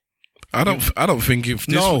popping. I don't think if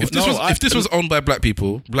this was owned by black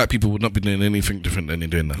people would not be doing anything different than they're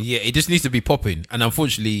doing now. Yeah, it just needs to be popping. And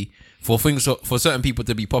unfortunately, for certain people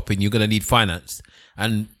to be popping, you're going to need finance.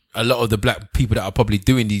 And a lot of the black people that are probably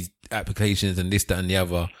doing these applications and this, that, and the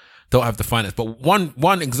other don't have the finance. But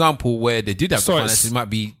one example where they did have the finances might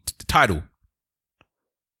be Tidal.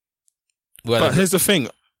 But here's the thing.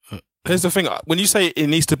 When you say it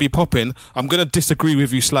needs to be popping, I'm going to disagree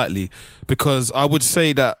with you slightly, because I would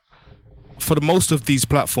say that for the most of these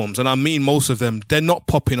platforms, and I mean most of them, they're not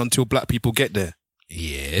popping until black people get there.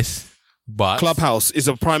 Yes, but Clubhouse is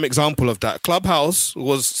a prime example of that. Clubhouse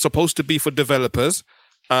was supposed to be for developers,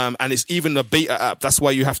 and it's even a beta app. That's why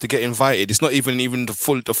you have to get invited. It's not even the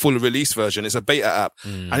full release version. It's a beta app,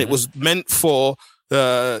 and it was meant for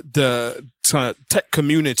the tech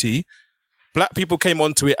community. Black people came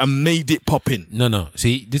onto it and made it popping. No.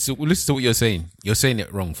 See, listen to what you're saying. You're saying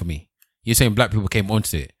it wrong for me. You're saying black people came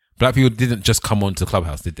onto it. Black people didn't just come onto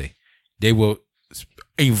Clubhouse, did they? They were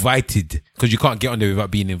invited, because you can't get on there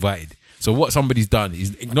without being invited. So what somebody's done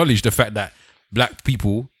is acknowledge the fact that black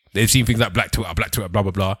people, they've seen things like Black Twitter, blah,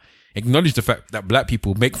 blah, blah. Acknowledge the fact that black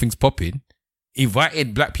people make things popping,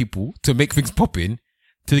 invited black people to make things popping,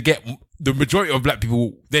 to get the majority of black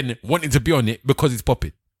people then wanting to be on it because it's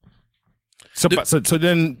popping. So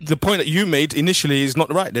then the point that you made initially is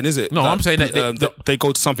not right then, is it? No, I'm saying that they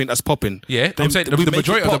go to something that's popping. Yeah, I'm saying the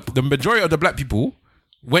majority of the black people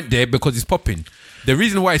went there because it's popping. The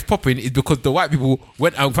reason why it's popping is because the white people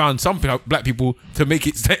went and found some black people to make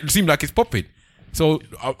it seem like it's popping. So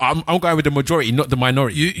I'm going with the majority, not the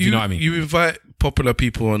minority. You know what I mean? You invite popular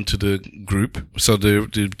people onto the group. So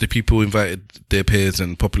the people invited their peers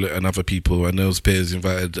and popular and other people, and those peers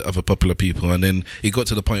invited other popular people, and then it got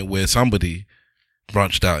to the point where somebody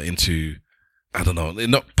branched out into, I don't know,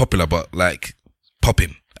 not popular but like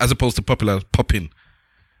popping, as opposed to popular popping.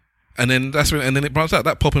 And then it branched out.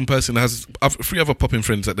 That popping person has 3 other popping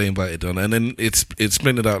friends that they invited on, and then it's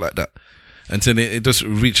splintered out like that. And then it just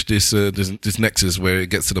reached this nexus where it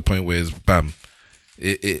gets to the point where it's bam,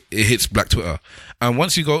 it hits Black Twitter. And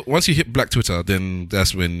once you hit Black Twitter, then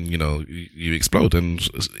that's when you explode, and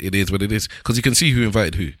it is what it is, because you can see who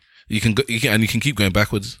invited who. You can keep going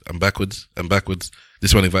backwards and backwards and backwards.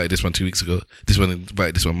 This one invited this one 2 weeks ago. This one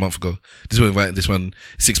invited this one a month ago. This one invited this one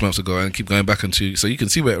 6 months ago, and keep going back into. So you can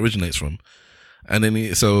see where it originates from, and then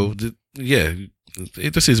it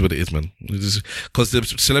just is what it is, man. Because the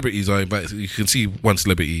celebrities are invited. You can see one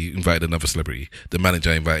celebrity invited another celebrity. The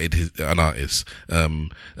manager invited an artist.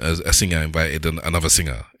 A singer invited another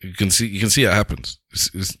singer. You can see it happens.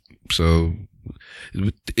 It's a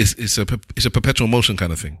perpetual motion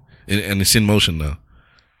kind of thing, and it's in motion now.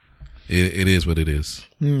 It is what it is.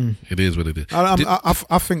 It is what it is.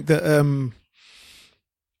 I think that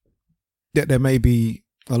that there may be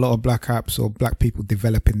a lot of black apps or black people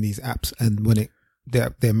developing these apps, and when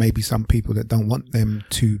there may be some people that don't want them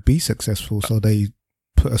to be successful, so they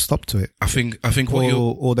put a stop to it. I think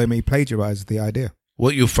or they may plagiarize the idea.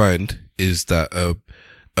 What you'll find is that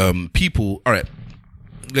people. All right,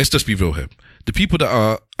 let's just be real here. The people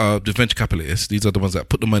that are the venture capitalists, these are the ones that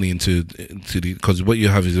put the money into because what you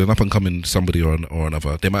have is an up and coming somebody or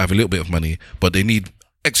another. They might have a little bit of money, but they need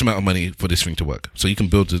X amount of money for this thing to work. So you can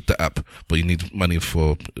build the app, but you need money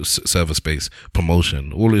for server space,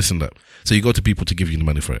 promotion, all this and that. So you go to people to give you the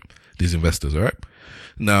money for it. These investors, all right?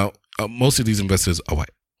 Now, most of these investors are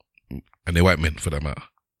white, and they're white men for that matter.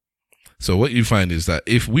 So what you find is that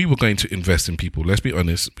if we were going to invest in people, let's be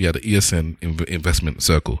honest, we had the ESN investment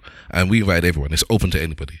circle, and we invited everyone. It's open to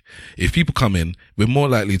anybody. If people come in, we're more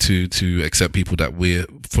likely to accept people that we're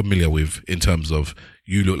familiar with in terms of,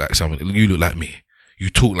 you look like someone, you look like me,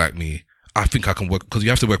 you talk like me, I think I can work, because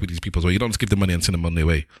you have to work with these people as well. You don't just give them money and send them on their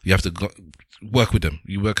way. You have to work with them.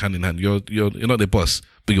 You work hand in hand. You're not their boss,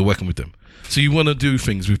 but you're working with them. So you want to do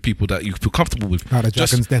things with people that you feel comfortable with. How the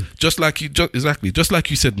Dragons Den. Just like you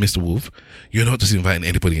said, Mr. Wolf, you're not just inviting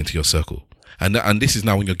anybody into your circle. And this is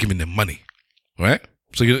now when you're giving them money, right?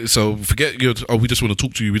 So forget we just want to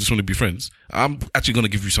talk to you, we just want to be friends. I'm actually going to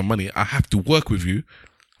give you some money. I have to work with you.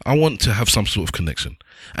 I want to have some sort of connection.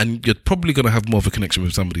 And you're probably going to have more of a connection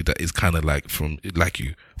with somebody that is kind of from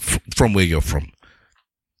where you're from.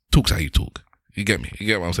 Talks how you talk. You get me? You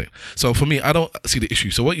get what I'm saying? So for me, I don't see the issue.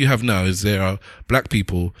 So what you have now is there are black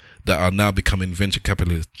people that are now becoming venture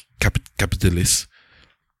capitalists,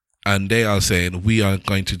 and they are saying we are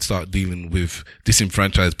going to start dealing with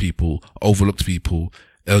disenfranchised people, overlooked people,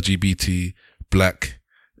 LGBT, black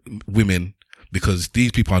women, because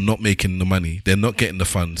these people are not making the money. They're not getting the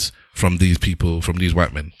funds from these people, from these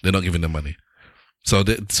white men. They're not giving them money. So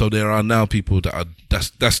there are now people that are,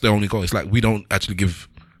 that's their only goal. It's like we don't actually give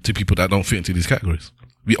to people that don't fit into these categories.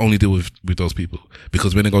 We only deal with those people,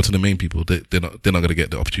 because when they go to the main people, they're not going to get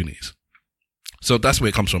the opportunities. So that's where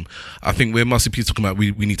it comes from. I think where Master P's talking about, we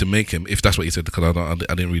need to make him, if that's what he said, because I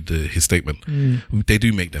didn't read his statement. They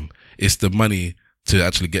do make them. It's the money to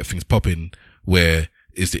actually get things popping where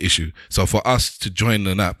is the issue. So for us to join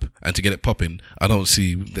an app and to get it popping, I don't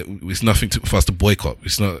see that it's nothing for us to boycott.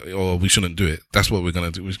 It's not, or we shouldn't do it. That's what we're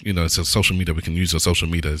going to do. It's a social media. We can use our social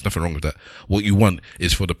media. There's nothing wrong with that. What you want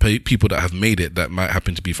is for the people that have made it, that might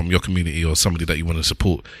happen to be from your community or somebody that you want to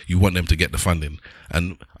support. You want them to get the funding,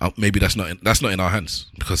 and maybe that's not in our hands,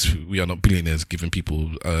 because we are not billionaires giving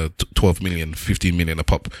people 12 million, 15 million a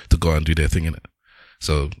pop to go and do their thing in it.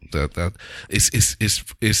 So that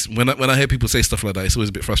it's when I hear people say stuff like that, it's always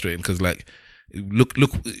a bit frustrating, because like, look,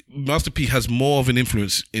 Master P has more of an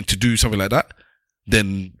influence to do something like that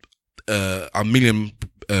than a million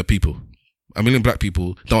people. A million black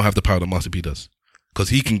people don't have the power that Master P does, because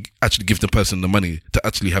he can actually give the person the money to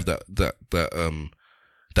actually have that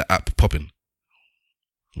app popping.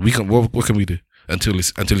 What can we do until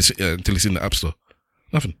it's in the App Store?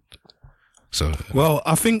 Nothing. So well,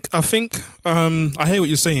 I think I hear what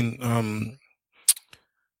you're saying,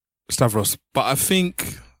 Stavros, but I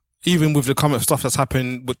think even with the kind of stuff that's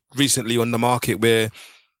happened recently on the market, where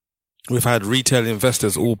we've had retail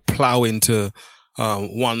investors all plow into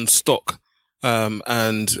one stock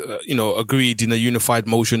and agreed in a unified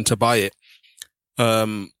motion to buy it,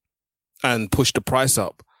 and push the price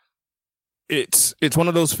up. It's one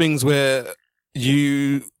of those things where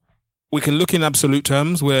we can look in absolute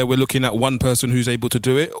terms where we're looking at one person who's able to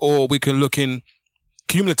do it, or we can look in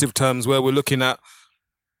cumulative terms where we're looking at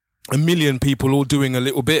 1 million people all doing a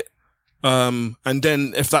little bit. And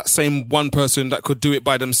then if that same one person that could do it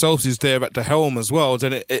by themselves is there at the helm as well,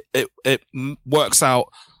 then it works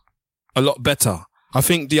out a lot better. I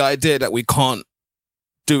think the idea that we can't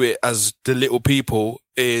do it as the little people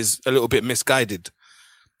is a little bit misguided.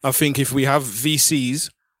 I think if we have VCs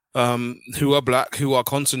who are black, who are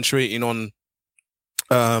concentrating on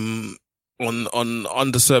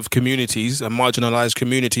underserved communities and marginalized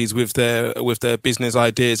communities with their business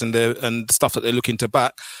ideas and stuff that they're looking to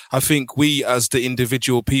back, I think we as the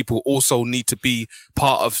individual people also need to be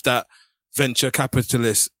part of that venture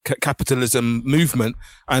capitalism movement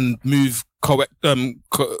and move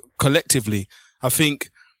collectively. I think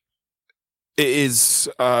it is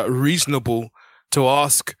reasonable to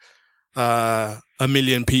ask 1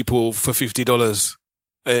 million people for $50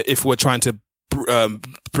 if we're trying to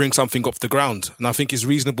bring something off the ground. And I think it's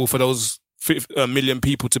reasonable for those 1 million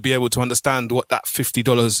people to be able to understand what that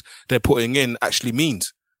 $50 they're putting in actually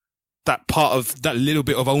means. That part of that little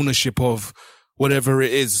bit of ownership of whatever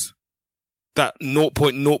it is, that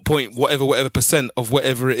 0.0 whatever percent of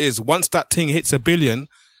whatever it is. Once that thing hits $1 billion,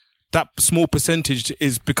 that small percentage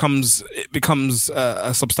becomes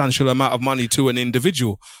a substantial amount of money to an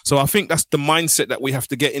individual. So I think that's the mindset that we have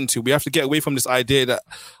to get into. We have to get away from this idea that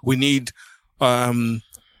we need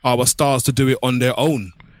our stars to do it on their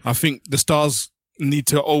own. I think the stars need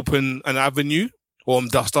to open an avenue, or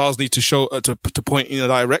the stars need to show to point in a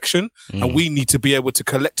direction, and we need to be able to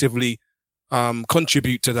collectively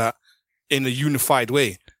contribute to that in a unified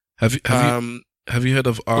way. Have you heard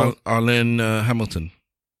of Arlene Hamilton?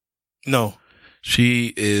 No.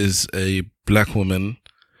 She is a black woman.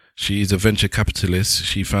 She's a venture capitalist.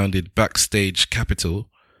 She founded Backstage Capital.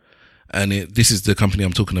 And this is the company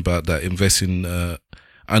I'm talking about that invests in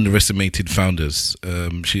underestimated founders.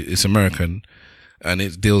 It's American, and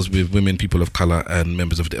it deals with women, people of color, and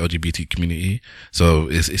members of the LGBT community. So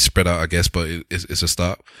it's spread out, I guess, but it's a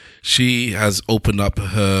start. She has opened up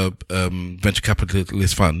her venture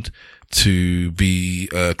capitalist fund to be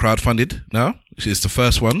crowdfunded now. It's the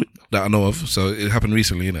first one that I know of. So it happened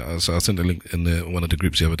recently, you know. So I sent a link in one of the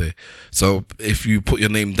groups the other day. So if you put your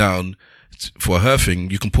name down for her thing,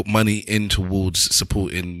 you can put money in towards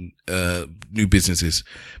supporting new businesses,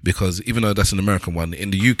 because even though that's an American one,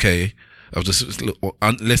 in the UK,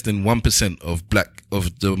 less than 1% of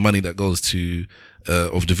the money that goes to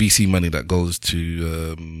of the VC money that goes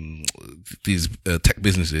to these tech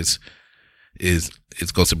businesses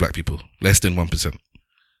it goes to black people. Less than 1%.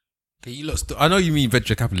 Can you I know you mean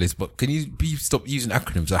venture capitalists, but can you stop using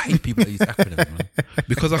acronyms? I hate people that use acronyms, man.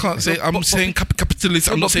 Because I can't say, I'm saying capitalist,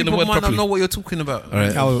 I'm not saying the word properly. I don't know what you're talking about. All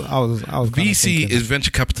right. I was VC is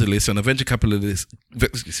venture capitalist, and venture capitalist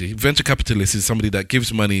is somebody that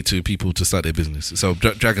gives money to people to start their business. So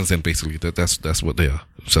Dragon's Den, basically, that's what they are.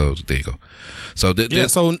 So there you go. So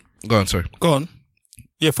go on, sorry. Go on.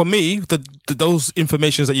 Yeah, for me, those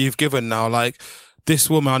informations that you've given now, like, this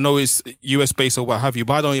woman, I know is US based or what have you,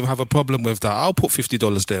 but I don't even have a problem with that. I'll put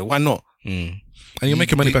 $50 there. Why not? And you're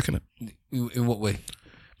making money back in it. In what way?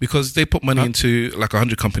 Because they put money into like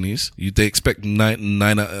 100 companies. They expect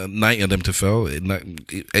 90 of them to fail,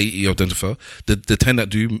 80 of them to fail. The 10 that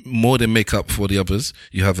do more than make up for the others.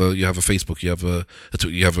 You have a Facebook, you have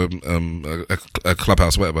a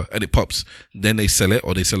Clubhouse, whatever, and it pops. Then they sell it,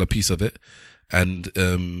 or they sell a piece of it. And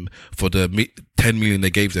for the 10 million they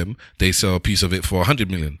gave them, they sell a piece of it for 100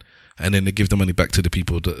 million, and then they give the money back to the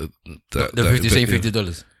people. The same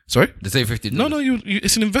 $50. Sorry, the same $50. No,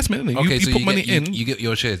 it's an investment, isn't it? Okay, you put money in, you get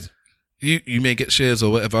your shares. You may get shares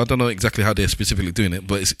or whatever. I don't know exactly how they're specifically doing it,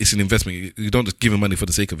 but it's an investment. You don't just give them money for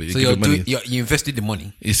the sake of it. You invested the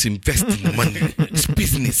money. It's investing the money. It's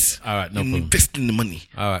business. All right, no problem. Investing the money.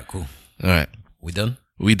 All right, cool. All right, we done.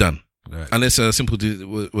 Right. Unless simple.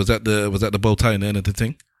 Was that the bow tie in the end of the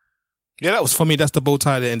thing? Yeah, that was for me. That's the bow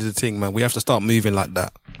tie at the end of the thing, man. We have to start moving like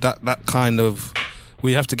that. That kind of.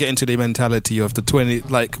 We have to get into the mentality of the 20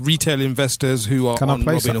 retail investors who are on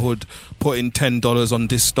Robinhood putting $10 on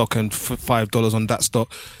this stock and $5 on that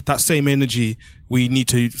stock. That same energy we need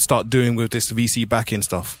to start doing with this VC backing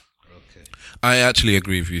stuff. Okay. I actually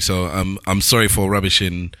agree with you. So I'm sorry for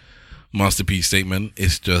rubbishing Masterpiece statement.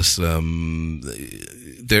 It's just he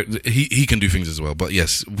can do things as well, but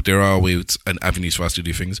yes, there are ways and avenues for us to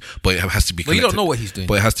do things, but it has to be collective. But you don't know what he's doing.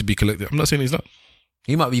 But it has to be collective. I'm not saying he's not.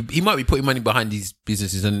 He might be putting money behind these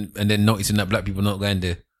businesses and then noticing that black people not going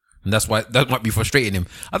there. And that's why that might be frustrating him.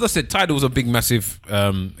 As I said, Tidal's a big, massive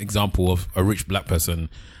example of a rich black person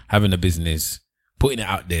having a business, putting it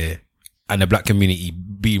out there, and the black community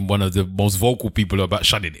being one of the most vocal people about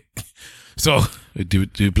shunning it. So,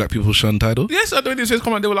 do black people shun Tidal? Yes, I know this says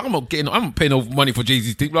come on. They were like, I'm not paying no money for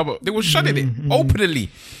Jay-Z's thing, blah, blah. They were shunning it openly.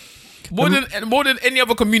 More than any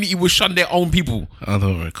other community will shun their own people. I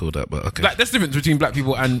don't recall that, but okay. Like, that's the difference between black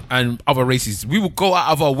people and other races. We will go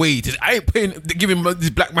out of our way to. I ain't paying, giving this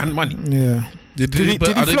black man money. Yeah. Did he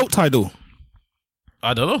float Tidal?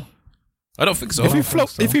 I don't know. I don't think so.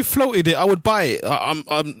 If he floated it, I would buy it. I'm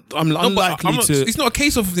unlikely to. It's not a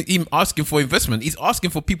case of him asking for investment. He's asking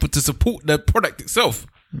for people to support the product itself.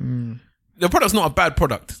 The product's not a bad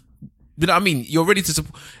product. You know what I mean? You're ready to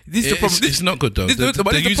support. This is the problem. It's not good though.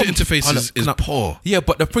 The user interface is poor. Yeah,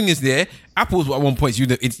 but the thing is, Apple's at one point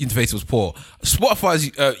user interface was poor. Spotify's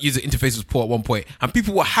user interface was poor at one point, and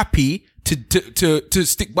people were happy to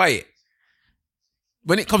stick by it.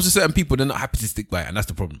 When it comes to certain people, they're not happy to stick by it, and that's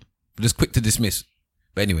the problem. They're just quick to dismiss.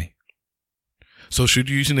 But anyway, so should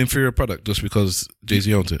you use an inferior product just because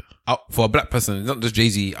Jay-Z owns it? For a black person, not just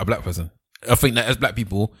Jay-Z, a black person. I think that as black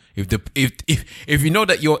people, if you know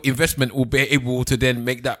that your investment will be able to then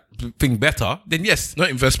make that thing better, then yes. Not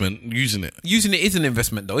investment, using it. Using it is an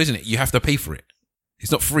investment though, isn't it? You have to pay for it.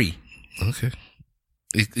 It's not free. Okay.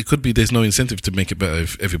 It could be there's no incentive to make it better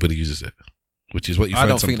if everybody uses it, which is what you find. I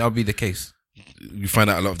don't think that would be the case. You find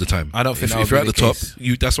out a lot of the time. I don't think if you're at the top,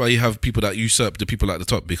 that's why you have people that usurp the people at the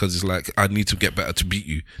top, because it's like, I need to get better to beat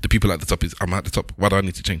you. The people at the top I'm at the top. Why do I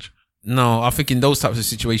need to change? No, I think in those types of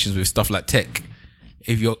situations with stuff like tech,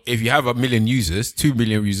 if you have 1 million users, 2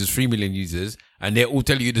 million users, 3 million users, and they're all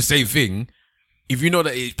telling you the same thing, if you know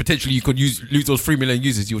that potentially you could lose those 3 million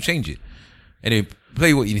users, you'll change it. Anyway,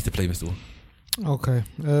 play what you need to play, Mr. Wall. Okay.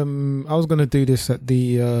 I was going to do this at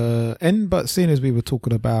the end, but seeing as we were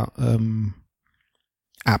talking about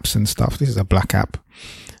apps and stuff, this is a black app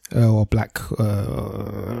or black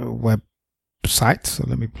web site. So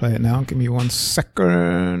let me play it now. Give me 1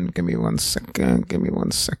 second.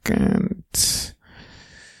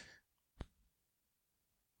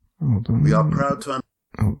 Hold on. We are proud to.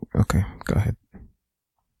 Oh, okay. Go ahead.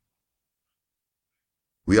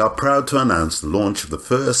 We are proud to announce the launch of the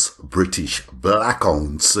first British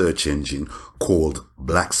black-owned search engine called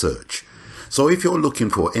Black Search. So if you're looking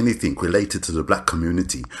for anything related to the black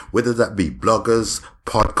community, whether that be bloggers,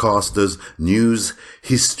 podcasters, news,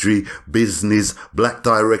 history, business, black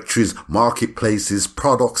directories, marketplaces,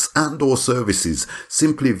 products and or services,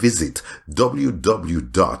 simply visit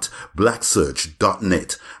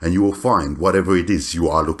www.blacksearch.net and you will find whatever it is you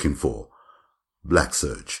are looking for. Black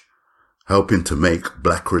Search, helping to make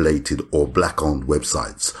black related or black owned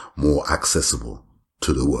websites more accessible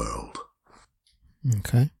to the world.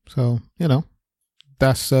 Okay, so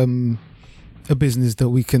that's a business that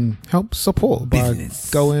we can help support by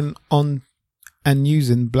going on and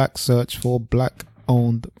using Black Search for black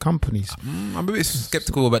owned companies. I'm a bit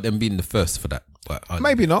skeptical about them being the first for that, but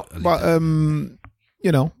maybe not. But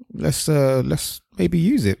let's maybe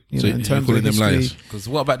use it. So in terms of them liars. Because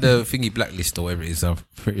what about the thingy blacklist or whatever it is? I'm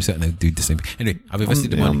pretty certain they do the same thing. Anyway, I've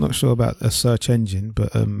invested the money. I'm not sure about a search engine,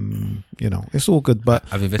 but it's all good. But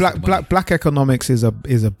black economics is a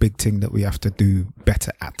big thing that we have to do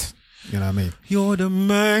better at. You know what I mean? You're the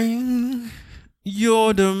man.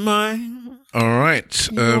 You're the man. All right.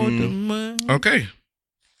 Okay.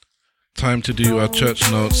 Time to do our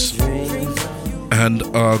church notes and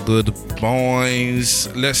our good boys.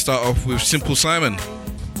 Let's start off with Simple Simon.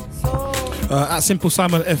 At Simple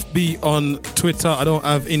Simon FB on Twitter. I don't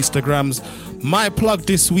have Instagrams. My plug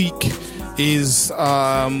this week is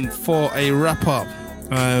for a rapper,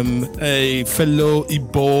 a fellow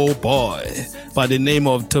Igbo boy by the name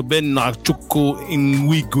of Tobenachukwu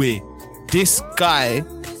Nwigwe. This guy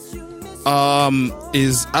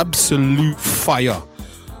is absolute fire.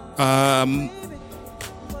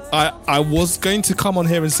 I was going to come on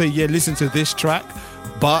here and say, yeah, listen to this track,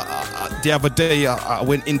 but the other day I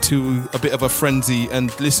went into a bit of a frenzy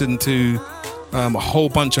and listened to a whole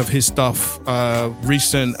bunch of his stuff,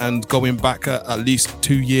 recent and going back at least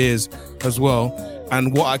 2 years as well.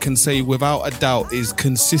 And what I can say without a doubt is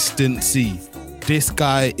consistency. This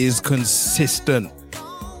guy is consistent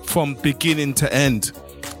from beginning to end.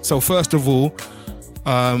 So first of all,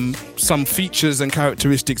 some features and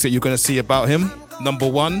characteristics that you're going to see about him. Number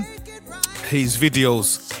one, his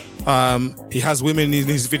videos. He has women in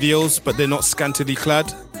his videos, but they're not scantily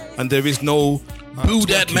clad, and there is no boo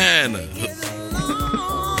that man.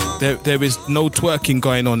 There is no twerking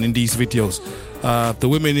going on in these videos. The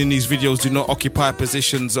women in these videos do not occupy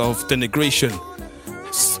positions of denigration.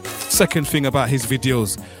 Second thing about his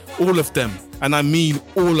videos, all of them, and I mean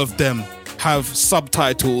all of them, have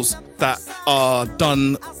subtitles that are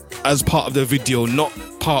done as part of the video, not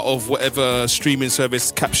part of whatever streaming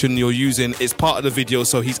service caption you're using. It's part of the video,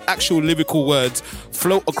 so his actual lyrical words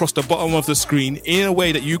float across the bottom of the screen in a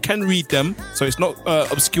way that you can read them, so it's not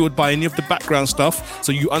obscured by any of the background stuff,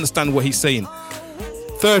 so you understand what he's saying.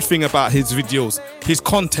 Third thing about his videos, his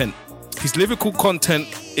content. His lyrical content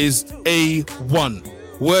is A1.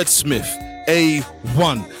 Wordsmith,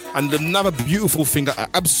 A1. And another beautiful thing that I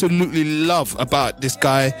absolutely love about this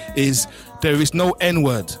guy is there is no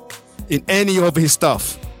N-word in any of his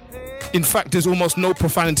stuff. In fact, there's almost no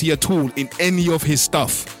profanity at all in any of his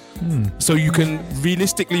stuff. So you can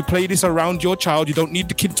realistically play this around your child. You don't need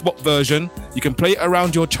the Kids Bop version. You can play it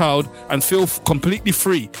around your child and feel completely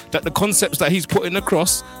free that the concepts that he's putting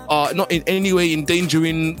across are not in any way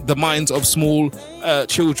endangering the minds of small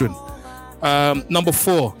children. Number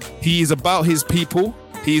 4, he is about his people.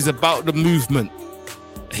 He is about the movement.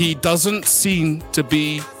 He doesn't seem to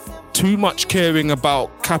be too much caring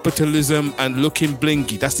about capitalism and looking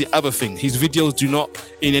blingy. That's the other thing. His videos do not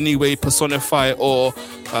in any way personify or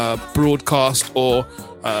broadcast or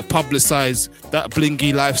publicize that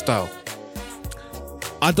blingy lifestyle.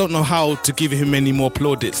 I don't know how to give him any more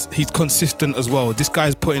plaudits. He's consistent as well. This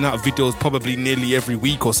guy's putting out videos probably nearly every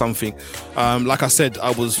week or something. Like I said,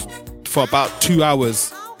 I was for about 2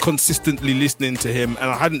 hours consistently listening to him, and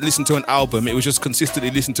I hadn't listened to an album. It was just consistently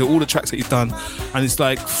listening to all the tracks that he's done, and it's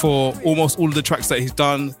like for almost all of the tracks that he's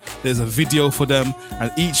done, there's a video for them,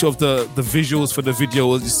 and each of the visuals for the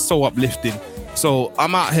video is so uplifting. So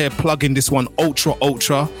I'm out here plugging this one ultra.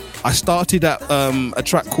 I started at a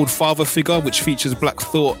track called Father Figure, which features Black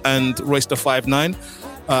Thought and Royce da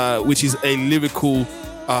 5'9", which is a lyrical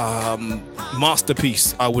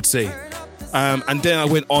masterpiece, I would say. And then I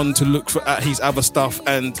went on to look at his other stuff,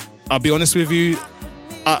 and I'll be honest with you,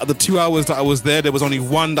 out of the 2 hours that I was there was only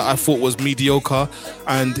one that I thought was mediocre,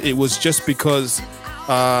 and it was just because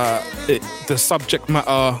the subject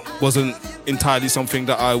matter wasn't entirely something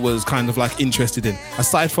that I was kind of like interested in.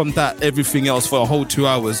 Aside from that, everything else for a whole 2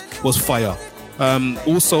 hours was fire.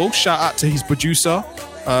 Also, shout out to his producer,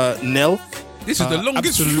 Nell. This is the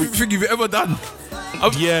longest thing you've ever done.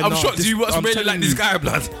 I'm shocked you must really like this guy,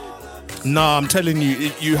 blood. No, I'm telling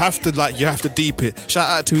you, you have to deep it. Shout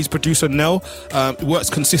out to his producer Nell.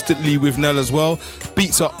 Works consistently with Nell as well.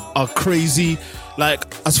 Beats are crazy. Like,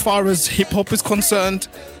 as far as hip hop is concerned,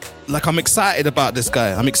 like, I'm excited about this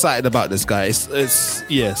guy.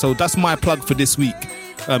 It's so that's my plug for this week.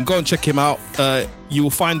 Go and check him out. You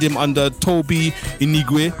will find him under Toby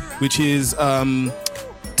Inigwe, which is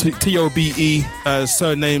Tobe,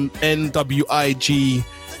 surname Nwigwe.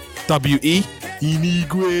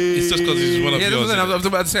 Inigwe. It's just because he's one of yours. I was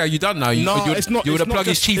about to say, are you done now? It's not. You would have plugged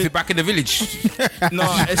his chief back in the village. No,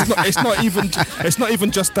 it's not even. It's not even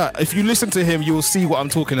just that. If you listen to him, you will see what I'm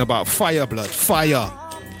talking about. Fire blood, fire.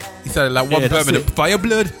 He sounded like one permanent fire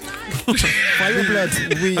blood. Fire blood.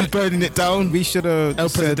 I'm burning it down. We should have El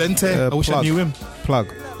Presidente. I wish I knew him. Plug.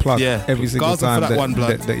 Yeah. Every single Gaza time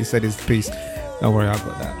that he said his piece. Don't worry, I've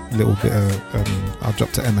got that little bit of. I'll drop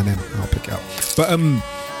to Eminem and I'll pick it up. But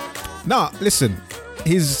nah, listen,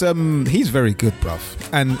 he's very good, bruv,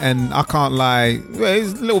 and I can't lie.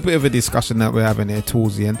 It's a little bit of a discussion that we're having here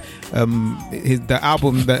towards the end. The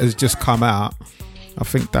album that has just come out, I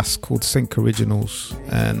think that's called Sync Originals,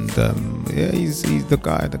 and he's the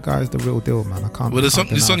guy. The guy's the real deal, man. I can't. Well, the song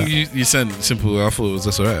you sent, Simple, I thought it was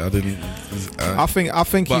just alright. I didn't. I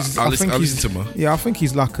think he's. I'll listen to him. Yeah, I think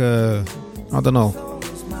he's like a. I don't know.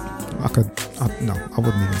 No, I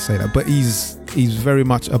wouldn't even say that, but he's very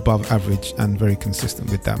much above average and very consistent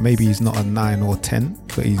with that. Maybe he's not a 9 or 10,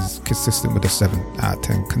 but he's consistent with a 7 out of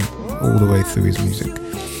 10 all the way through his music.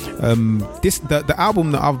 The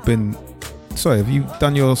album that I've been. Sorry, have you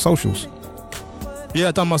done your socials? Yeah,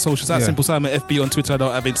 I've done my socials. At Simple Simon FB on Twitter. I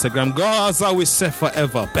don't have Instagram. Gaza with Seth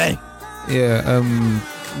forever. Bang. Yeah.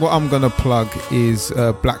 What I'm gonna plug is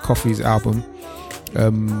Black Coffee's album.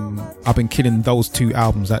 I've been killing those two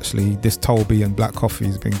albums actually. This Toby and Black Coffee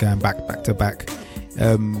has been going back to back.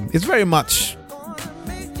 It's very much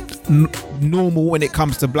normal when it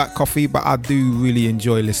comes to Black Coffee, but I do really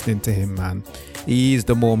enjoy listening to him, man. He is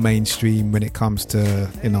the more mainstream when it comes to,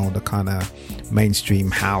 the kind of mainstream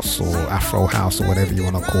house or Afro house or whatever you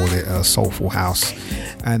want to call it, soulful house.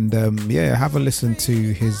 And have a listen to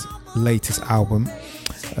his latest album.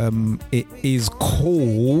 It is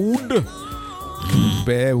called,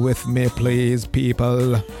 bear with me please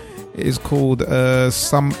people, it is called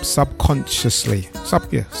Subconsciously,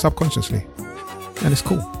 and it's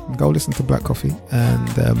cool. Go listen to Black Coffee. And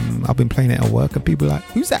I've been playing it at work and people are like,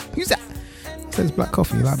 who's that? I says black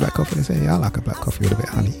coffee. You like black coffee? They say, yeah, I like a black coffee with a bit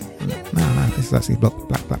of honey. No, this is actually black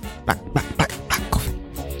coffee.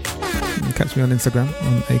 You can catch me on Instagram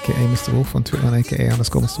on aka Mr. Wolf, on Twitter on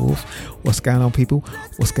aka_Mr. Wolf. What's going on, people?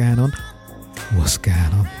 What's going on?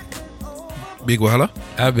 Big Wahala?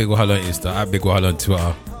 At Big Wahala on Insta, at Big Wahala on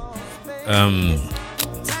Twitter.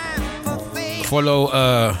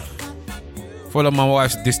 Follow my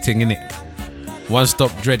wife's this thing, innit? One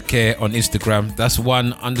Stop Dread Care on Instagram. That's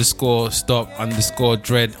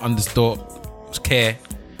 _stop_dread_care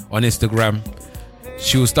on Instagram.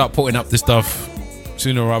 She will start putting up the stuff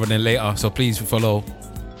sooner rather than later. So please follow,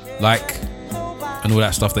 like, and all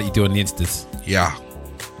that stuff that you do on the Instas. Yeah.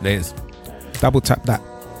 Ladies. Double tap that.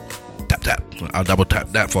 Tap. I'll double tap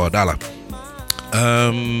that for $1.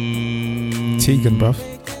 Tegan, bruv.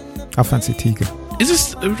 I fancy Tegan. Is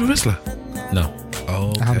this a wrestler? No.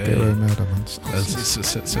 Oh, I have a bit of murder once.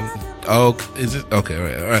 Oh, is it? Okay, all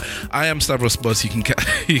right. I am Stavros Bus. You can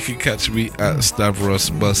catch me at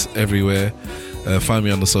Stavros Bus everywhere. Find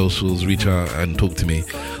me on the socials, reach out and talk to me.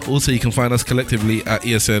 Also, you can find us collectively at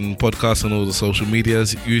ESN Podcast on all the social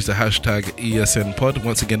medias. Use the hashtag ESN Pod.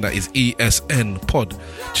 Once again, that is ESN Pod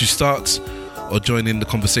to start or join in the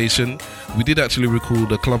conversation. We did actually record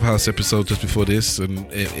a Clubhouse episode just before this, and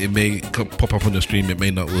it may pop up on the stream, it may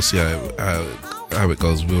not. We'll see how it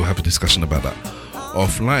goes. We'll have a discussion about that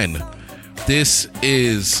offline. This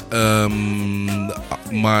is my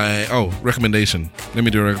recommendation. Let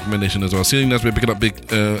me do a recommendation as well. Seeing as we're picking up big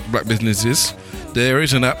black businesses, there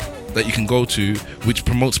is an app that you can go to which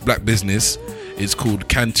promotes black business. It's called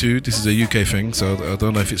Cantu. This is a UK thing, so I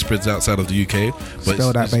don't know if it spreads outside of the UK. But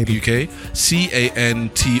Spell that, baby. UK.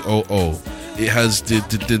 CANTOO. It has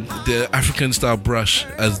the African style brush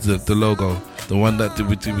as the logo, the one that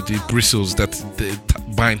with the bristles that they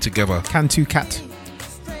bind together. Cantu cat.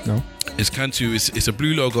 No. It's Cantu. It's a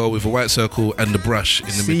blue logo with a white circle and the brush in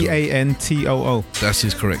the middle. CANTOO. That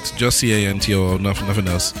is correct. Just CANTOO. Nothing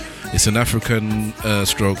else. It's an African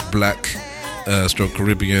stroke black stroke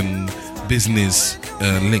Caribbean business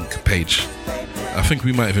link page. I think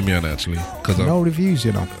we might even be on it actually. No reviews,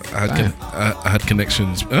 you know. I had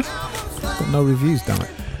connections. Huh? Got no reviews, damn it.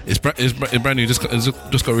 It's brand new. Just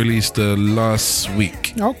got released last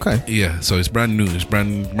week. Okay. Yeah, so it's brand new. It's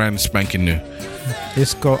brand spanking new.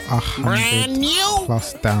 It's got 100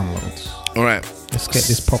 plus downloads. All right. Let's get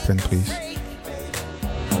this popping, please.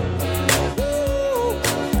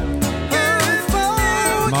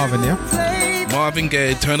 Marvin, yeah? Marvin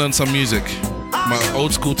Gaye, turn on some music. My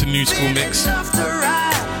old school to new school mix. Welcome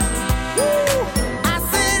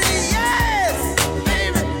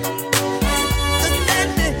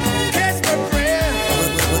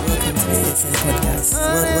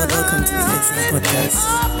to the ESN Podcast.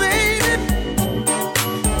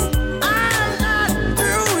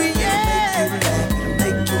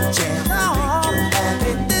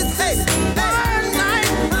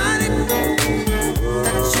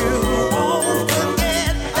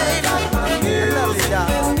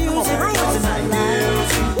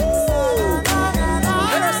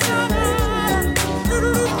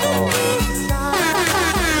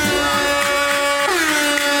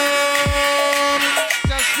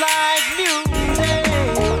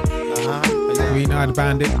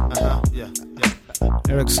 Bandit.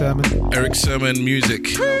 Eric Sermon music.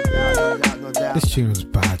 This tune was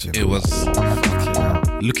bad, you know? It was.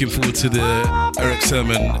 Looking forward to the Eric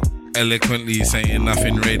Sermon Eloquently Saying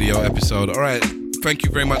Nothing radio episode. Alright, thank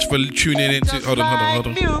you very much for tuning in to hold on.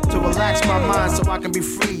 To relax my mind so I can be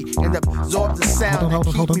free and absorb the sound and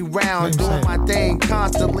keep me round, doing my thing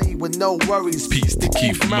constantly with no worries. Peace to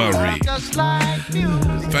Keith Murray.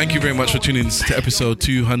 Thank you very much for tuning in to episode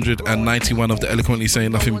 291 of the Eloquently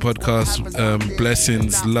Saying Nothing podcast.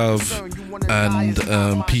 Blessings, love,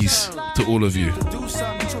 and peace to all of you.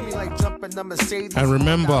 And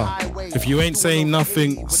remember, if you ain't saying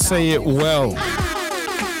nothing, say it well.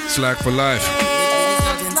 Slag for life.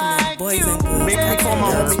 Boys and girls, Make me call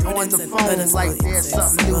my homie on the phone like there's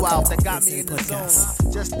something new out that got me in the zone.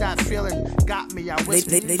 Just that feeling got me.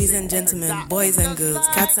 Ladies and gentlemen, boys and girls,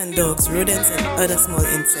 cats and dogs, rodents and other small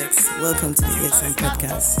insects, welcome to the ESN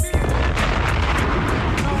Podcast.